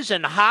nurses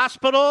and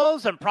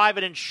hospitals and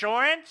private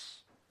insurance.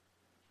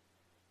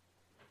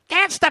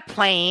 That's the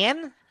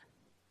plan.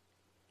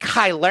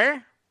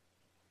 Kyler.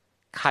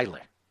 Kyler.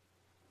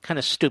 What kind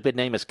of stupid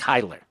name is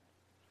Kyler?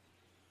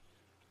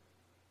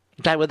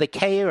 Is that with a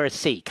K or a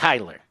C?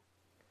 Kyler.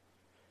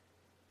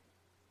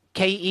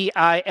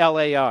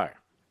 Keilar.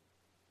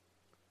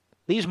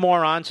 These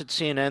morons at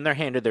CNN, they're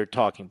handed their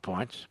talking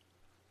points.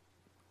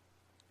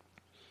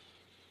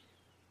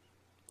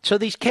 So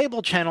these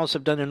cable channels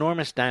have done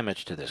enormous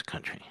damage to this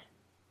country.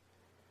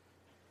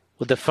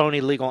 With the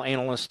phony legal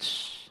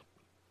analysts,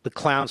 the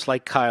clowns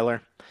like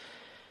Kyler.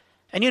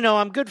 And you know,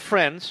 I'm good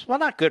friends. Well,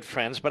 not good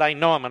friends, but I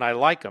know him and I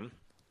like him.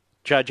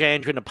 Judge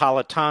Andrew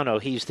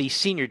Napolitano, he's the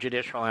senior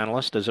judicial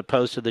analyst as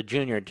opposed to the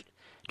junior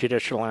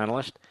judicial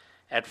analyst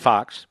at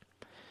Fox.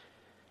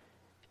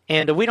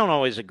 And we don't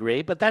always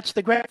agree, but that's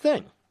the great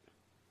thing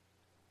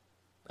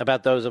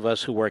about those of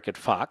us who work at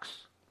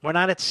Fox. We're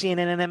not at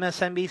CNN and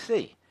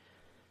MSNBC.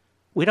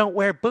 We don't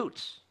wear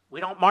boots. We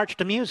don't march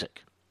to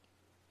music.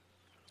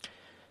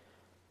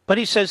 But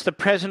he says the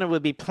president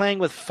would be playing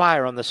with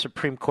fire on the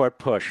Supreme Court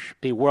push,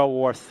 be World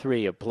War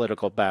III of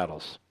political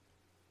battles.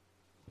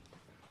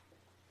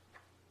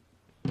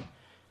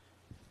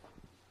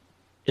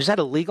 Is that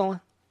a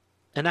legal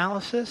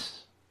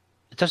analysis?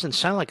 It doesn't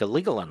sound like a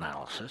legal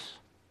analysis.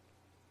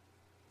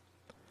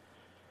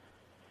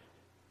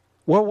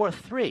 World War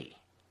III.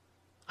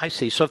 I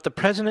see. So if the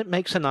president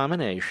makes a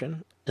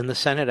nomination and the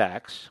Senate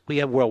acts, we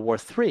have World War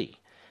III.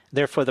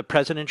 Therefore, the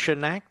president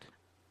shouldn't act?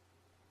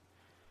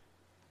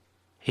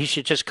 He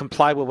should just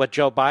comply with what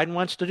Joe Biden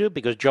wants to do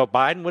because Joe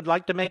Biden would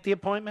like to make the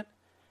appointment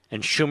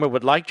and Schumer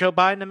would like Joe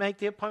Biden to make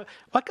the appointment?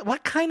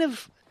 What kind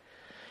of...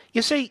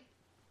 You see,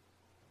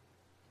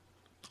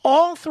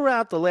 all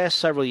throughout the last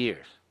several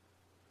years,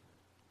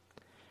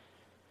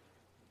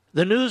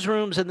 the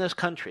newsrooms in this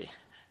country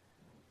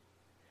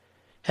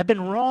have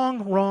been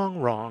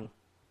wrong.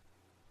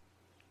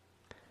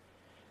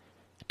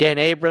 Dan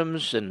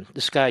Abrams and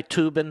this guy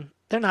Toobin,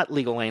 they're not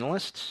legal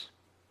analysts.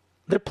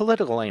 They're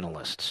political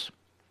analysts.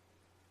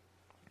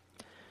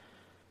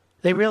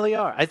 They really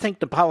are. I think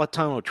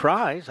Napolitano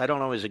tries. I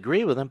don't always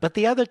agree with him, but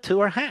the other two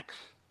are hacks.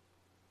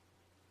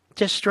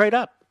 Just straight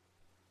up.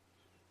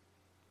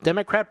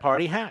 Democrat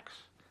Party hacks.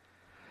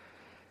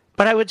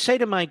 But I would say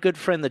to my good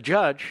friend the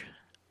judge,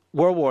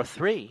 World War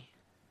III,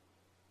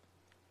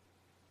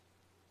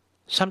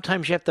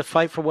 sometimes you have to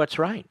fight for what's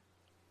right.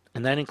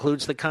 And that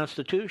includes the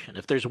Constitution.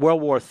 If there's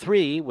World War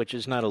III, which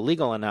is not a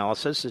legal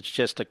analysis, it's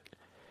just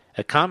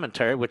a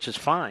commentary, which is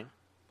fine,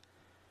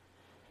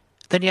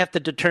 then you have to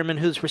determine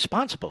who's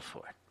responsible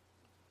for it.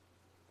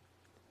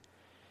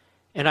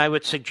 And I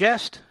would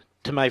suggest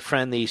to my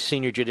friend, the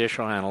senior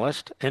judicial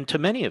analyst, and to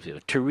many of you,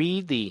 to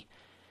read the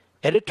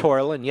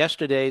editorial in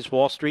yesterday's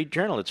Wall Street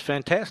Journal. It's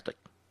fantastic.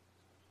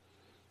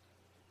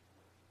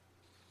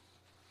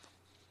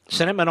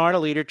 Senate Minority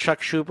Leader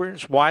Chuck Schumer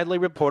is widely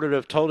reported to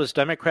have told his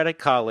Democratic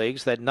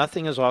colleagues that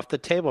nothing is off the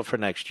table for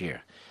next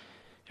year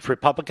if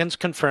Republicans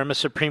confirm a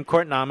Supreme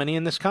Court nominee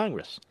in this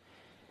Congress.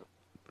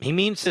 He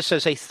means this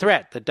as a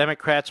threat that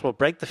Democrats will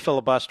break the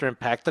filibuster and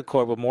pack the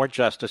court with more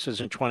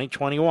justices in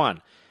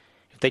 2021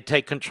 if they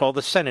take control of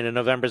the Senate in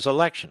November's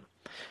election.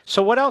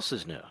 So what else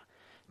is new?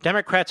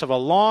 Democrats have a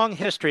long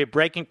history of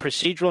breaking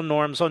procedural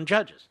norms on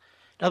judges.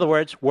 In other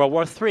words, World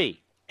War III,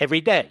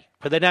 every day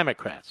for the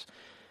Democrats.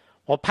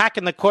 While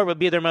packing the court would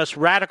be their most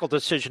radical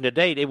decision to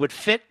date, it would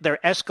fit their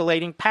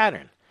escalating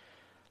pattern.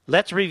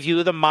 Let's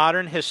review the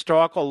modern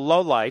historical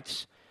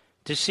lowlights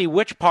to see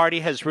which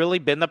party has really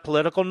been the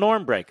political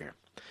norm breaker.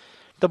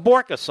 The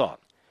Bork assault.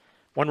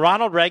 When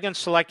Ronald Reagan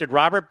selected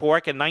Robert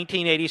Bork in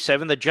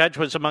 1987, the judge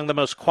was among the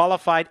most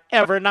qualified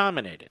ever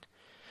nominated.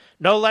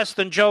 No less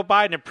than Joe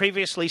Biden had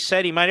previously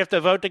said he might have to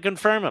vote to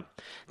confirm him.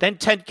 Then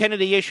Ted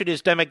Kennedy issued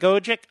his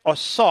demagogic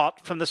assault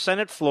from the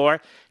Senate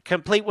floor,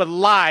 complete with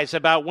lies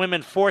about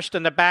women forced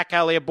into back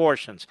alley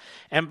abortions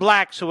and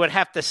blacks who would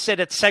have to sit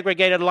at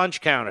segregated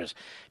lunch counters.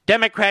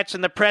 Democrats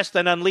and the press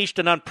then unleashed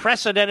an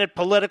unprecedented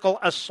political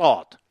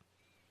assault.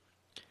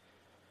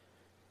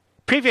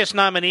 Previous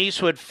nominees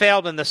who had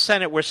failed in the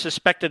Senate were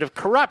suspected of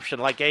corruption,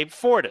 like Abe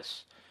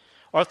Fortas,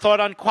 or thought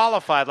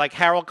unqualified, like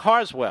Harold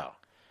Carswell.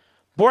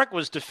 Bork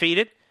was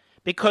defeated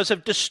because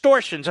of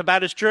distortions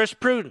about his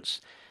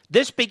jurisprudence.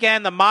 This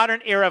began the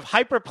modern era of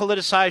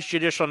hyper-politicized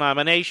judicial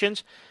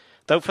nominations,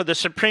 though for the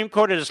Supreme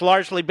Court it has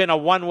largely been a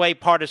one-way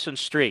partisan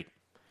street.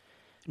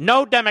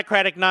 No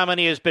Democratic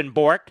nominee has been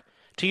borked,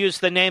 to use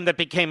the name that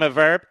became a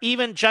verb,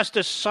 even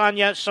Justice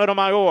Sonia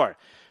Sotomayor,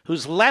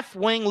 whose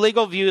left-wing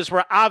legal views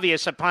were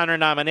obvious upon her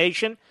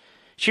nomination.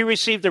 She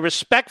received a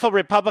respectful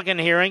Republican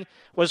hearing,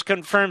 was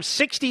confirmed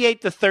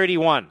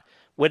 68-31,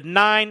 with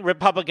 9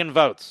 Republican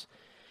votes.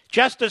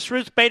 Justice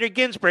Ruth Bader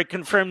Ginsburg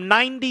confirmed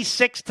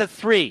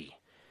 96-3.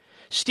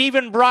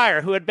 Stephen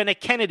Breyer, who had been a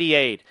Kennedy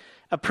aide,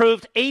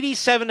 approved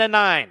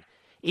 87-9.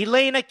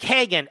 Elena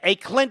Kagan, a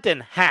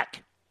Clinton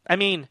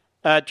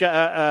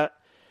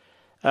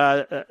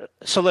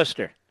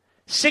solicitor,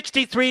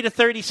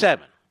 63-37.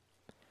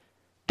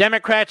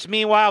 Democrats,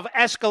 meanwhile, have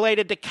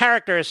escalated to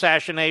character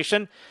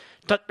assassination.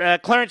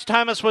 Clarence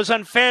Thomas was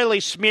unfairly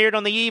smeared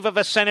on the eve of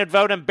a Senate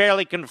vote and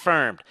barely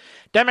confirmed.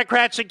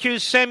 Democrats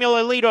accused Samuel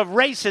Alito of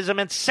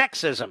racism and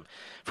sexism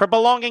for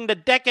belonging to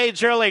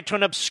decades earlier to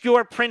an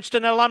obscure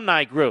Princeton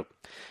alumni group.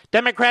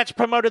 Democrats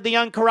promoted the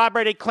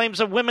uncorroborated claims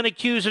of women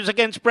accusers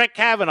against Brett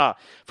Kavanaugh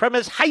from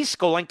his high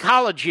school and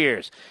college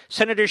years.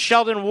 Senator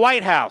Sheldon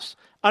Whitehouse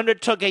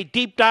undertook a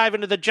deep dive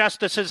into the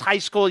justice's high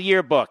school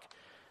yearbook.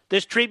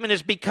 This treatment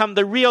has become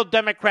the real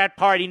Democrat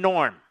Party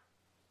norm.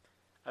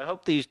 I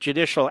hope these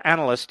judicial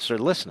analysts are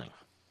listening.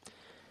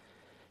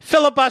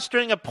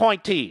 Filibustering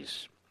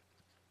appointees.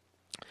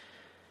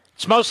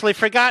 It's mostly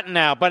forgotten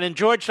now, but in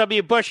George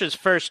W. Bush's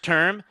first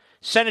term,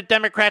 Senate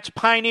Democrats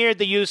pioneered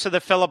the use of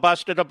the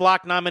filibuster to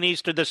block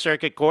nominees to the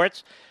circuit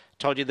courts. I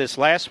told you this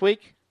last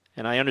week,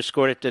 and I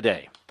underscored it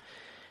today.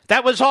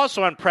 That was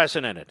also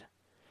unprecedented.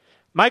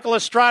 Michael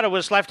Estrada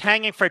was left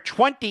hanging for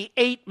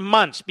 28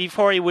 months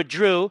before he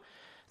withdrew,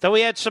 though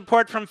he had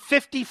support from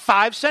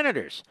 55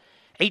 senators.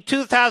 A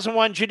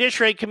 2001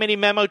 Judiciary Committee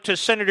memo to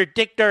Senator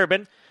Dick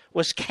Durbin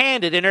was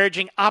candid in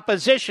urging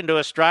opposition to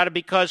Estrada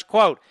because,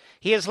 quote,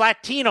 he is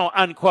Latino,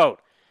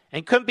 unquote,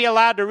 and couldn't be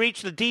allowed to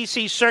reach the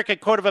D.C.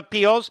 Circuit Court of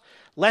Appeals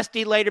lest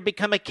he later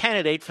become a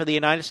candidate for the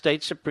United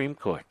States Supreme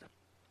Court.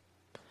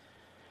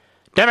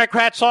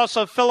 Democrats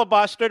also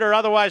filibustered or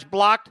otherwise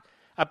blocked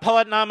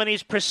appellate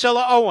nominees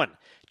Priscilla Owen,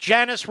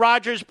 Janice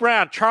Rogers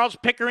Brown, Charles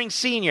Pickering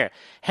Sr.,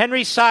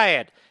 Henry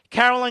Syed,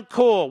 Carolyn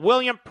Kuhl,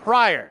 William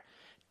Pryor,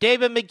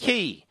 David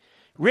McKee,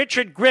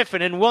 Richard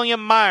Griffin, and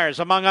William Myers,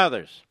 among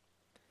others.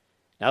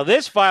 Now,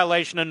 this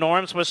violation of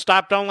norms was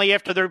stopped only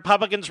after the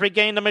Republicans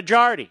regained the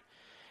majority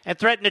and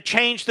threatened to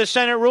change the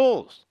Senate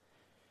rules.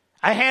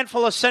 A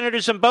handful of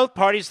senators in both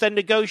parties then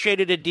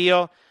negotiated a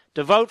deal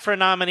to vote for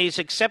nominees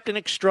except in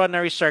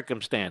extraordinary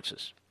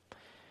circumstances.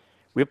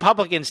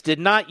 Republicans did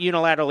not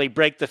unilaterally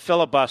break the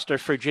filibuster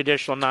for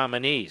judicial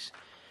nominees.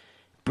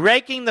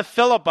 Breaking the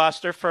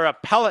filibuster for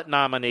appellate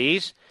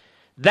nominees,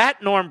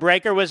 that norm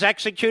breaker was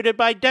executed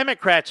by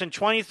Democrats in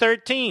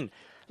 2013,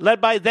 led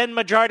by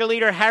then-Majority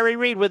Leader Harry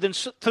Reid with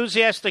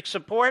enthusiastic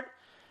support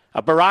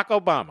of Barack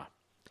Obama.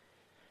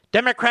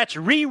 Democrats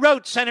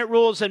rewrote Senate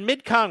rules in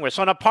mid-Congress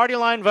on a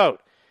party-line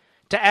vote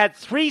to add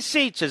 3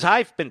 seats, as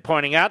I've been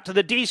pointing out, to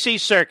the D.C.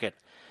 Circuit.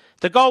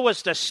 The goal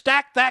was to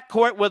stack that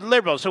court with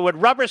liberals who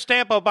would rubber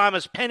stamp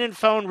Obama's pen and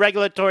phone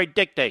regulatory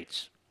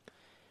dictates.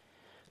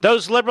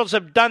 Those liberals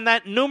have done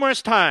that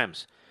numerous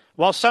times,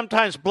 while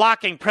sometimes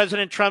blocking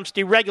President Trump's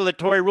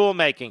deregulatory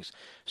rulemakings.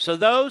 So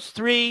those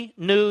 3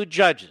 new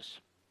judges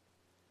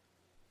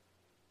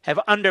have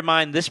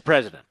undermined this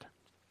president.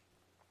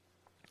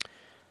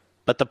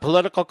 But the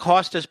political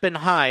cost has been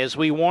high, as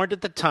we warned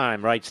at the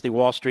time, writes the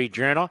Wall Street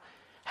Journal.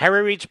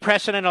 Harry Reid's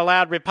precedent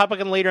allowed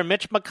Republican leader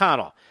Mitch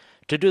McConnell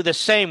to do the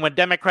same when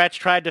Democrats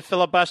tried to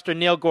filibuster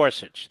Neil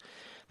Gorsuch.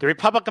 The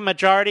Republican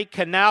majority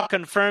can now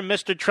confirm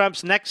Mr.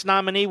 Trump's next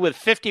nominee with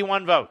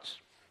 51 votes.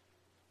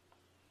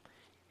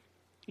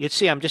 You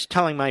see, I'm just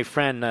telling my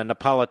friend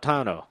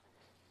Napolitano,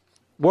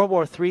 World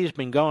War III has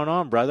been going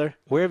on, brother.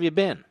 Where have you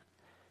been?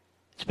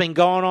 It's been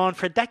going on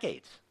for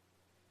decades.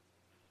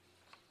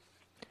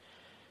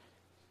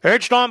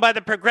 Urged on by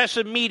the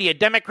progressive media,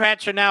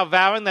 Democrats are now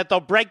vowing that they'll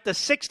break the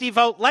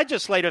 60-vote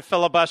legislative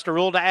filibuster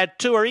rule to add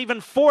 2 or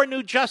even 4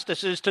 new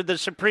justices to the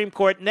Supreme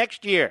Court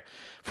next year,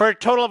 for a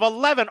total of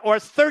 11 or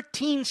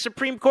 13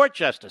 Supreme Court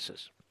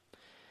justices.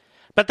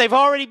 But they've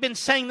already been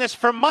saying this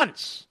for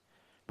months.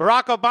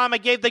 Barack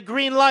Obama gave the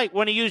green light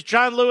when he used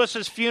John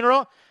Lewis's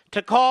funeral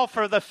to call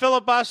for the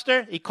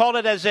filibuster. He called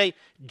it as a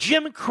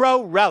Jim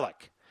Crow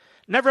relic.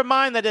 Never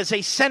mind that as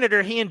a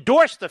senator, he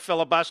endorsed the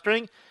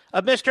filibustering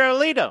of Mr.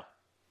 Alito.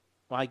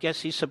 Well, I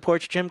guess he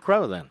supports Jim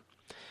Crow then.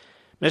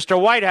 Mr.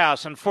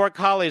 Whitehouse and 4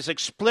 colleagues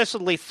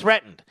explicitly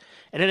threatened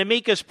in an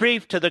amicus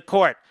brief to the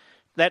court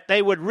that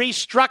they would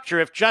restructure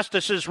if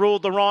justices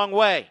ruled the wrong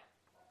way.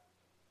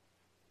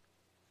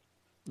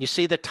 You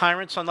see the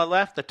tyrants on the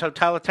left, the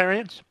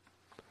totalitarians?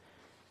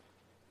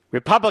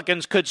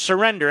 Republicans could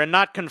surrender and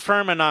not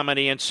confirm a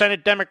nominee, and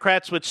Senate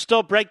Democrats would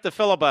still break the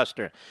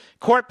filibuster.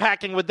 Court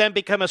packing would then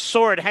become a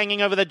sword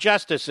hanging over the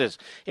justices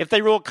if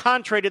they ruled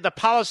contrary to the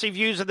policy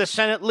views of the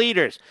Senate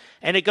leaders.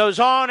 And it goes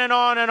on and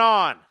on and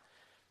on.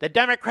 The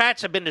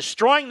Democrats have been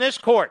destroying this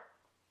court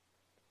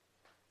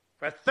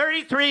for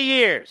 33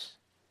 years.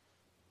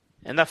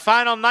 And the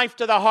final knife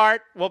to the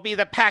heart will be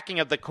the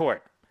packing of the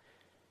court.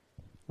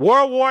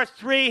 World War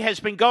III has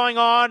been going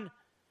on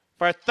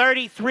for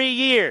 33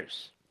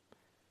 years.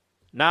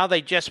 Now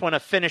they just want to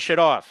finish it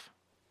off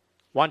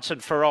once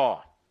and for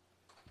all.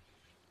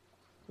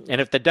 And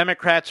if the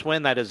Democrats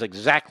win, that is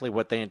exactly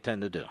what they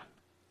intend to do.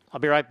 I'll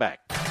be right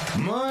back.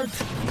 Mark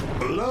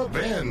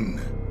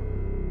Levin.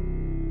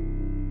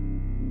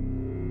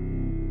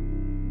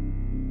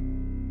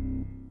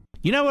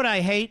 You know what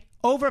I hate?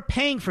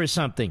 Overpaying for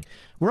something.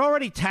 We're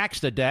already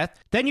taxed to death.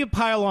 Then you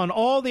pile on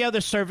all the other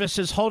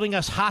services holding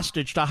us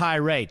hostage to high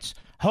rates.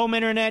 Home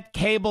internet,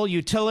 cable,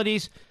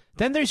 utilities.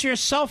 Then there's your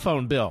cell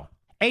phone bill.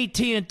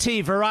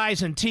 AT&T,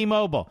 Verizon,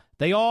 T-Mobile,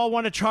 they all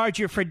want to charge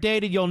you for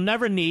data you'll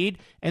never need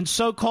and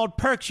so-called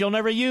perks you'll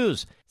never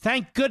use.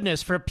 Thank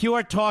goodness for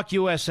Pure Talk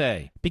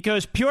USA,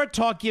 because Pure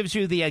Talk gives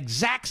you the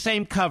exact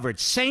same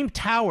coverage, same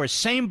towers,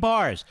 same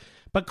bars,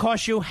 but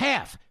costs you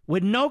half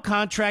with no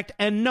contract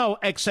and no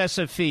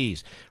excessive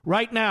fees.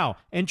 Right now,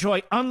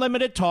 enjoy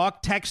unlimited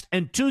talk, text,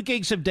 and 2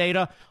 gigs of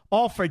data,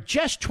 all for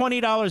just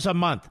 $20 a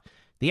month.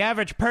 The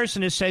average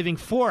person is saving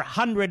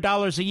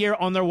 $400 a year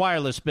on their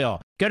wireless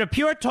bill. Go to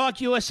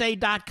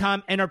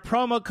puretalkusa.com and enter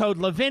promo code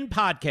Levin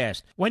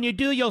Podcast. When you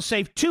do, you'll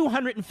save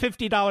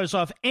 $250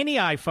 off any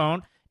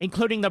iPhone,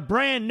 including the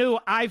brand new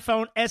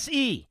iPhone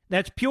SE.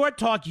 That's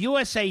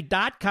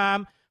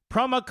puretalkusa.com,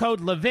 promo code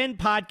Levin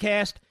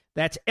Podcast.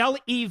 That's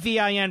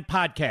Levin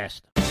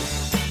Podcast.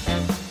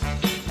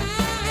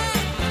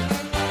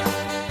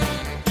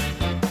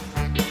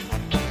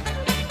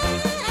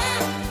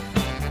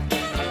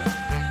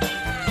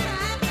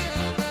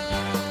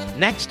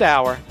 Next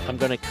hour, I'm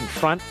going to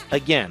confront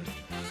again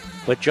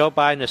what Joe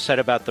Biden has said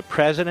about the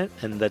president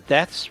and the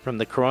deaths from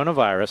the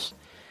coronavirus,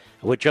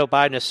 and what Joe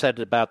Biden has said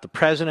about the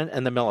president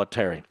and the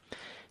military.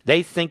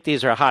 They think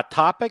these are hot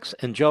topics,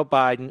 and Joe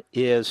Biden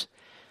has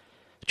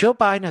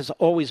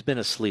always been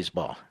a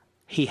sleazeball.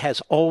 He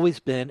has always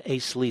been a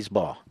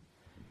sleazeball.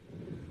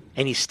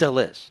 And he still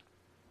is.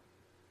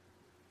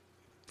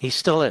 He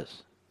still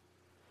is.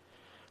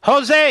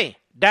 Jose,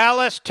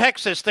 Dallas,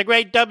 Texas, the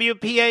great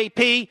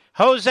WPAP.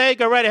 Jose,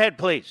 go right ahead,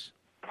 please.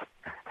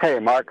 Hey,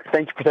 Mark.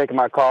 Thank you for taking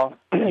my call.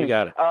 You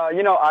got it.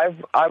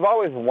 I've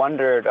always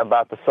wondered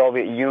about the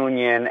Soviet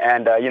Union,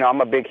 and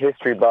I'm a big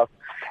history buff,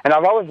 and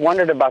I've always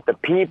wondered about the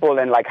people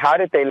and like how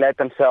did they let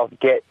themselves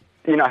get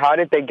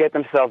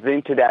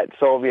into that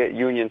Soviet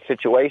Union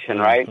situation,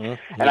 right? And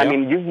I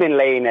mean, you've been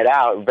laying it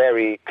out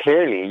very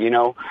clearly.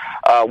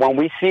 When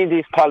we see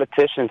these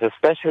politicians,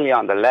 especially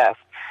on the left,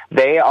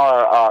 they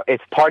are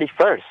it's party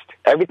first.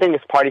 Everything is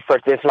party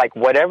first. It's like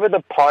whatever the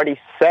party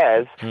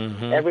says,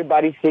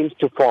 everybody seems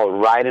to fall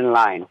right in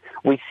line.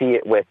 We see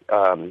it with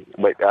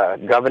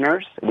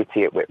governors. We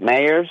see it with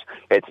mayors.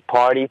 It's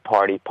party,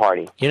 party,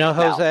 party.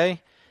 Jose,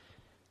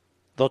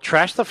 they'll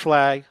trash the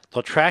flag.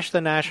 They'll trash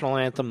the national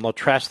anthem. They'll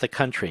trash the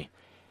country.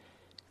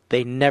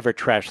 They never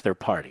trash their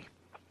party.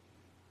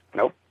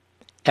 Nope.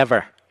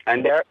 Ever.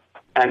 And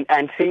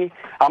see,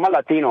 I'm a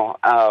Latino,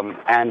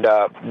 and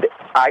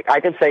I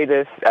can say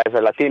this as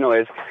a Latino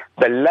is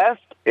the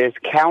left is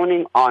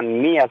counting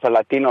on me as a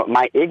Latino,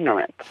 my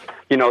ignorance,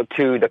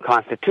 to the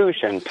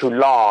Constitution, to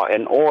law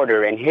and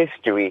order and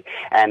history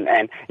and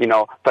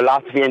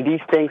philosophy and these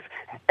things.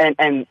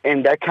 And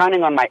they're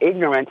counting on my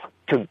ignorance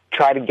to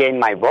try to gain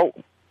my vote.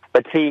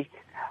 But see,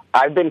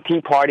 I've been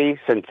Tea Party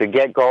since the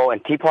get-go,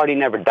 and Tea Party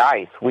never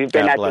dies. We've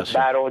been at this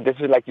battle. This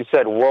is, like you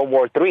said, World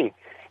War III.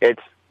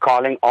 It's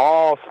calling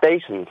all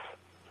stations.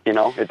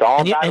 It's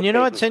all and you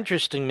know what's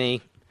interesting to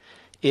me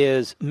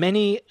is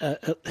many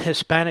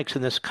Hispanics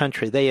in this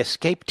country, they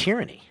escaped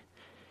tyranny.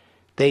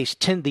 These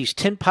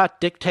tin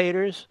pot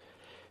dictators,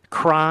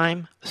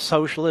 crime,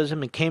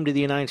 socialism, and came to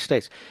the United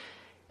States.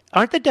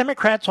 Aren't the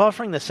Democrats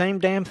offering the same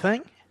damn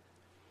thing?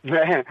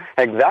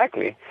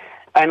 Exactly.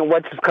 And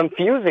what's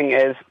confusing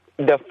is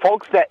the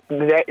folks that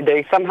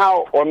they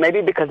somehow, or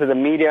maybe because of the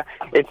media,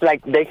 it's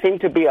like they seem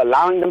to be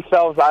allowing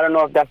themselves, I don't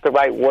know if that's the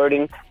right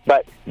wording,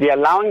 but they're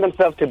allowing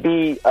themselves to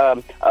be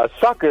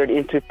suckered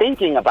into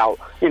thinking about,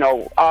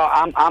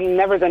 I'm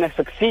never going to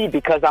succeed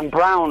because I'm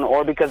brown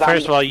or because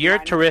First of all, you're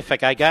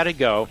terrific. I got to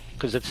go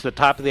because it's the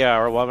top of the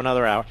hour. We'll have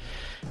another hour.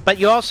 But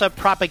you also have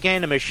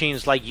propaganda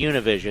machines like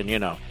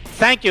Univision,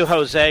 Thank you,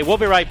 Jose. We'll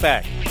be right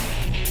back.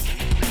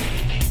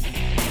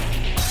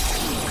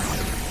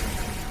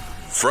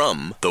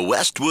 From the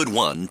Westwood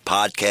One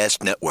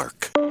Podcast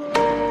Network.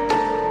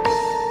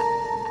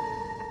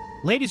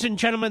 Ladies and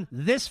gentlemen,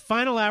 this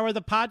final hour of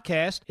the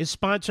podcast is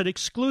sponsored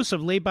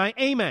exclusively by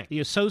AMAC, the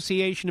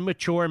Association of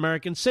Mature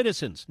American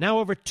Citizens. Now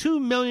over 2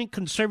 million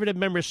conservative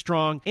members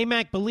strong,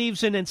 AMAC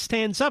believes in and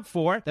stands up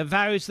for the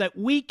values that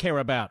we care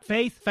about: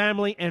 faith,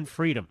 family, and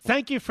freedom.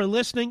 Thank you for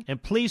listening,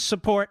 and please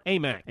support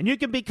AMAC. And you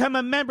can become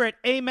a member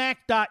at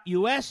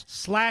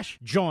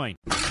amac.us/join.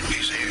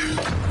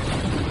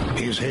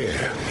 He's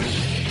here.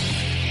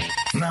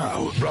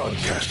 Now,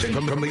 broadcasting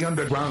from the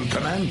underground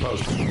command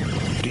post,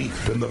 deep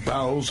in the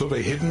bowels of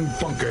a hidden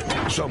bunker,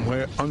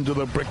 somewhere under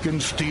the brick and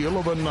steel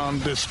of a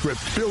nondescript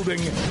building,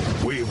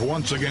 we've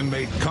once again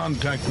made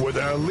contact with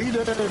our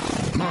leader,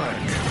 Mark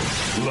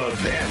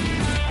Levin.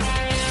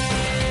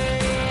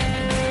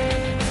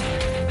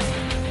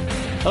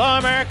 Hello,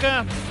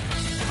 America.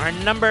 Our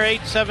number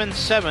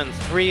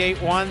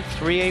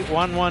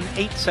 877-381-3811,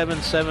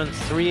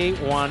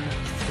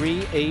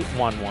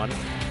 877-381-3811.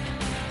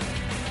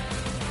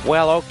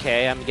 Well,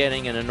 okay, I'm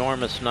getting an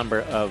enormous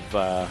number of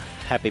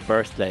happy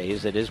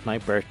birthdays. It is my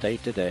birthday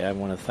today. I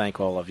want to thank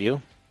all of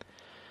you.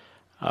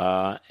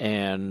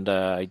 And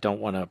I don't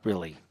want to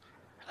really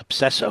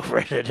obsess over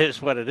it. It is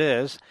what it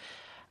is.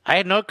 I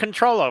had no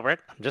control over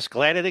it. I'm just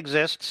glad it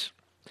exists.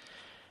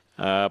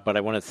 But I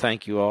want to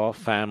thank you all,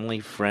 family,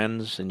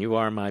 friends, and you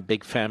are my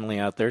big family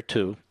out there,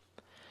 too.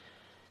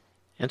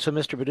 And so,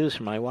 Mr.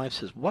 Producer, my wife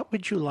says, what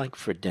would you like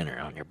for dinner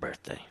on your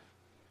birthday?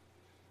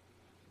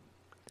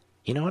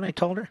 You know what I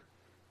told her?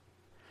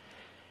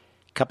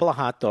 A couple of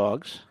hot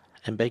dogs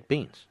and baked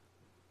beans.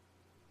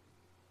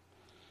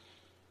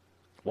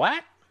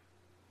 What?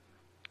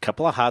 A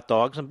couple of hot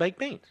dogs and baked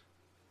beans.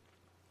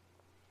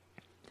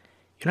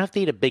 You don't have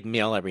to eat a big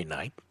meal every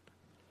night.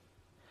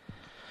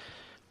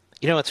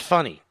 It's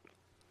funny.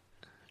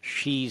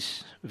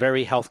 She's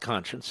very health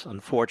conscious.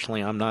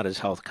 Unfortunately, I'm not as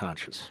health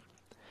conscious.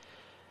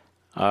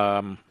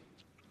 The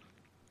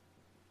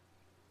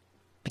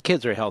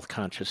kids are health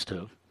conscious,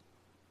 too.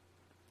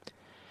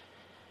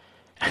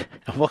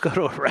 And we'll go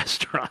to a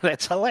restaurant.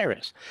 That's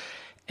hilarious.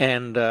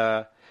 And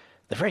they're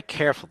very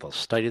careful. They'll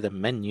study the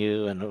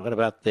menu and what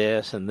about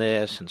this and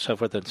so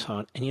forth and so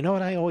on. And you know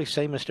what I always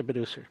say, Mr.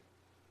 Producer?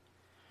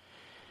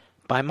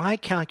 By my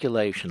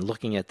calculation,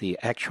 looking at the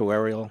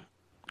actuarial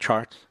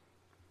charts,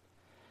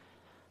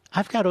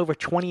 I've got over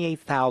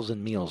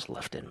 28,000 meals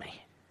left in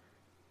me.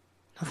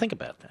 Now think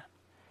about that.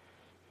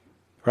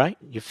 Right?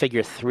 You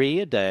figure 3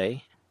 a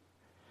day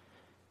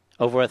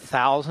over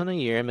 1,000 a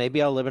year.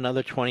 Maybe I'll live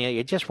another 28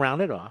 years. Just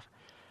round it off.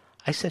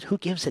 I said, who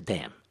gives a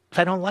damn? If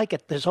I don't like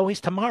it, there's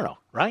always tomorrow,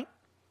 right?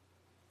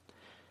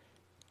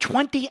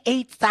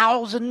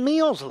 28,000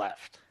 meals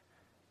left.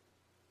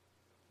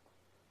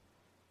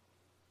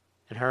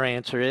 And her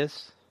answer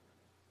is,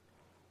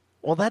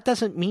 well, that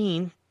doesn't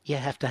mean you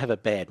have to have a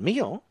bad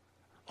meal.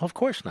 Well, of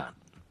course not.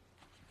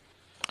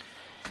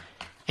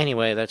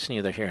 Anyway, that's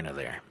neither here nor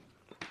there.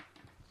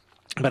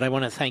 But I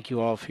want to thank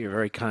you all for your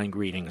very kind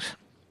greetings.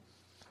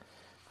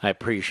 I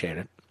appreciate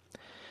it.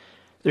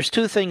 There's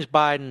two things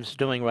Biden's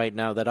doing right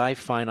now that I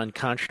find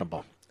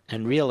unconscionable.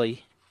 And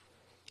really,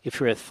 if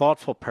you're a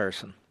thoughtful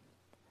person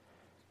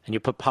and you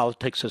put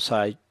politics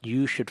aside,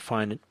 you should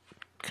find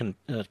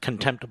it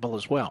contemptible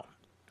as well.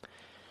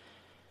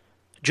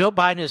 Joe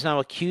Biden is now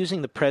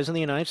accusing the President of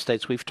the United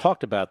States. We've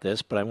talked about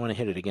this, but I want to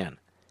hit it again.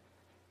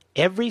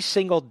 Every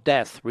single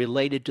death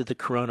related to the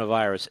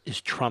coronavirus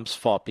is Trump's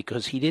fault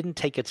because he didn't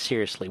take it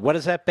seriously. What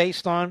is that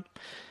based on?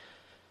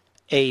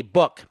 A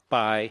book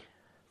by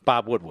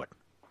Bob Woodward.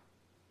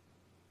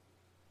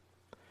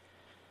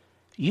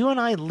 You and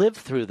I lived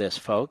through this,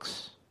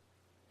 folks.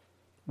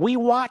 We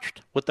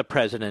watched what the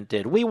president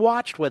did. We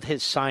watched what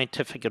his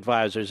scientific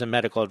advisors and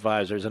medical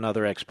advisors and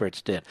other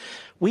experts did.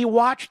 We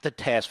watched the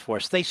task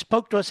force. They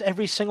spoke to us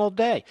every single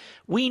day.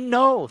 We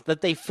know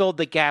that they filled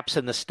the gaps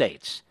in the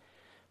states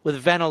with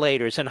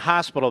ventilators and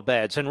hospital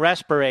beds and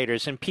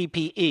respirators and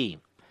PPE.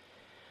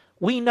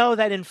 We know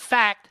that, in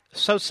fact,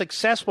 so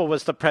successful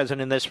was the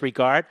president in this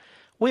regard,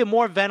 we have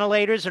more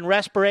ventilators and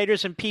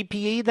respirators and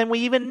PPE than we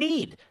even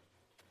need.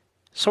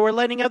 So we're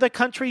letting other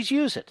countries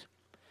use it.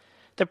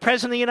 The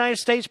President of the United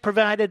States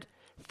provided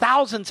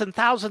thousands and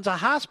thousands of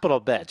hospital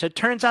beds. It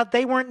turns out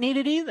they weren't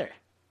needed either.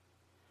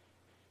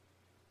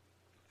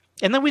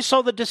 And then we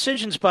saw the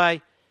decisions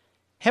by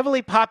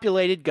heavily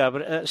populated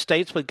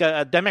states with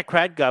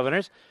Democrat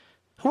governors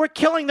who were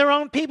killing their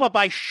own people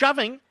by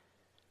shoving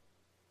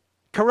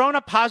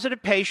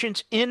corona-positive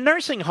patients in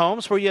nursing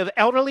homes where you have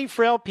elderly,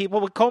 frail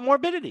people with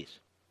comorbidities.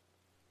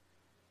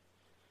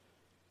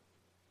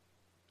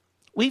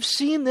 We've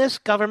seen this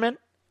government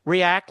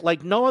react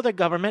like no other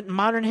government in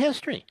modern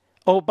history.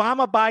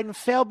 Obama-Biden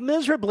failed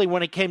miserably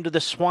when it came to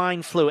the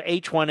swine flu,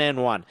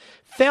 H1N1.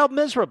 Failed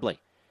miserably.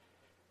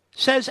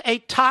 Says a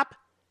top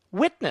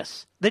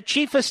witness, the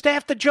chief of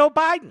staff to Joe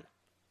Biden.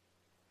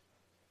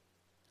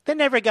 They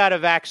never got a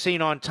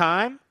vaccine on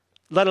time,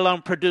 let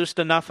alone produced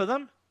enough of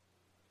them.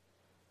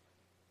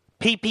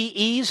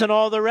 PPEs and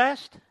all the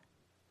rest.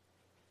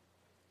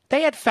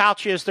 They had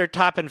Fauci as their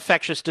top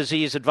infectious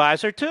disease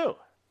advisor, too.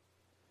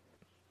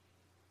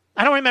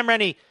 I don't remember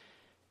any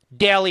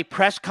daily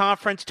press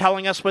conference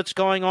telling us what's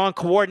going on,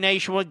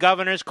 coordination with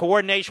governors,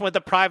 coordination with the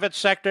private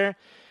sector,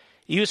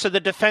 use of the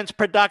defense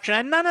production,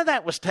 and none of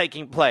that was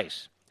taking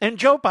place. And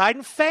Joe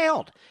Biden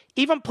failed.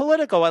 Even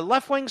Politico, a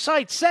left-wing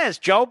site, says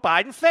Joe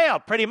Biden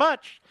failed, pretty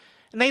much.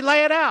 And they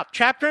lay it out,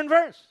 chapter and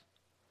verse.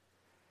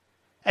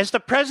 As the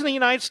President of the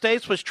United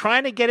States was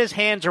trying to get his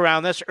hands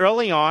around this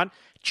early on,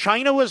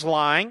 China was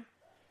lying.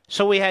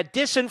 So we had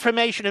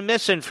disinformation and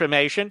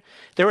misinformation.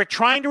 They were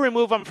trying to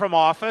remove him from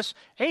office.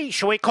 Hey,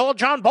 should we call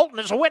John Bolton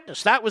as a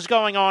witness? That was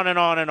going on and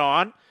on and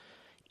on.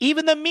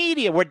 Even the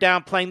media were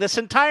downplaying this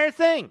entire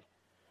thing.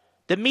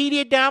 The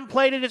media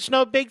downplayed it, it's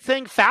no big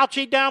thing.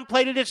 Fauci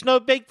downplayed it, it's no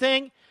big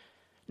thing.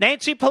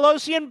 Nancy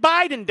Pelosi and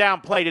Biden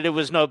downplayed it, it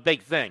was no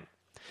big thing.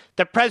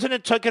 The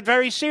president took it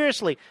very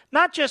seriously,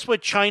 not just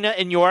with China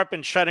and Europe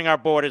and shutting our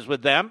borders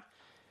with them,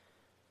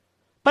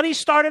 but he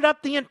started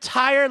up the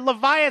entire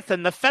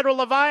Leviathan, the federal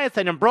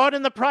Leviathan, and brought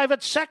in the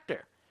private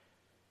sector.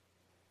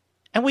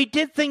 And we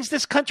did things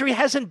this country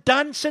hasn't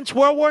done since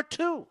World War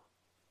II.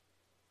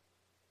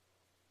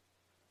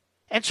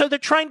 And so they're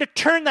trying to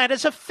turn that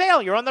as a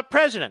failure on the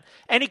president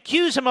and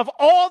accuse him of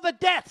all the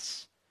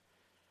deaths.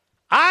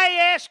 I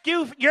ask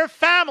you, your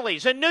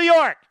families in New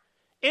York,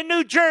 in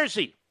New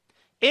Jersey,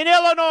 in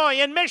Illinois,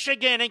 in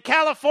Michigan, in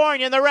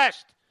California, and the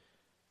rest,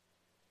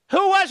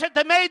 who was it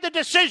that made the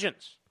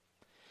decisions?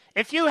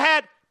 If you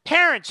had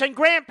parents and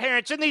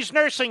grandparents in these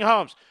nursing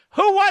homes,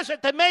 who was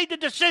it that made the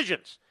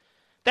decisions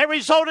that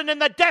resulted in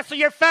the death of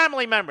your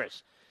family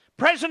members?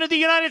 President of the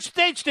United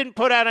States didn't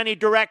put out any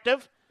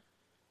directive.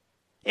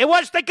 It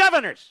was the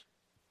governors.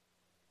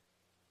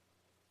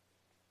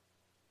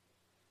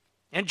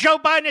 And Joe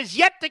Biden has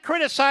yet to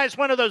criticize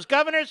one of those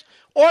governors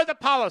or the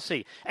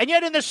policy. And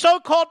yet in the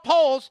so-called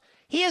polls,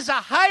 he has a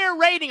higher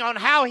rating on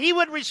how he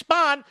would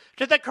respond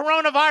to the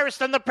coronavirus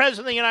than the President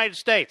of the United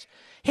States.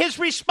 His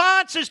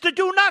response is to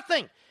do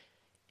nothing.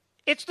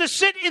 It's to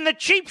sit in the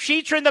cheap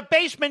sheets or in the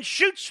basement,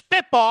 shoot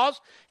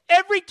spitballs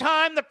every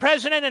time the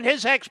president and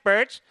his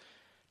experts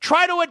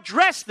try to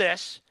address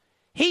this.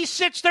 He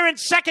sits there and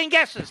second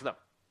guesses them.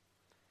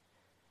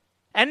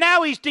 And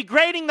now he's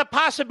degrading the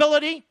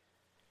possibility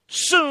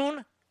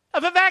soon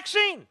of a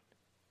vaccine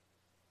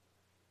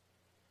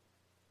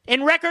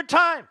in record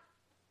time.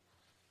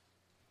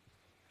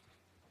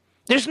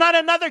 There's not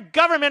another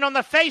government on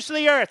the face of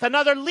the earth,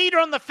 another leader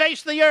on the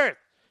face of the earth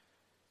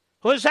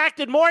who has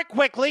acted more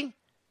quickly,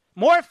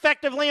 more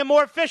effectively, and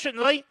more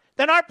efficiently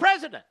than our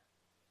president.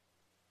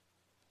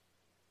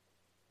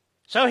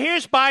 So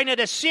here's Biden at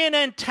a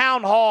CNN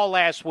town hall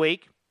last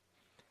week,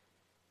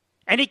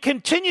 and he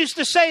continues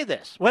to say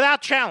this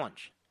without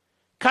challenge.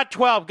 Cut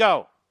 12,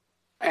 go.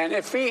 And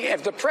if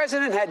the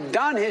president had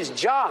done his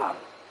job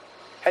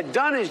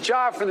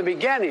from the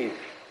beginning,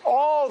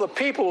 all the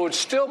people would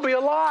still be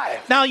alive.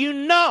 Now, you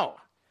know,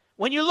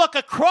 when you look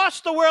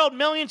across the world,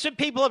 millions of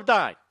people have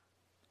died.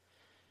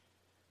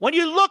 When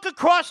you look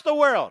across the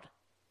world,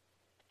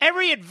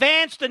 every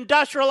advanced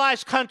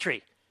industrialized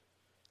country,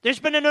 there's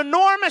been an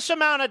enormous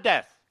amount of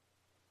death.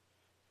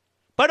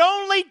 But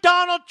only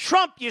Donald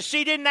Trump, you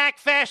see, didn't act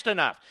fast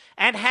enough.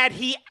 And had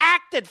he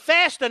acted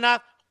fast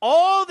enough,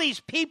 all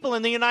these people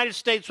in the United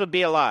States would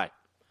be alive.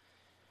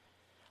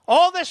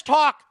 All this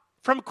talk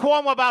from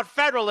Cuomo about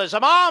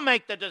federalism, I'll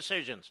make the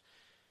decisions.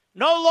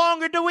 No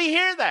longer do we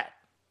hear that.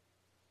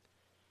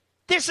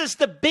 This is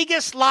the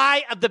biggest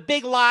lie of the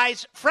big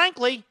lies,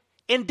 frankly,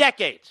 in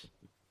decades.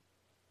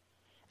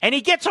 And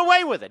he gets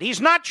away with it.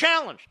 He's not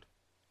challenged.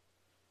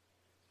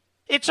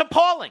 It's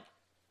appalling.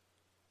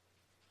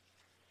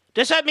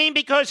 Does that mean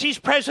because he's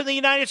president of the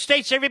United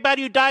States,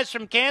 everybody who dies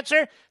from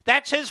cancer,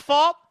 that's his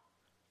fault?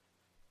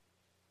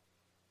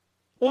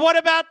 Well, what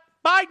about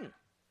Biden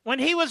when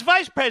he was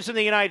vice president of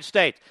the United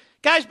States?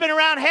 Guy's been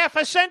around half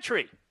a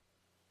century.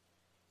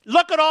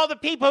 Look at all the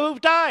people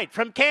who've died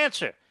from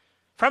cancer,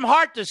 from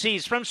heart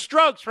disease, from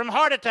strokes, from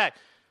heart attack,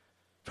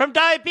 from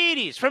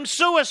diabetes, from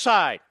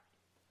suicide,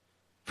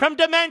 from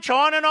dementia,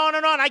 on and on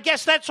and on. I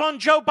guess that's on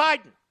Joe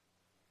Biden.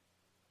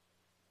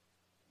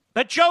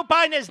 But Joe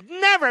Biden has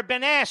never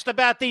been asked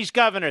about these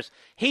governors.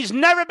 He's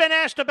never been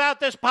asked about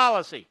this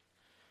policy.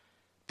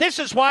 This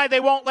is why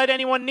they won't let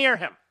anyone near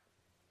him.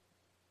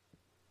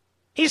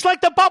 He's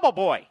like the bubble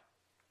boy.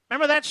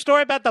 Remember that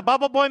story about the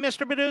bubble boy,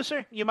 Mr.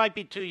 Producer? You might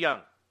be too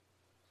young.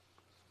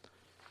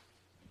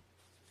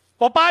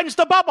 Well, Biden's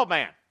the bubble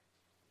man.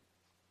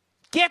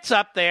 Gets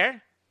up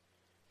there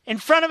in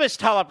front of his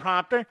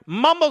teleprompter,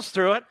 mumbles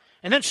through it,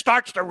 and then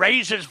starts to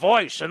raise his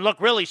voice and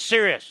look really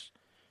serious.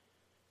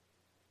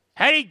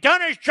 Had he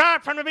done his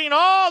job from the beginning,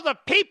 all the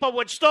people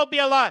would still be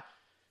alive.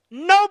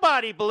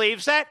 Nobody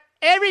believes that.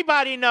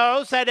 Everybody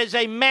knows that is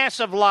a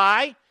massive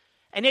lie,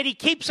 and yet he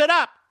keeps it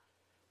up.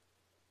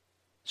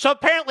 So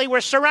apparently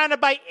we're surrounded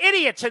by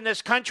idiots in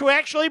this country who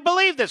actually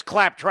believe this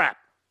claptrap.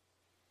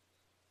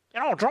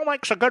 You know, Joe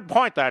makes a good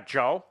point, that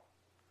Joe.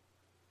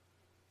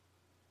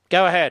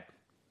 Go ahead.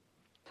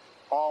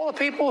 All the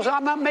people,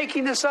 I'm not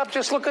making this up,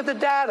 just look at the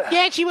data.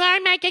 Yes, you are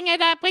making it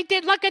up. We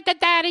did look at the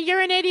data.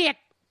 You're an idiot.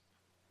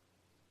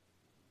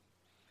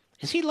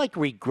 Is he like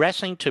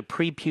regressing to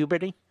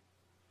pre-puberty?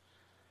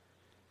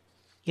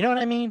 You know what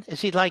I mean?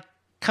 Is he like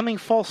coming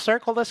full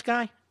circle, this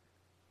guy?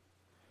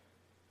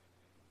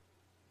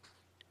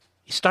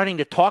 He's starting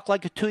to talk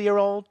like a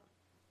 2-year-old?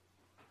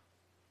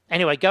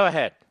 Anyway, go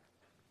ahead.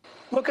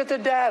 Look at the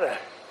data.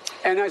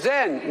 And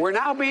then we're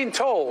now being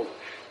told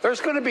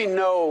there's going to be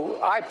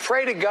I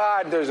pray to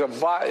God there's a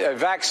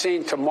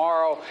vaccine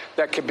tomorrow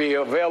that could be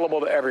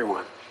available to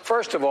everyone.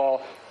 First of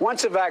all,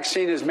 once a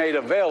vaccine is made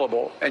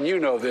available, and you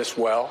know this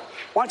well,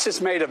 once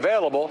it's made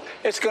available,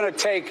 it's going to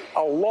take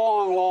a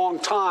long, long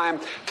time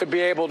to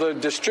be able to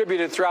distribute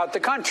it throughout the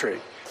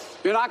country.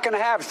 You're not going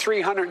to have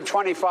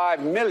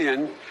 325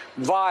 million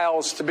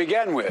vials to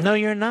begin with. No,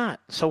 you're not.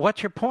 So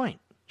what's your point?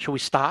 Should we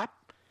stop?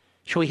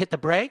 Should we hit the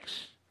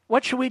brakes?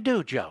 What should we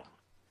do, Joe?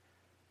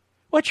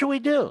 What should we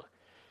do?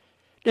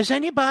 Has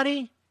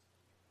anybody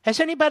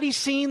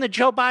seen the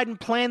Joe Biden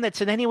plan that's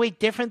in any way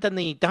different than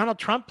the Donald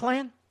Trump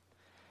plan?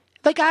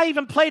 The guy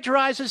even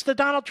plagiarizes the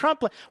Donald Trump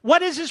plan.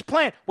 What is his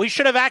plan? We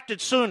should have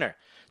acted sooner.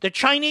 The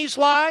Chinese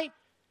lie?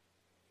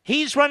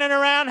 He's running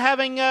around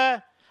having,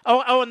 and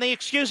the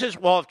excuse is,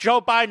 well, if Joe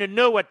Biden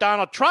knew what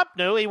Donald Trump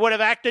knew, he would have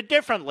acted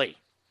differently.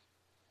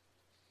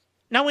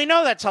 Now, we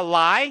know that's a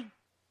lie,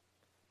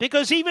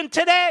 because even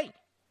today,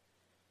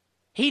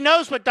 he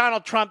knows what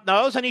Donald Trump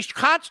knows, and he's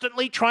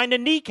constantly trying to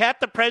kneecap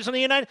the president of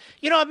the United States.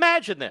 You know,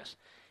 imagine this.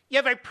 You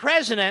have a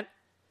president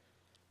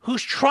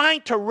who's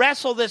trying to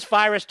wrestle this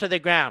virus to the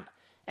ground,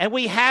 and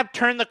we have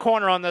turned the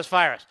corner on this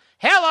virus.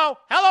 Hello,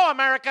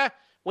 America.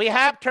 We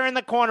have turned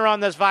the corner on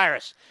this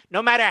virus,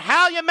 no matter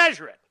how you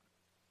measure it.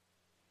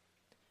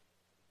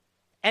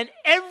 And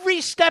every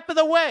step of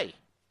the way,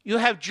 you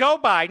have Joe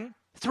Biden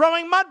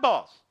throwing mud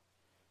balls.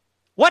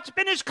 What's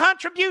been his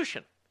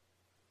contribution?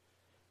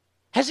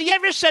 Has he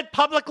ever said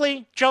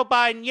publicly, Joe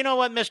Biden, you know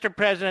what, Mr.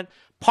 President,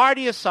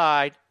 party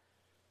aside,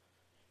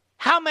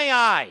 how may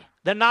I,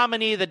 the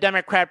nominee of the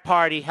Democrat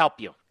Party, help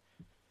you?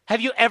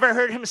 Have you ever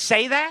heard him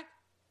say that?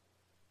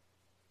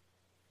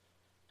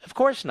 Of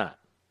course not.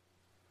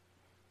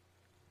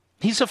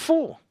 He's a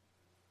fool.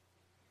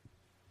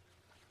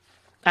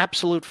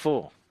 Absolute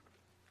fool.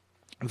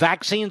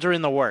 Vaccines are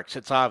in the works,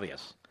 it's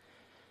obvious.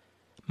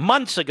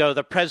 Months ago,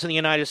 the President of the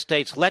United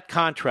States let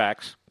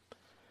contracts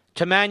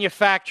to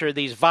manufacture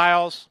these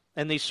vials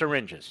and these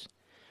syringes.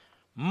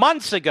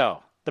 Months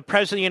ago, the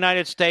President of the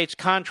United States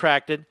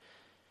contracted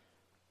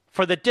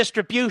for the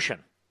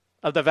distribution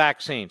of the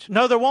vaccines.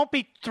 No, there won't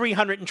be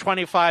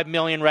 325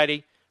 million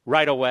ready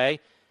right away,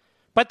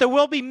 but there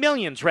will be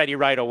millions ready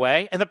right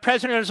away, and the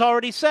president has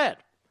already said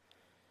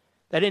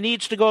that it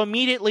needs to go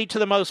immediately to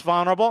the most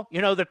vulnerable.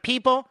 You know, the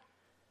people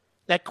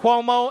that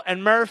Cuomo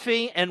and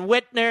Murphy and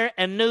Whitner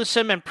and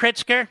Newsom and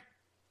Pritzker,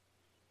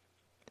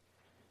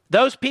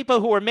 those people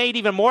who were made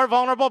even more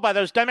vulnerable by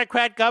those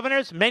Democrat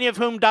governors, many of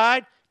whom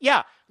died,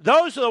 yeah,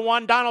 those are the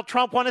ones Donald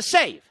Trump want to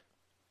save.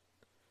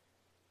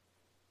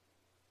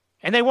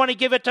 And they want to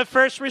give it to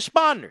first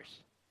responders.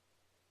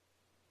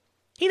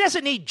 He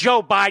doesn't need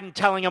Joe Biden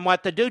telling him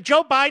what to do.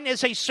 Joe Biden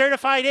is a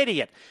certified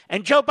idiot.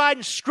 And Joe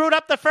Biden screwed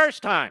up the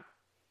first time.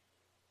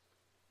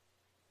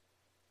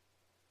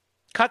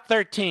 Cut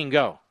 13,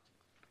 go.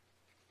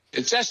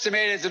 It's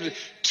estimated that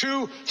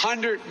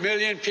 200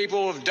 million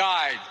people have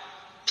died,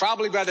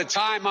 probably by the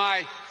time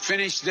I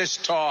finish this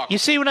talk. You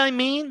see what I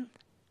mean?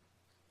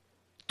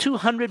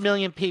 200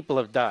 million people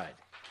have died.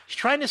 He's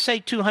trying to say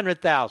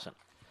 200,000.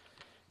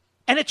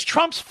 And it's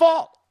Trump's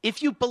fault.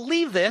 If you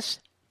believe this,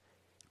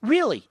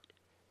 really,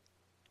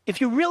 if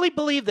you really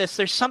believe this,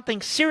 there's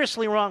something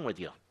seriously wrong with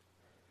you.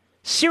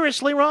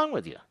 Seriously wrong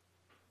with you.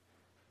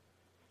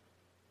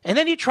 And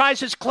then he tries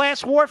his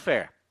class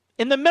warfare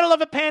in the middle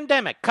of a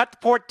pandemic. Cut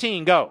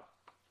 14, go.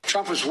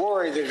 Trump was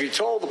worried that if he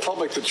told the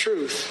public the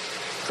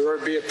truth, there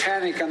would be a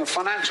panic on the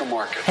financial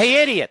market.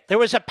 Hey, idiot, there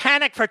was a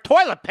panic for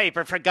toilet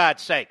paper, for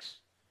God's sakes.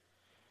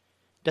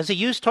 Does he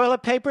use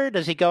toilet paper?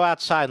 Does he go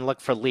outside and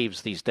look for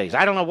leaves these days?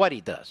 I don't know what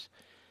he does.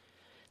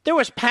 There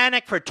was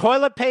panic for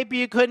toilet paper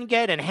you couldn't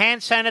get and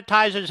hand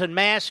sanitizers and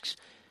masks.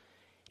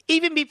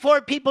 Even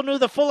before people knew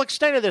the full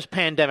extent of this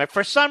pandemic,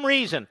 for some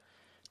reason,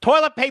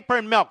 toilet paper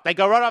and milk, they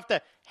go right off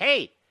the,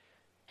 hey,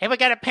 we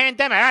got a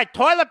pandemic. All right,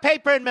 toilet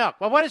paper and milk.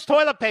 Well, what does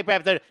toilet paper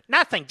have to do?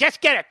 Nothing. Just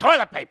get it,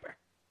 toilet paper.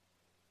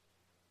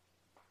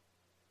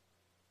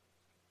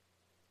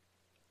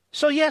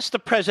 So, yes, the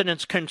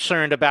president's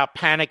concerned about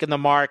panic in the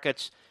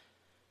markets,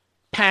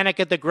 panic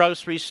at the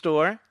grocery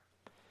store.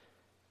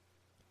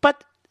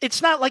 But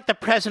it's not like the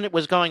president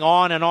was going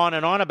on and on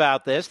and on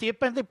about this. The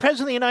president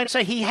of the United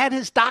States, he had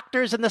his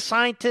doctors and the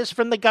scientists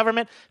from the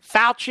government,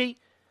 Fauci,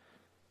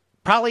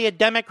 probably a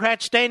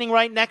Democrat standing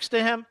right next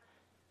to him.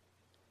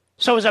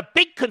 So it was a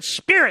big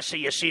conspiracy,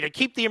 you see, to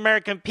keep the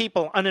American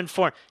people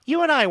uninformed.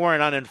 You and I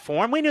weren't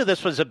uninformed. We knew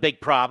this was a big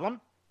problem.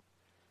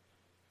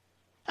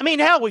 I mean,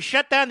 hell, we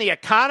shut down the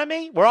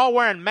economy. We're all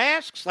wearing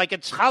masks like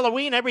it's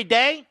Halloween every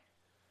day.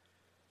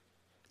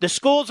 The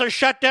schools are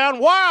shut down.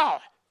 Wow,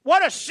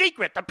 what a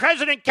secret. The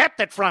president kept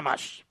it from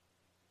us.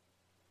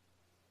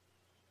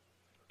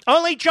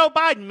 Only Joe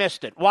Biden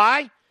missed it.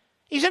 Why?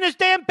 He's in his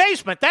damn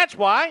basement. That's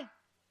why.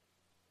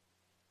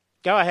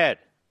 Go ahead.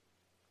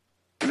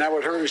 And that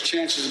would hurt his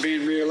chances of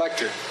being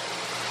reelected.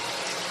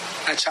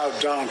 That's how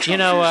Donald Trump. You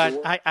know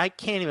what? I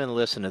can't even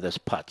listen to this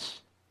putz.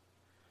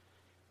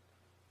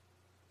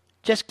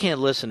 Just can't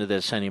listen to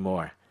this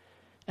anymore.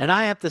 And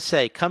I have to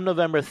say, come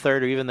November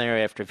 3rd or even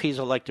thereafter, if he's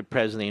elected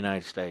president of the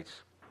United States,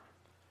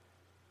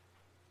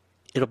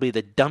 it'll be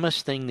the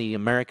dumbest thing the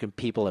American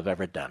people have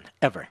ever done.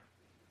 Ever.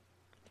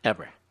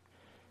 Ever.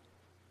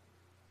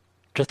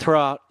 To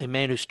throw out a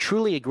man who's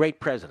truly a great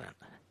president.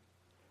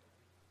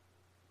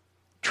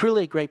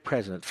 Truly a great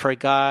president for a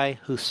guy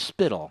whose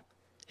spittle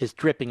is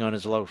dripping on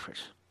his loafers.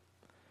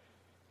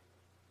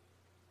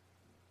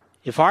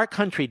 If our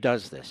country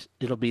does this,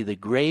 it'll be the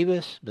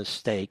gravest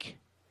mistake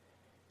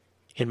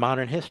in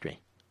modern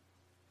history.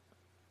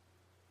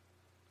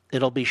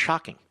 It'll be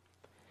shocking.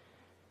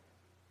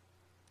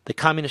 The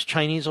communist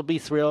Chinese will be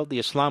thrilled. The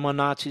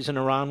Islamo-Nazis in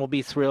Iran will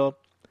be thrilled.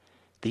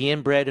 The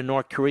inbred in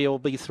North Korea will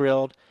be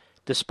thrilled.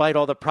 Despite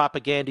all the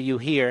propaganda you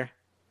hear,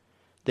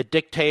 the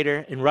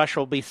dictator in Russia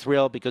will be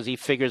thrilled because he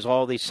figures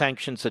all these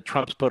sanctions that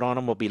Trump's put on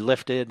him will be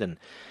lifted, and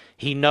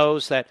he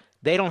knows that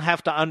they don't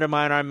have to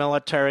undermine our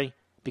military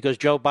because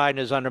Joe Biden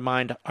has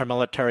undermined our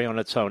military on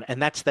its own.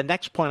 And that's the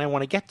next point I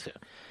want to get to,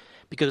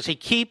 because he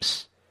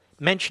keeps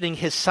mentioning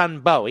his son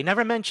Beau. He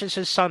never mentions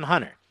his son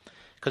Hunter,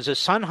 because his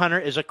son Hunter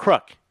is a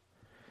crook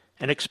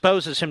and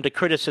exposes him to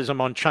criticism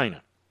on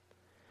China.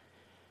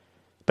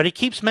 But he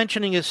keeps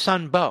mentioning his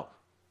son Beau.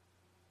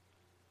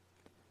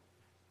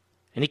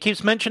 And he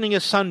keeps mentioning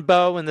his son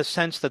Beau in the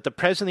sense that the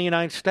President of the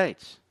United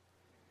States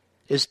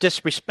is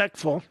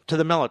disrespectful to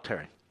the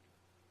military.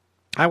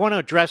 I want to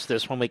address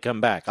this when we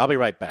come back. I'll be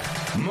right back.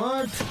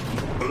 Mark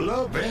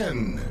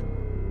Levin.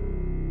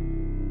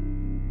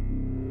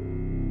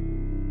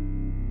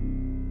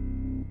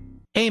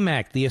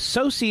 AMAC, the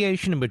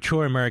Association of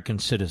Mature American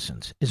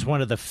Citizens, is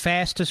one of the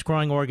fastest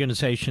growing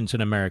organizations in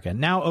America.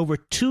 Now over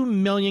 2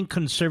 million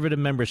conservative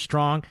members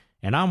strong,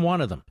 and I'm one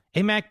of them.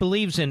 AMAC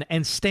believes in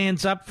and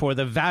stands up for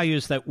the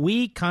values that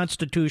we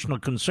constitutional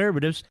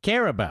conservatives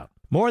care about.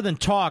 More than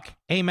talk,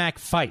 AMAC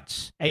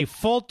fights. A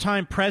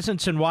full-time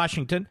presence in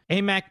Washington,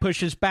 AMAC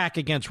pushes back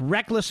against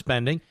reckless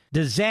spending,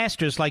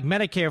 disasters like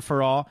Medicare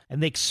for All,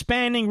 and the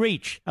expanding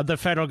reach of the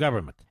federal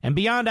government. And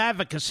beyond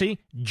advocacy,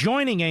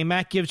 joining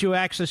AMAC gives you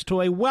access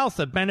to a wealth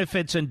of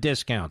benefits and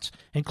discounts,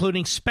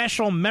 including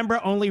special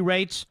member-only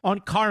rates on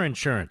car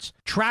insurance,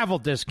 travel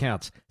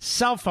discounts,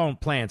 cell phone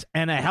plans,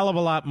 and a hell of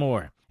a lot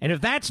more. And if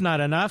that's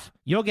not enough,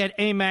 you'll get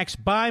AMAC's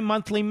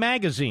bi-monthly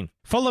magazine,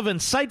 full of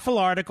insightful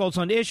articles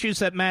on issues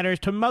that matter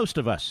to most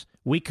of us,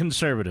 we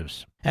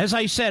conservatives. As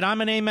I said,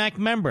 I'm an AMAC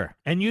member,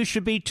 and you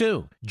should be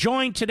too.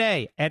 Join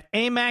today at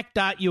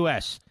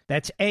amac.us.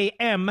 That's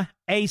AMAC.us.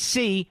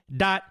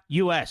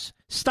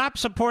 Stop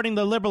supporting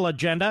the liberal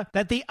agenda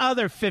that the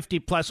other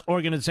 50-plus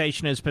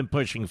organization has been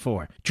pushing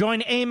for.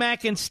 Join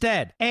AMAC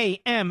instead.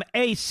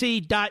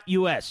 AMAC.us.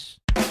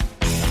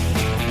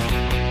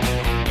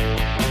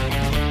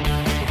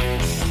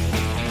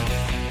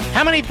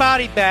 How many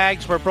body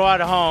bags were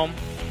brought home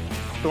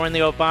during the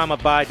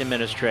Obama-Biden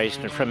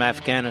administration from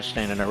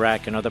Afghanistan and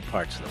Iraq and other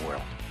parts of the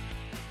world?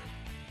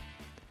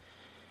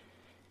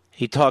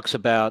 He talks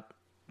about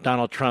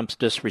Donald Trump's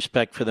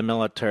disrespect for the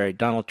military.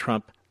 Donald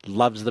Trump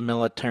loves the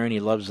military and he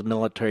loves the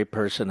military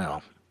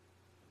personnel.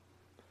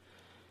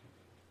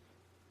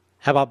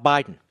 How about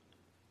Biden?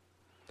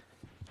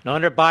 Now,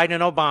 under Biden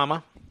and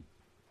Obama,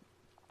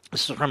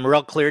 this is from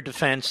Real Clear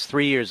Defense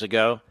 3 years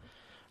ago,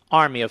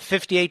 Army of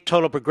 58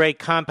 total brigade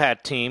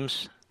combat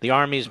teams, the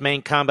Army's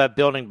main combat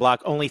building block,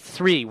 only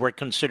 3 were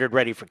considered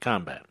ready for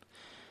combat.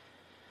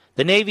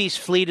 The Navy's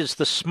fleet is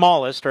the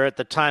smallest, or at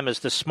the time is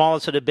the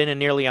smallest it had been in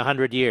nearly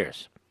 100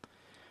 years,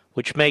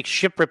 which makes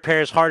ship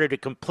repairs harder to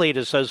complete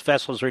as those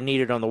vessels are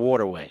needed on the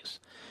waterways.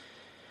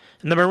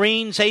 In the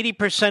Marines,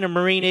 80% of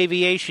Marine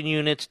aviation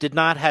units did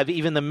not have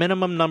even the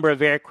minimum number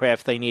of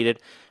aircraft they needed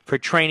for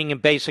training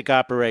and basic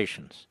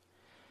operations.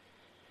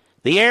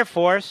 The Air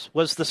Force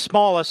was the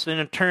smallest and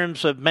in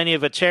terms of many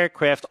of its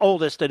aircraft,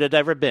 oldest it had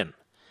ever been.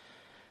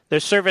 Their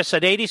service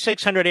had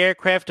 8,600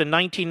 aircraft in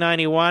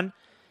 1991. In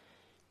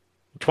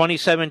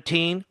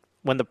 2017,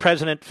 when the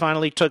president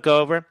finally took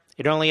over,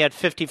 it only had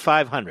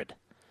 5,500.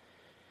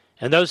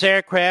 And those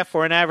aircraft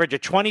were an average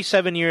of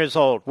 27 years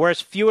old.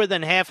 Worse, fewer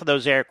than half of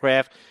those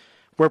aircraft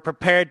were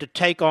prepared to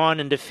take on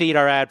and defeat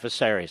our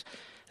adversaries.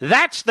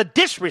 That's the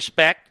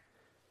disrespect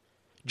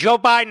Joe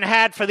Biden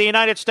had for the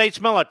United States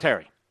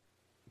military.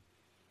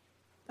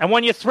 And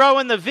when you throw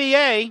in the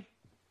VA,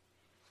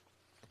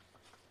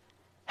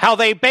 how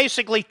they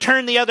basically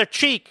turn the other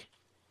cheek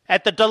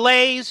at the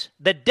delays,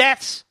 the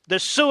deaths, the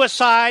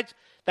suicides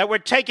that were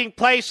taking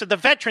place at the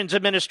Veterans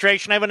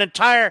Administration. I have an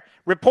entire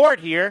report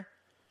here.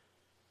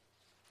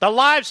 The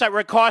lives that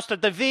were cost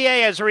at the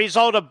VA as a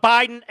result of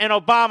Biden and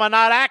Obama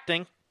not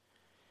acting.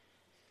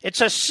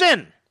 It's a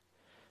sin.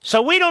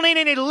 So we don't need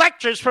any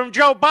lectures from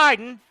Joe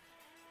Biden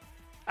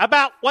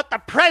about what the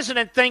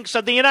president thinks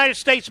of the United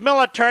States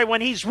military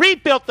when he's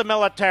rebuilt the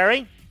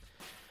military,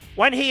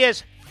 when he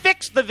has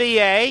fixed the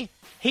VA,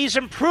 he's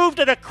improved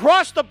it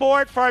across the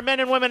board for our men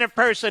and women and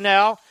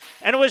personnel,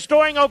 and it was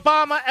during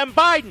Obama and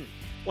Biden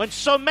when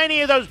so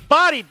many of those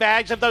body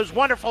bags of those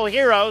wonderful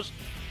heroes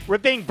were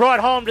being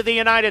brought home to the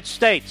United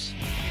States.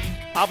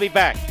 I'll be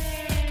back.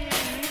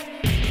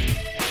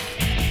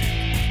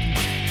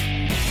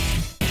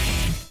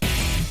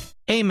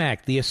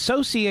 AMAC, the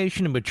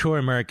Association of Mature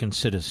American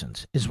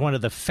Citizens, is one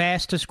of the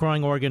fastest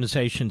growing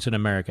organizations in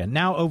America.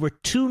 Now over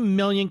 2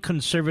 million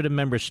conservative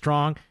members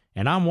strong,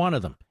 and I'm one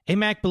of them.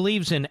 AMAC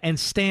believes in and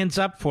stands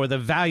up for the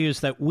values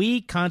that we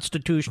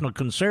constitutional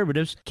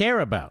conservatives care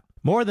about.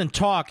 More than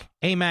talk,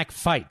 AMAC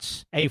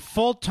fights. A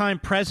full-time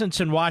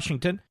presence in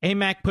Washington,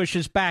 AMAC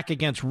pushes back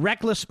against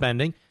reckless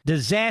spending,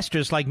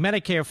 disasters like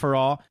Medicare for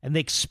All, and the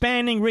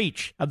expanding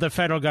reach of the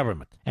federal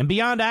government. And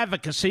beyond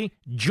advocacy,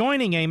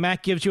 joining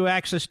AMAC gives you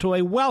access to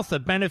a wealth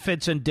of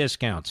benefits and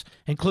discounts,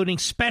 including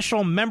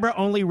special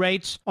member-only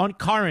rates on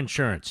car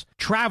insurance,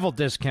 travel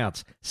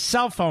discounts,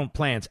 cell phone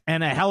plans,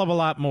 and a hell of a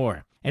lot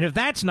more. And if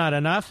that's not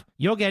enough,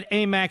 you'll get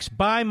AMAC's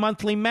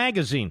bi-monthly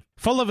magazine,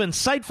 full of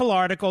insightful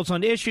articles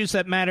on issues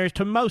that matter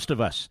to most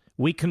of us,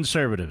 we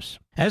conservatives.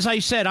 As I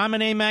said, I'm an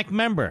AMAC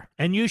member,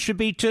 and you should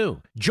be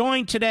too.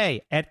 Join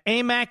today at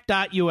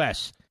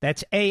amac.us.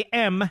 That's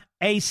AMAC.us.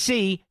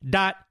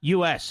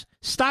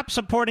 Stop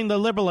supporting the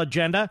liberal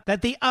agenda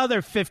that the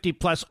other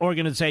 50-plus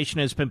organization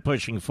has been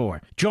pushing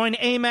for. Join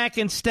AMAC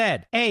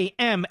instead.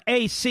 AMAC.us.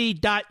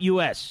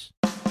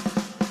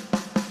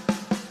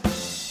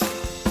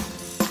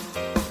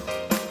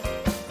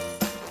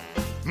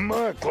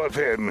 Mark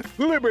Levin,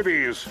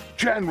 Liberty's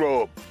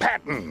General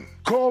Patton.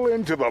 Call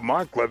into the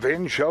Mark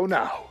Levin Show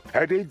now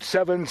at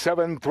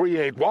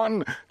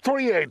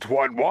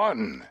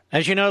 877-381-3811.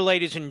 As you know,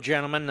 ladies and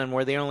gentlemen, and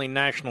we're the only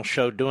national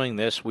show doing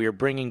this, we are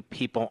bringing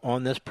people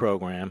on this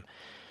program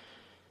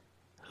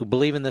who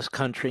believe in this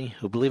country,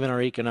 who believe in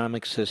our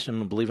economic system,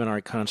 who believe in our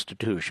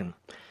Constitution.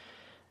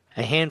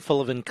 A handful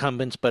of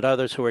incumbents, but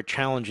others who are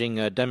challenging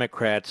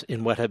Democrats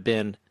in what have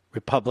been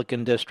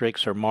Republican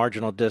districts or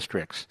marginal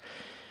districts.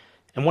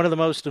 And one of the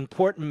most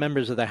important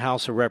members of the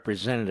House of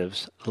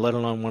Representatives, let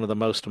alone one of the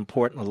most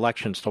important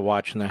elections to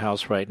watch in the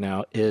House right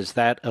now, is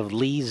that of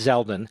Lee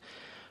Zeldin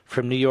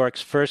from New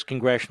York's 1st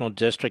Congressional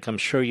District. I'm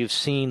sure you've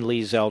seen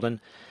Lee Zeldin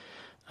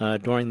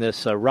during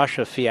this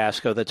Russia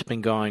fiasco that's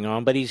been going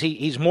on. But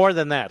he's more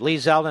than that. Lee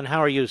Zeldin, how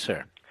are you,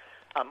 sir?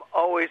 I'm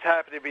always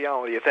happy to be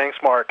on with you. Thanks,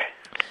 Mark.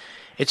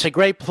 It's a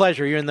great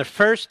pleasure. You're in the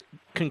 1st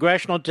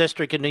Congressional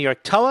District in New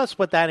York. Tell us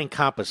what that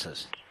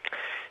encompasses.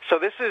 So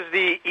this is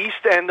the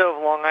east end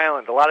of Long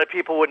Island. A lot of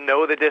people would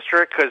know the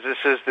district because this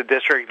is the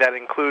district that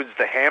includes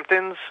the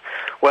Hamptons.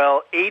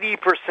 Well,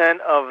 80%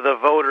 of the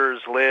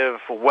voters live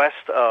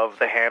west of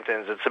the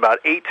Hamptons. It's about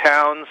 8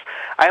 towns.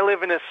 I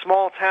live in a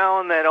small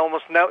town that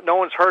almost no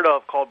one's heard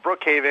of called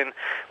Brookhaven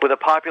with a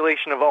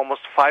population of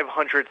almost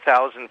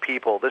 500,000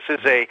 people. This is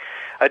a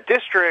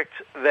district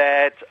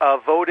that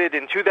voted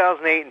in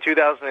 2008 and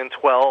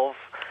 2012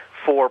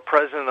 for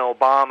President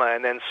Obama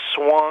and then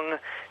swung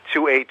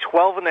to a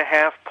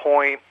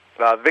 12.5-point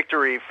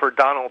victory for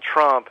Donald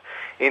Trump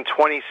in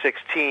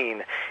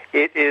 2016.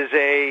 It is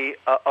a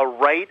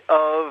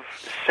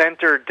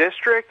right-of-center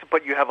district,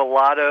 but you have a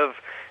lot of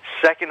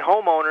second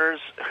homeowners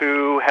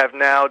who have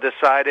now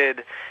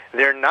decided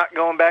they're not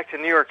going back to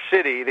New York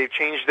City. They've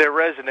changed their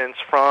residence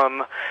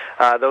from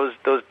those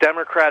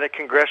Democratic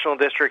congressional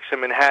districts in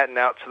Manhattan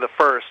out to the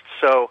 1st.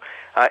 So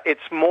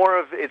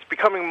it's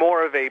becoming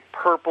more of a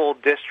purple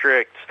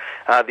district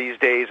these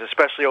days,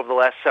 especially over the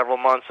last several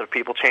months of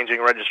people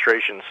changing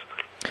registrations.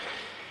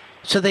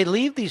 So they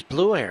leave these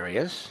blue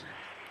areas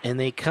and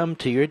they come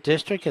to your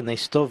district and they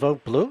still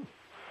vote blue?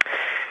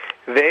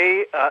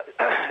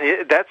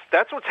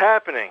 That's what's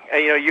happening.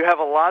 You have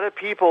a lot of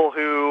people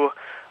who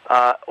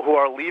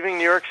are leaving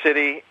New York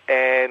City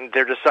and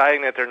they're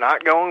deciding that they're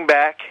not going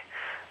back,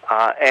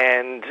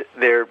 and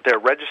they're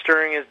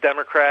registering as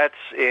Democrats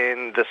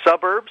in the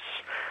suburbs,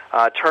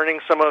 turning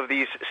some of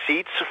these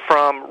seats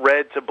from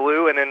red to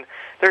blue, and then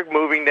they're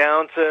moving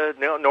down to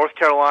North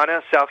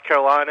Carolina, South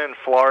Carolina, and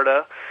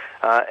Florida.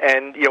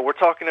 And we're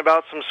talking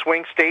about some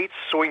swing states,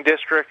 swing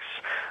districts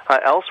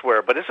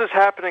elsewhere. But this is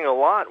happening a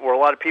lot, where a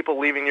lot of people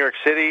leaving New York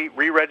City,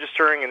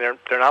 re-registering, and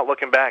they're not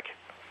looking back.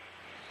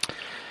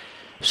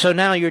 So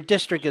now your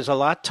district is a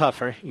lot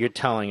tougher, you're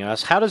telling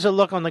us. How does it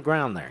look on the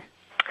ground there?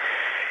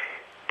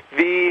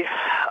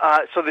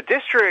 So the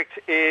district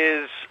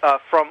is,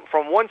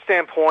 from one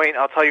standpoint,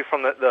 I'll tell you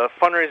from the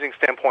fundraising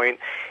standpoint,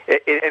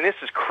 and this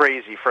is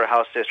crazy for a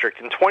House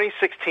district. In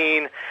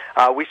 2016,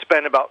 we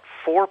spent about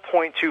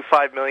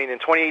 $4.25 million. In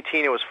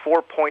 2018, it was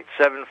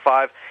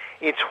 $4.75.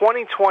 In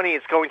 2020,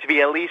 it's going to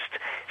be at least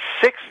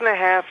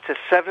 $6.5 to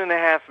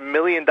 $7.5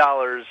 million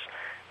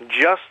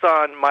just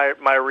on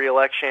my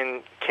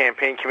reelection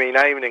campaign committee,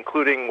 not even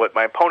including what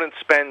my opponent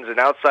spends and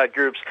outside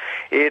groups.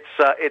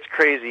 It's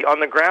crazy. On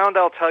the ground,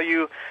 I'll tell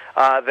you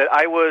that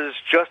I was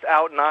just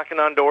out knocking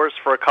on doors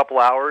for a couple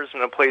hours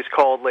in a place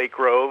called Lake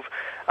Grove,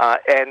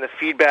 and the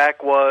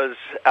feedback was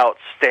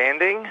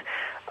outstanding.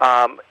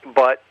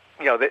 But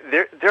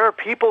there are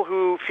people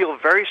who feel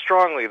very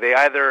strongly they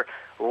either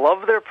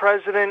love their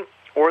president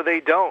or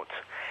they don't.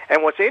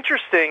 And what's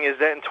interesting is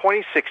that in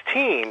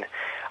 2016,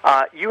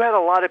 you had a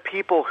lot of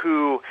people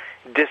who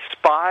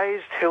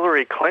despised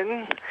Hillary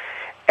Clinton,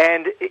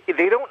 and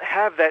they don't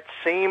have that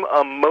same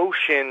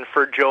emotion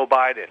for Joe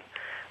Biden.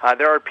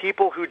 There are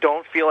people who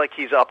don't feel like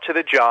he's up to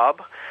the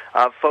job,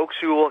 folks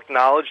who will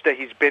acknowledge that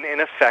he's been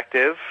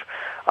ineffective,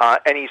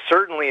 and he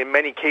certainly, in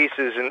many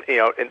cases,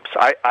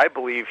 I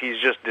believe he's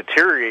just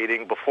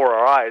deteriorating before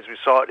our eyes. We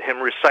saw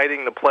him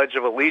reciting the Pledge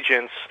of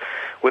Allegiance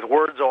with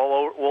words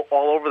all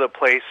over the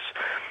place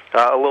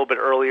a little bit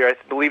earlier. I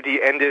believed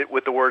he ended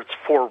with the words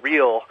 "for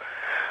real."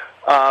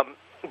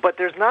 But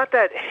there's not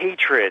that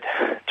hatred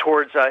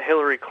towards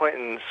Hillary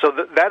Clinton. So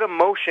that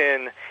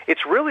emotion,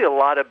 it's really a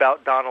lot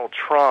about Donald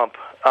Trump,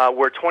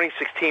 where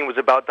 2016 was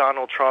about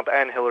Donald Trump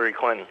and Hillary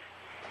Clinton.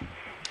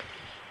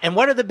 And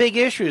what are the big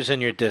issues in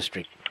your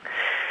district?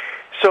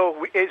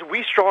 So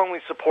we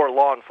strongly support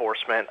law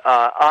enforcement.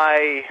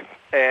 I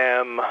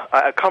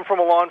come from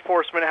a law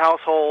enforcement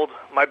household.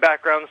 My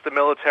background's the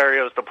military.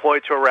 I was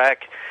deployed to Iraq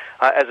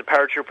as a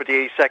paratrooper with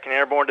the 82nd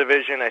Airborne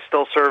Division. I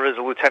still serve as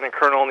a lieutenant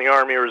colonel in the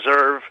Army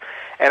Reserve,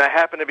 and I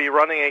happen to be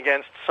running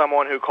against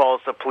someone who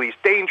calls the police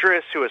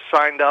dangerous, who has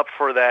signed up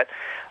for that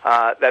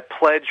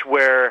pledge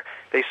where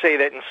they say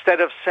that instead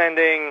of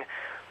sending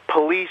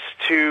police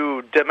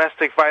to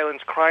domestic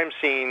violence crime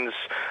scenes,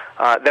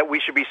 that we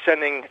should be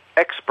sending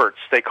experts,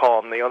 they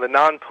call them, the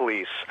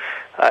non-police.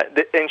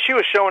 And she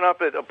was showing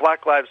up at a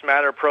Black Lives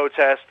Matter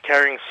protest,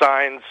 carrying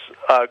signs,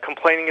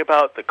 complaining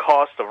about the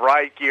cost of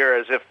riot gear,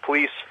 as if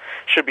police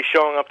should be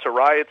showing up to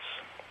riots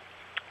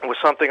with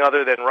something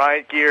other than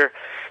riot gear.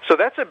 So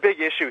that's a big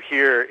issue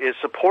here, is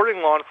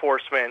supporting law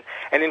enforcement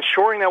and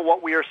ensuring that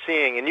what we are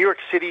seeing in New York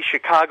City,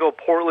 Chicago,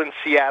 Portland,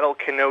 Seattle,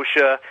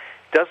 Kenosha,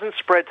 doesn't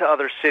spread to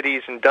other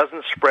cities and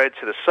doesn't spread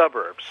to the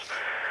suburbs.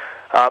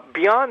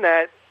 Beyond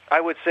that, I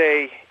would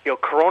say,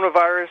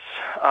 coronavirus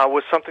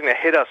was something that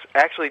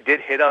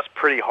did hit us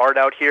pretty hard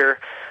out here.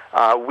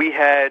 We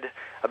had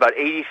about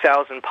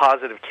 80,000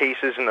 positive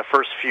cases in the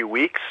first few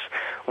weeks.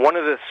 One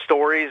of the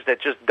stories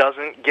that just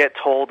doesn't get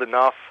told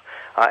enough,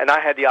 and I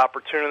had the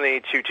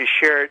opportunity to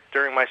share it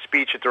during my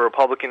speech at the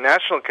Republican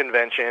National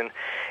Convention,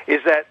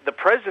 is that the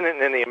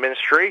president and the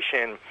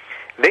administration,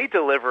 they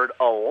delivered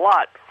a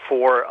lot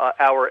for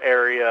our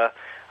area.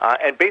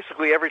 And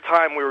basically every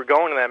time we were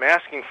going to them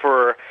asking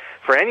for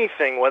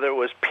anything, whether it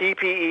was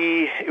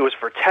PPE, it was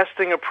for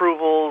testing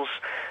approvals,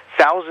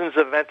 thousands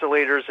of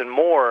ventilators and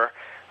more,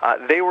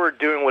 they were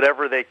doing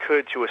whatever they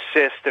could to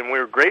assist, and we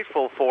were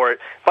grateful for it.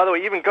 By the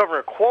way, even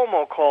Governor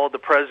Cuomo called the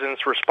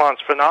president's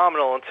response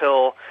phenomenal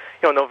until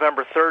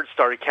November 3rd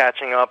started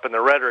catching up and the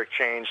rhetoric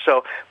changed.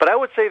 So, but I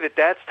would say that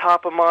that's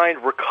top of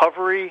mind.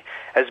 Recovery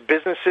as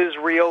businesses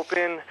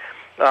reopen,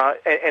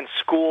 and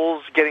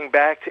schools getting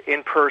back to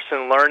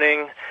in-person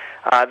learning.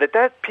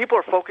 That people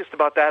are focused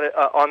about that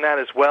on that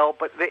as well.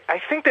 But I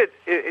think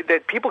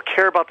that people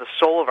care about the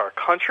soul of our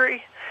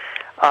country.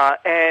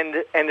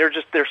 And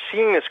they're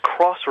seeing this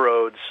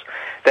crossroads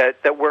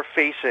that we're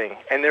facing,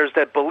 and there's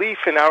that belief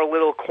in our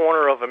little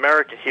corner of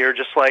America here,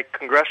 just like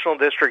congressional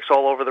districts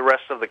all over the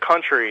rest of the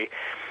country,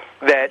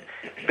 that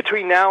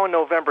between now and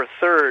November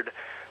 3rd,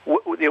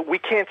 we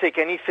can't take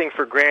anything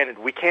for granted.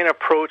 We can't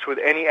approach with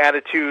any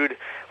attitude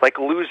like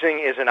losing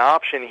is an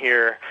option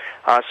here.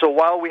 So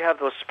while we have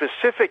those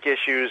specific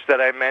issues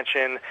that I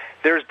mentioned,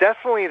 there's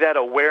definitely that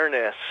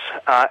awareness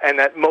and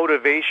that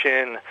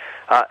motivation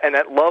and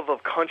that love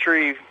of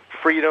country,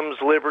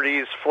 freedoms,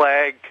 liberties,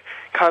 flag,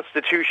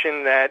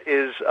 Constitution that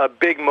is a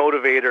big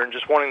motivator and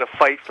just wanting to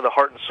fight for the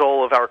heart and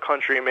soul of our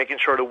country and making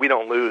sure that we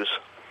don't lose.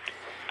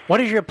 What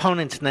is your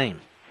opponent's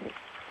name?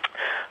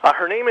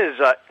 Her name is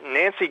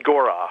Nancy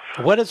Goroff.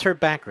 What is her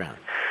background?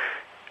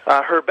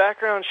 Her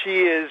background,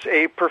 she is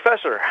a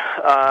professor.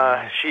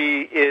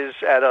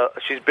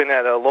 She's been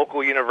at a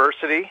local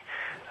university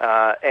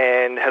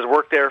and has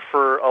worked there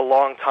for a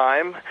long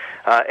time.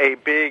 A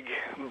big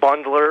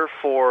bundler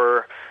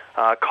for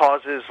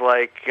causes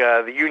like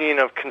the Union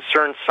of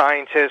Concerned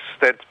Scientists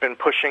that's been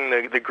pushing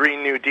the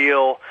Green New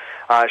Deal.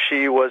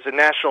 She was a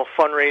national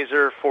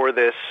fundraiser for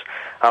this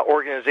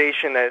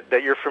organization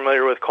that you're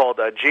familiar with called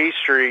J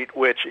Street,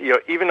 which,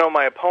 even though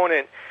my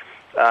opponent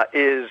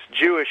is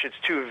Jewish, it's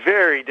two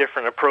very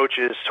different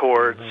approaches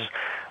towards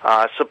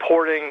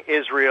supporting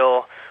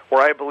Israel,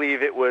 where I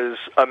believe it was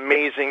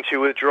amazing to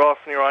withdraw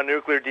from the Iran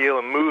nuclear deal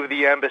and move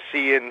the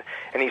embassy and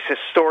these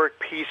historic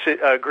peace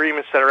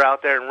agreements that are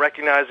out there and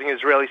recognizing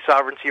Israeli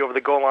sovereignty over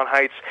the Golan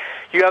Heights.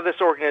 You have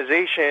this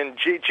organization,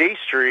 J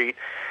Street,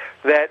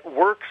 that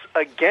works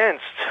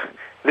against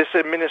this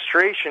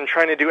administration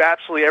trying to do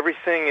absolutely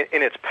everything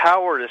in its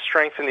power to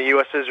strengthen the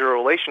U.S.-Israel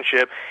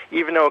relationship,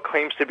 even though it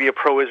claims to be a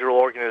pro-Israel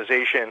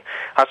organization.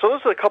 So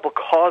those are a couple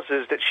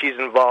causes that she's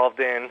involved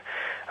in,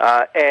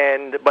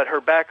 but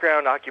her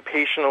background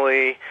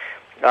occupationally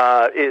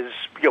is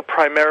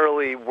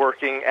primarily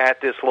working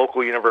at this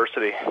local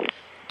university.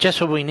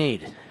 Just what we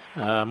need.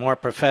 More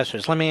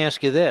professors. Let me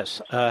ask you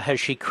this. Has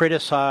she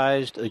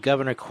criticized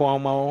Governor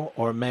Cuomo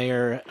or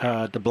Mayor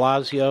de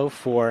Blasio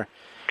for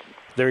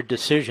their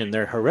decision,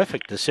 their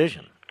horrific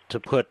decision, to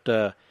put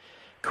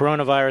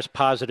coronavirus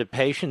positive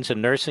patients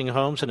in nursing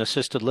homes and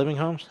assisted living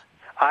homes?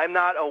 I'm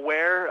not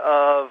aware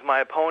of my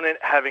opponent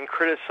having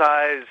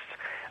criticized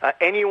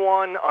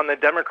anyone on the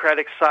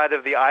Democratic side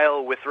of the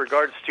aisle with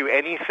regards to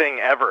anything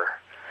ever.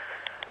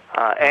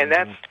 And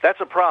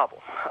that's a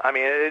problem. I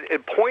mean,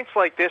 it points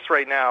like this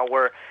right now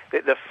where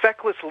the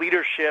feckless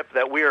leadership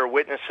that we are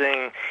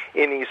witnessing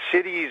in these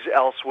cities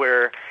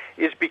elsewhere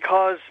is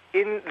because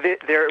in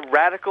their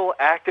radical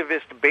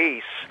activist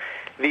base,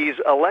 these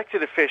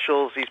elected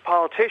officials, these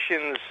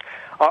politicians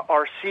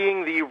are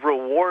seeing the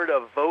reward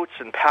of votes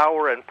and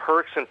power and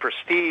perks and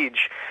prestige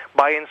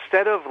by,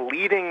 instead of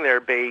leading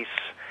their base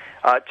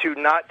to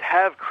not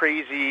have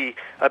crazy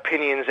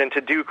opinions and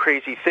to do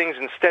crazy things,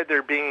 instead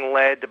they're being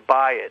led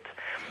by it.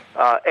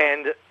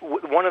 And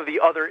one of the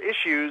other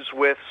issues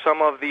with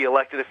some of the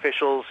elected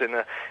officials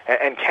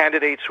and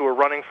candidates who are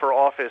running for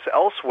office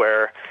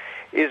elsewhere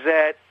is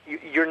that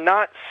you're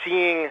not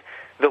seeing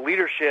the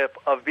leadership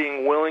of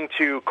being willing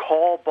to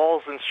call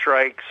balls and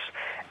strikes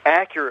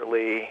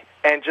accurately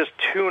and just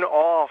tune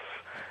off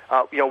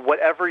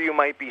whatever you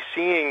might be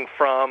seeing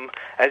from,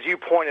 as you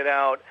pointed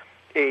out,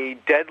 a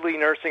deadly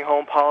nursing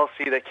home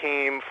policy that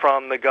came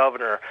from the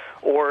governor,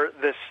 or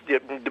this de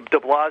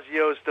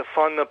Blasio's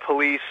defund the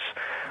police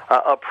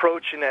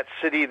approach in that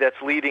city that's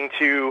leading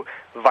to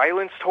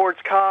violence towards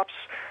cops,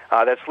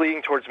 that's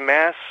leading towards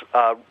mass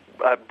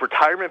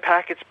retirement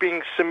packets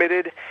being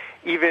submitted,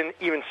 even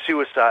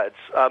suicides.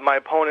 My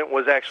opponent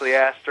was actually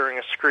asked during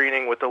a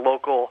screening with the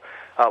local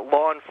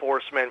law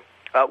enforcement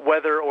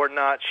whether or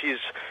not she's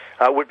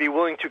would be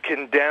willing to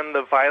condemn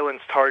the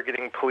violence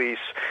targeting police,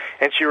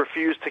 and she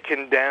refused to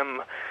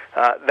condemn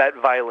that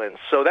violence.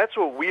 So that's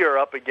what we are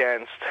up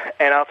against.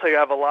 And I'll tell you, I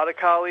have a lot of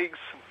colleagues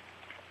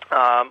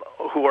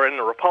who are in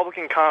the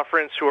Republican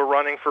conference who are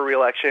running for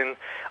re-election,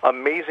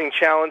 amazing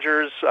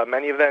challengers,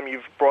 many of them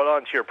you've brought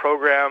onto your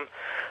program,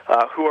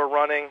 who are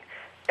running.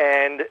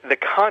 And the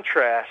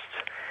contrast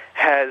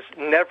has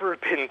never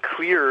been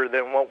clearer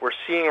than what we're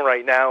seeing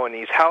right now in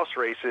these House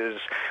races,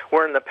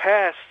 where in the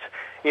past,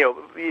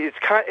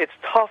 it's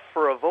tough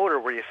for a voter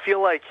where you feel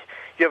like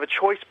you have a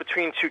choice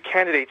between two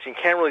candidates and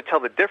you can't really tell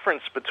the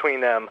difference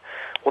between them.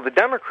 Well, the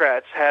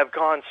Democrats have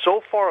gone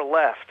so far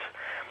left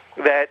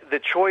that the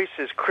choice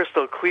is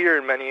crystal clear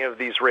in many of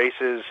these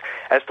races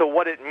as to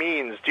what it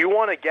means. Do you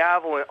want a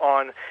gavel in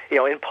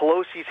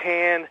Pelosi's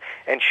hand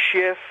and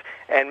Schiff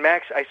and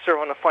Max? I serve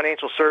on the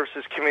Financial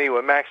Services Committee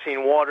with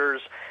Maxine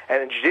Waters,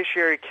 and the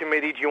Judiciary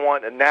Committee. Do you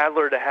want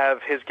Nadler to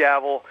have his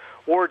gavel,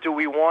 or do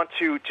we want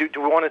to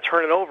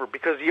turn it over?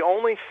 Because there's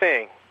only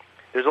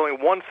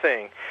one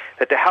thing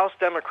that the House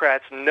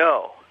Democrats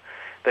know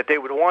that they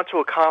would want to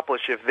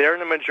accomplish if they're in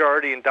the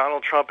majority and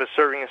Donald Trump is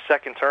serving a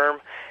second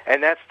term,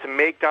 and that's to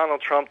make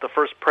Donald Trump the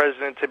first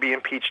president to be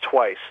impeached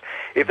twice.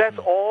 If that's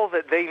all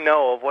that they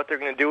know of what they're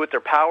going to do with their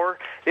power,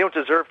 they don't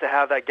deserve to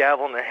have that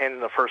gavel in their hand in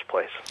the first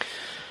place.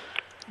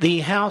 The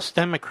House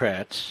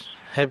Democrats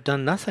have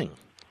done nothing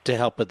to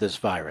help with this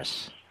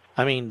virus.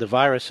 I mean, the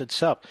virus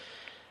itself,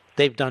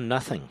 they've done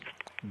nothing.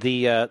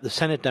 The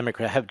Senate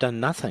Democrats have done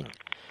nothing.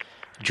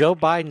 Joe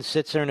Biden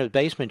sits there in his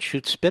basement,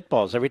 shoots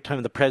spitballs every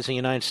time the President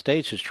of the United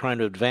States is trying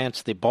to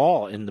advance the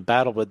ball in the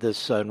battle with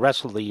this and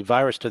wrestle the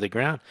virus to the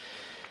ground.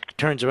 He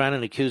turns around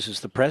and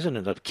accuses the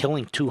President of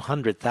killing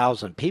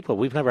 200,000 people.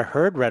 We've never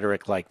heard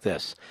rhetoric like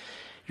this.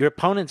 Your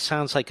opponent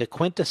sounds like a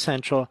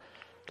quintessential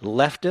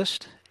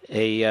leftist,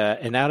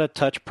 an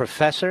out-of-touch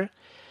professor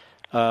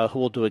who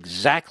will do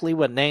exactly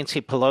what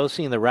Nancy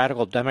Pelosi and the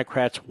radical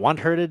Democrats want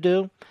her to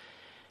do.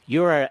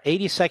 You're an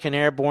 82nd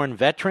Airborne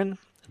veteran,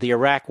 the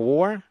Iraq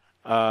War.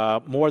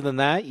 More than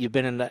that, you've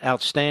been an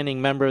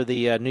outstanding member of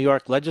the New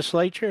York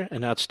legislature,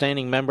 an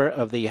outstanding member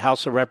of the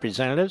House of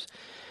Representatives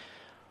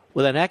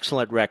with an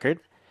excellent record.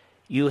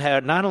 You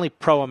have not only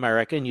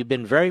pro-American, you've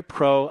been very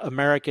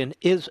pro-American,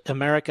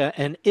 America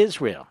and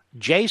Israel.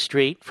 J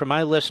Street, for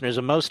my listeners,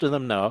 and most of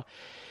them know,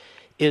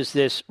 is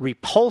this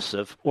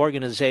repulsive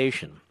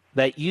organization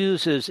that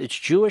uses its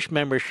Jewish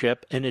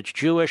membership and its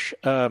Jewish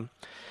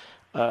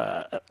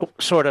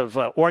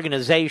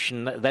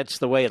organization, that's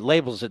the way it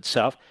labels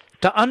itself,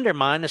 to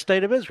undermine the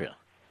state of Israel,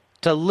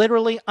 to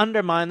literally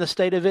undermine the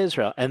state of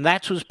Israel. And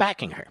that's who's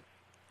backing her.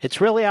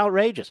 It's really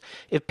outrageous.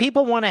 If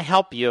people want to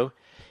help you,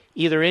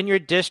 either in your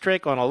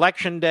district on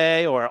Election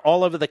Day or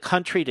all over the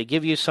country to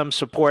give you some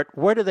support,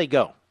 where do they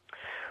go?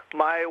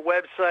 My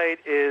website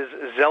is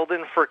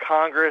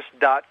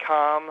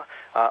zeldinforcongress.com,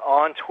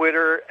 on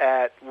Twitter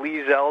at Lee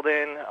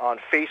Zeldin, on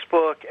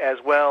Facebook as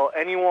well.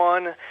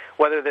 Anyone,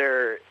 whether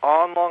they're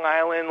on Long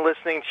Island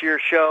listening to your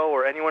show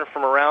or anyone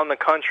from around the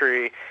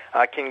country,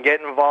 can get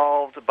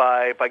involved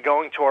by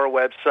going to our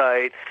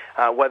website,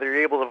 whether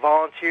you're able to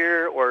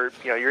volunteer or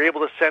you're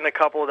able to send a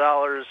couple of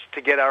dollars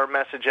to get our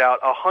message out.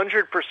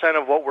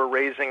 100% of what we're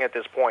raising at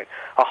this point,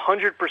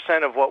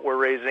 100% of what we're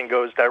raising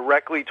goes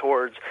directly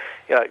towards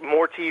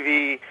more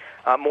TV,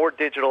 more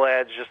digital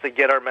ads, just to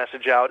get our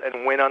message out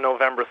and win on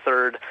November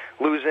 3rd.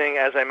 Losing,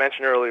 as I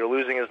mentioned earlier,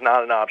 losing is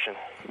not an option.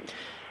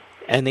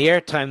 And the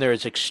airtime there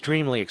is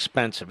extremely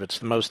expensive. It's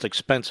the most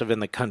expensive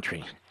in the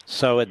country.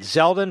 So at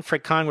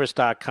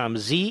zeldinforcongress.com,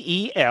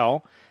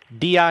 ZELDIN,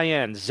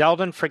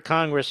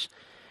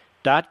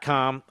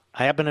 zeldinforcongress.com.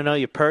 I happen to know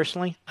you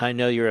personally. I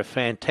know you're a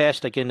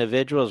fantastic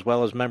individual as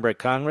well as member of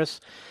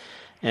Congress.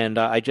 And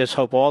I just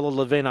hope all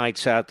the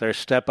Levinites out there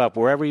step up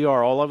wherever you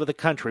are all over the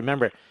country.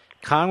 Remember,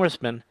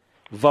 congressmen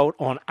vote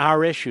on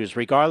our issues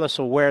regardless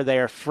of where they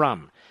are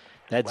from.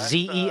 That's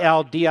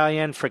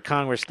ZELDIN for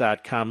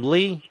Congress.com.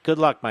 Lee, good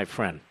luck, my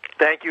friend.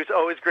 Thank you. It's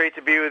always great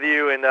to be with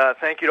you, and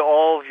thank you to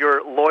all of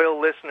your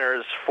loyal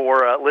listeners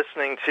for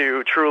listening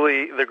to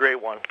Truly the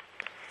Great One.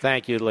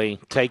 Thank you, Lee.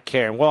 Take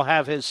care. And we'll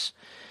have his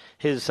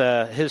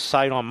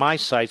site on my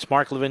sites,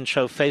 Mark Levin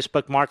Show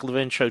Facebook, Mark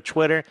Levin Show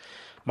Twitter,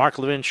 Mark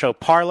Levin Show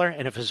Parler,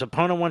 and if his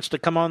opponent wants to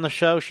come on the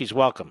show, she's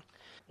welcome.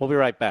 We'll be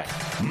right back.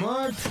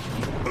 Mark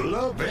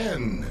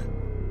Levin.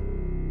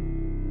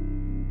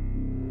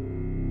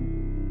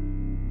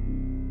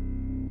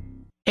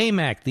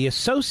 AMAC, the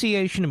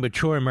Association of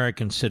Mature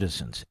American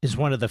Citizens, is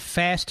one of the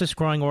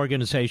fastest-growing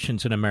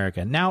organizations in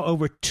America, now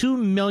over 2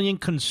 million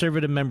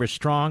conservative members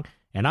strong,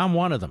 and I'm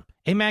one of them.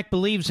 AMAC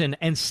believes in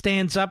and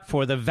stands up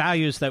for the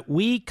values that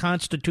we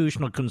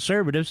constitutional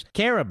conservatives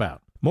care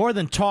about. More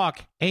than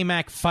talk,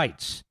 AMAC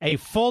fights. A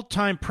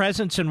full-time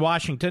presence in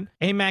Washington,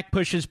 AMAC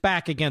pushes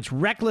back against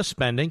reckless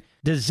spending,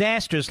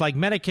 disasters like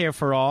Medicare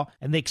for All,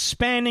 and the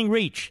expanding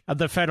reach of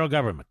the federal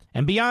government.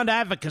 And beyond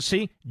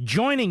advocacy,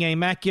 joining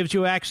AMAC gives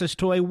you access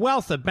to a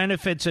wealth of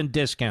benefits and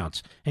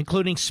discounts,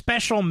 including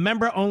special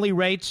member-only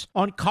rates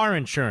on car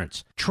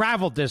insurance,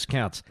 travel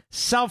discounts,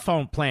 cell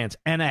phone plans,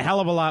 and a hell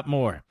of a lot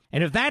more.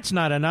 And if that's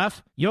not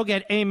enough, you'll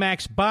get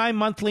AMAC's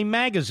bi-monthly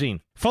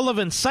magazine, full of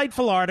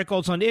insightful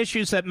articles on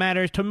issues that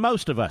matter to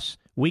most of us,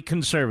 we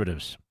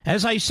conservatives.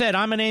 As I said,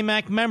 I'm an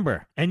AMAC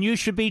member, and you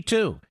should be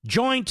too.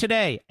 Join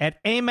today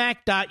at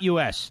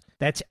amac.us.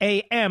 That's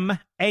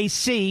AMAC.us.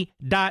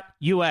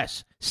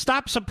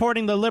 Stop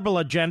supporting the liberal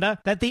agenda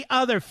that the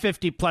other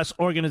 50-plus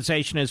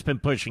organization has been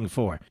pushing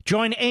for.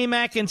 Join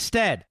AMAC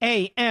instead.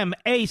 AMAC.us.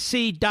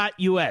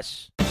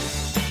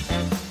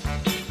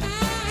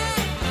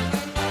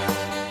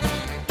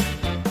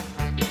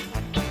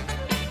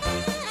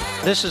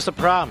 This is the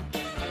problem.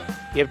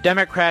 You have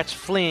Democrats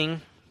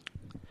fleeing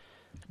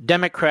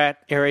Democrat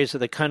areas of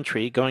the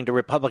country, going to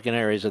Republican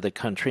areas of the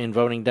country and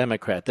voting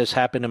Democrat. This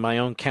happened in my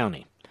own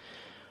county,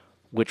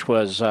 which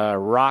was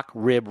Rock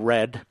Rib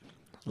Red,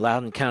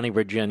 Loudoun County,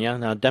 Virginia.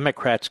 Now,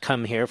 Democrats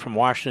come here from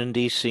Washington,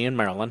 D.C. and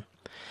Maryland,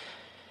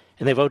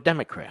 and they vote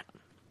Democrat.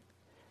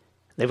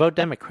 They vote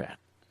Democrat.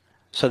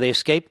 So they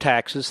escape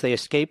taxes, they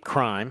escape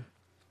crime,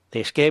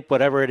 they escape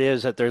whatever it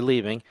is that they're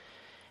leaving,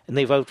 and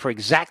they vote for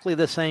exactly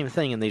the same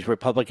thing in these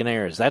Republican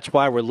areas. That's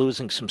why we're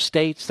losing some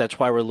states. That's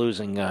why we're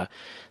losing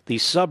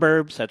these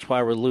suburbs. That's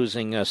why we're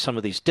losing some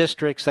of these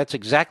districts. That's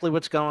exactly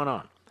what's going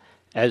on.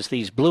 As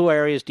these blue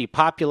areas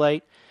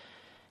depopulate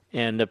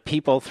and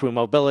people through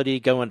mobility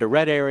go into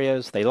red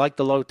areas, they like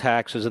the low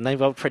taxes, and they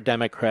vote for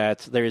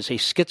Democrats. There is a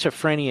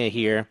schizophrenia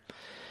here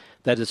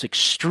that is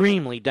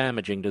extremely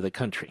damaging to the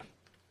country.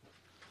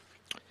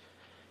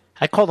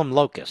 I call them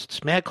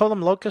locusts. May I call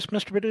them locusts,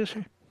 Mr.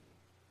 Producer?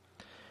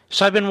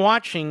 So I've been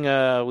watching,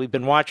 we've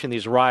been watching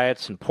these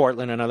riots in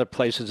Portland and other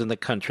places in the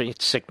country.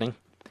 It's sickening.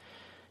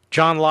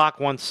 John Locke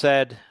once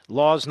said,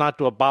 law is not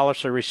to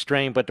abolish or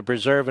restrain, but to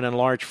preserve and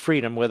enlarge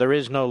freedom. Where there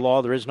is no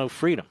law, there is no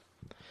freedom.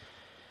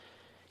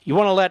 You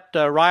want to let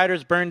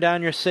rioters burn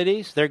down your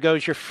cities? There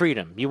goes your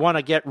freedom. You want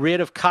to get rid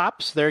of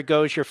cops? There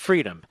goes your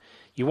freedom.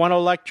 You want to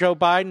elect Joe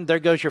Biden? There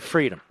goes your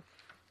freedom.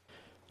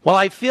 Well,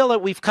 I feel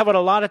that we've covered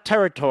a lot of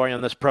territory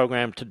on this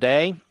program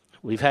today.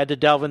 We've had to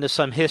delve into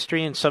some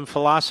history and some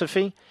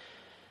philosophy.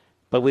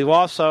 But we've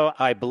also,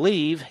 I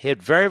believe,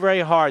 hit very, very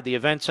hard the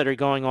events that are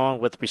going on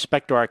with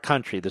respect to our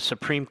country. The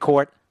Supreme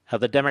Court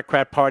of the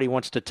Democrat Party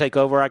wants to take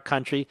over our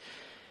country.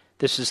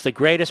 This is the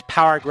greatest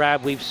power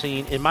grab we've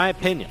seen, in my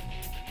opinion,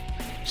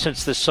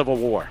 since the Civil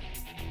War.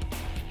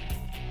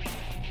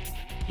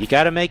 You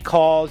got to make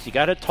calls. You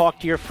got to talk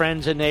to your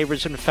friends and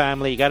neighbors and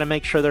family. You got to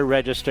make sure they're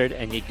registered,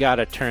 and you got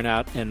to turn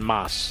out en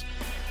masse.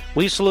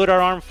 We salute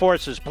our armed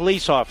forces,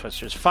 police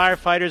officers,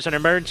 firefighters, and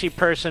emergency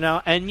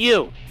personnel, and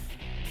you,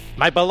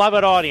 my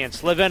beloved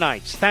audience,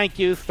 Levinites. Thank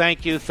you,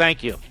 thank you,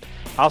 thank you.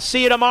 I'll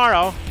see you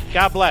tomorrow.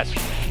 God bless.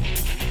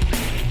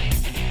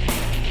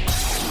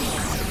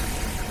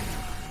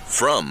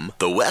 From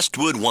the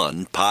Westwood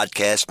One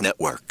Podcast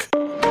Network.